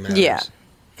actually matters. Yeah.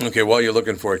 Okay, while you're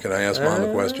looking for it, can I ask Mom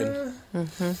a question?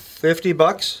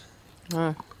 $50.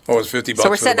 Oh, it's $50 So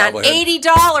we're for the sitting on bobblehead.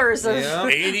 $80 of Yeah.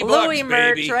 $80 Louis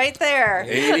merch baby. right there.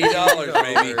 $80,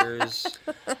 baby.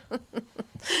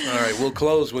 All right, we'll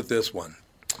close with this one.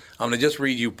 I'm going to just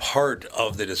read you part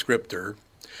of the descriptor.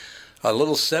 A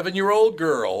little 7-year-old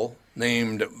girl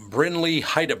named Brinley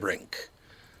Heidebrink.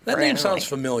 That name sounds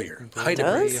familiar.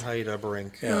 Heidebrink.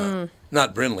 Heidebrink. Yeah.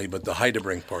 Not Brinley, but the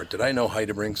Heidebrink part. Did I know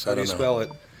Heidebrinks? I don't know. How do you spell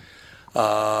it?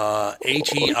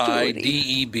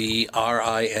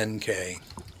 Heidebrinck.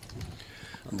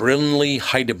 Brinley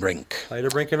Heidebrink.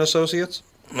 Heidebrink and Associates?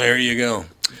 There you go.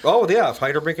 Oh, yeah,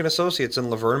 Heidebrink and Associates in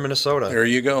Laverne, Minnesota. There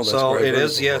you go. That's so where I it heard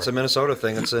is, it yeah, it's a Minnesota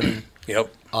thing. It's an Yep.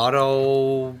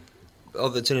 auto...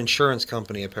 Oh, it's an insurance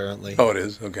company, apparently. Oh, it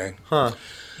is? Okay. Huh.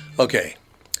 Okay.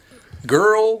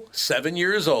 Girl, 7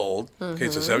 years old. Okay,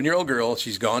 it's a 7-year-old girl.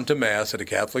 She's gone to Mass at a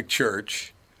Catholic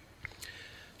church.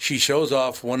 She shows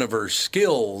off one of her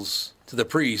skills to the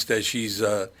priest as he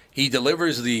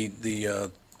delivers the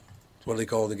what do they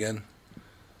call it again?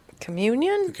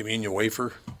 Communion? The communion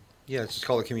wafer. Yeah, it's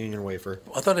called a communion wafer.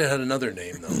 I thought it had another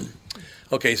name, though.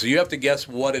 Okay, so you have to guess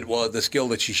what it was, the skill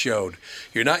that she showed.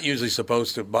 You're not usually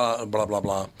supposed to blah, blah,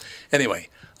 blah. Anyway,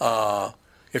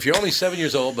 if you're only 7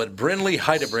 years old, but Brinley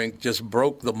Heidebrink just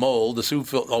broke the mold, the Sioux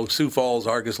Falls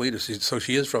Argus leader, so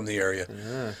she is from the area.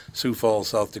 Yeah. Sioux Falls,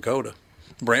 South Dakota.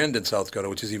 Brandon, South Dakota,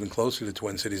 which is even closer to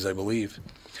Twin Cities, I believe.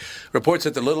 Reports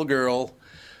that the little girl,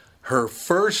 her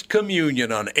first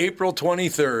communion on April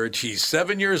 23rd, she's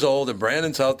 7 years old in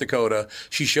Brandon, South Dakota.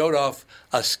 She showed off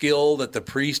a skill that the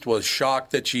priest was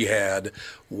shocked that she had.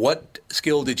 What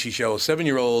skill did she show?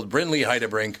 7-year-old Brinley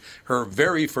Heidebrink, her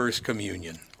very first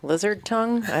communion. Lizard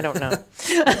tongue? I don't know.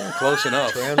 Close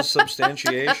enough.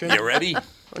 Transubstantiation? You ready?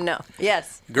 No.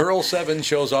 Yes. Girl 7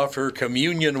 shows off her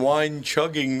communion wine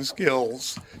chugging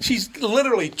skills. She's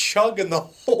literally chugging the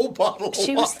whole bottle of wine.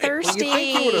 She was thirsty. Well,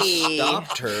 you think he would have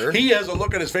stopped her? He has a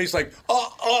look on his face like,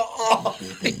 oh.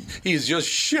 He's just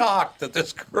shocked that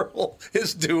this girl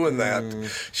is doing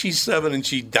that. She's 7 and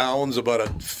she downs about a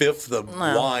fifth of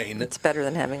wine. It's better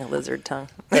than having a lizard tongue.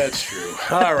 That's true.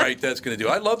 All right, that's going to do.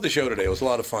 I love the show today. It was a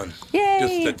lot of fun. Yay.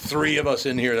 Just the three of us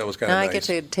in here, that was kind of Now nice. I get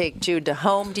to take Jude to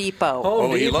Home Depot.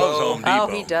 Oh, he loves Home Depot. Oh,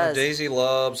 he does. Daisy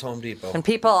loves Home Depot. And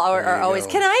people are always,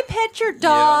 can I pet your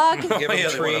dog? Yeah. Give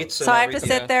him treats. So I have to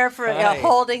sit there for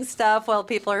holding stuff while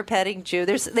people are petting Jude.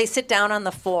 They sit down on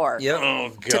the floor. Yep. Oh,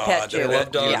 to pet They Jude.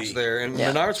 love dogs there. And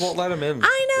Menards won't let them in.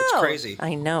 I know. It's crazy.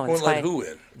 I know. Won't It's let fine. who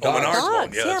in? Dogs. Menards won't.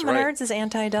 Dogs. Yeah, Yeah, that's Menards right. is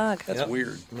anti-dog. That's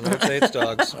weird. Menards hates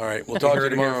dogs. All right, we'll talk to you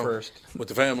heard it here tomorrow first. with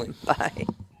the family. Bye.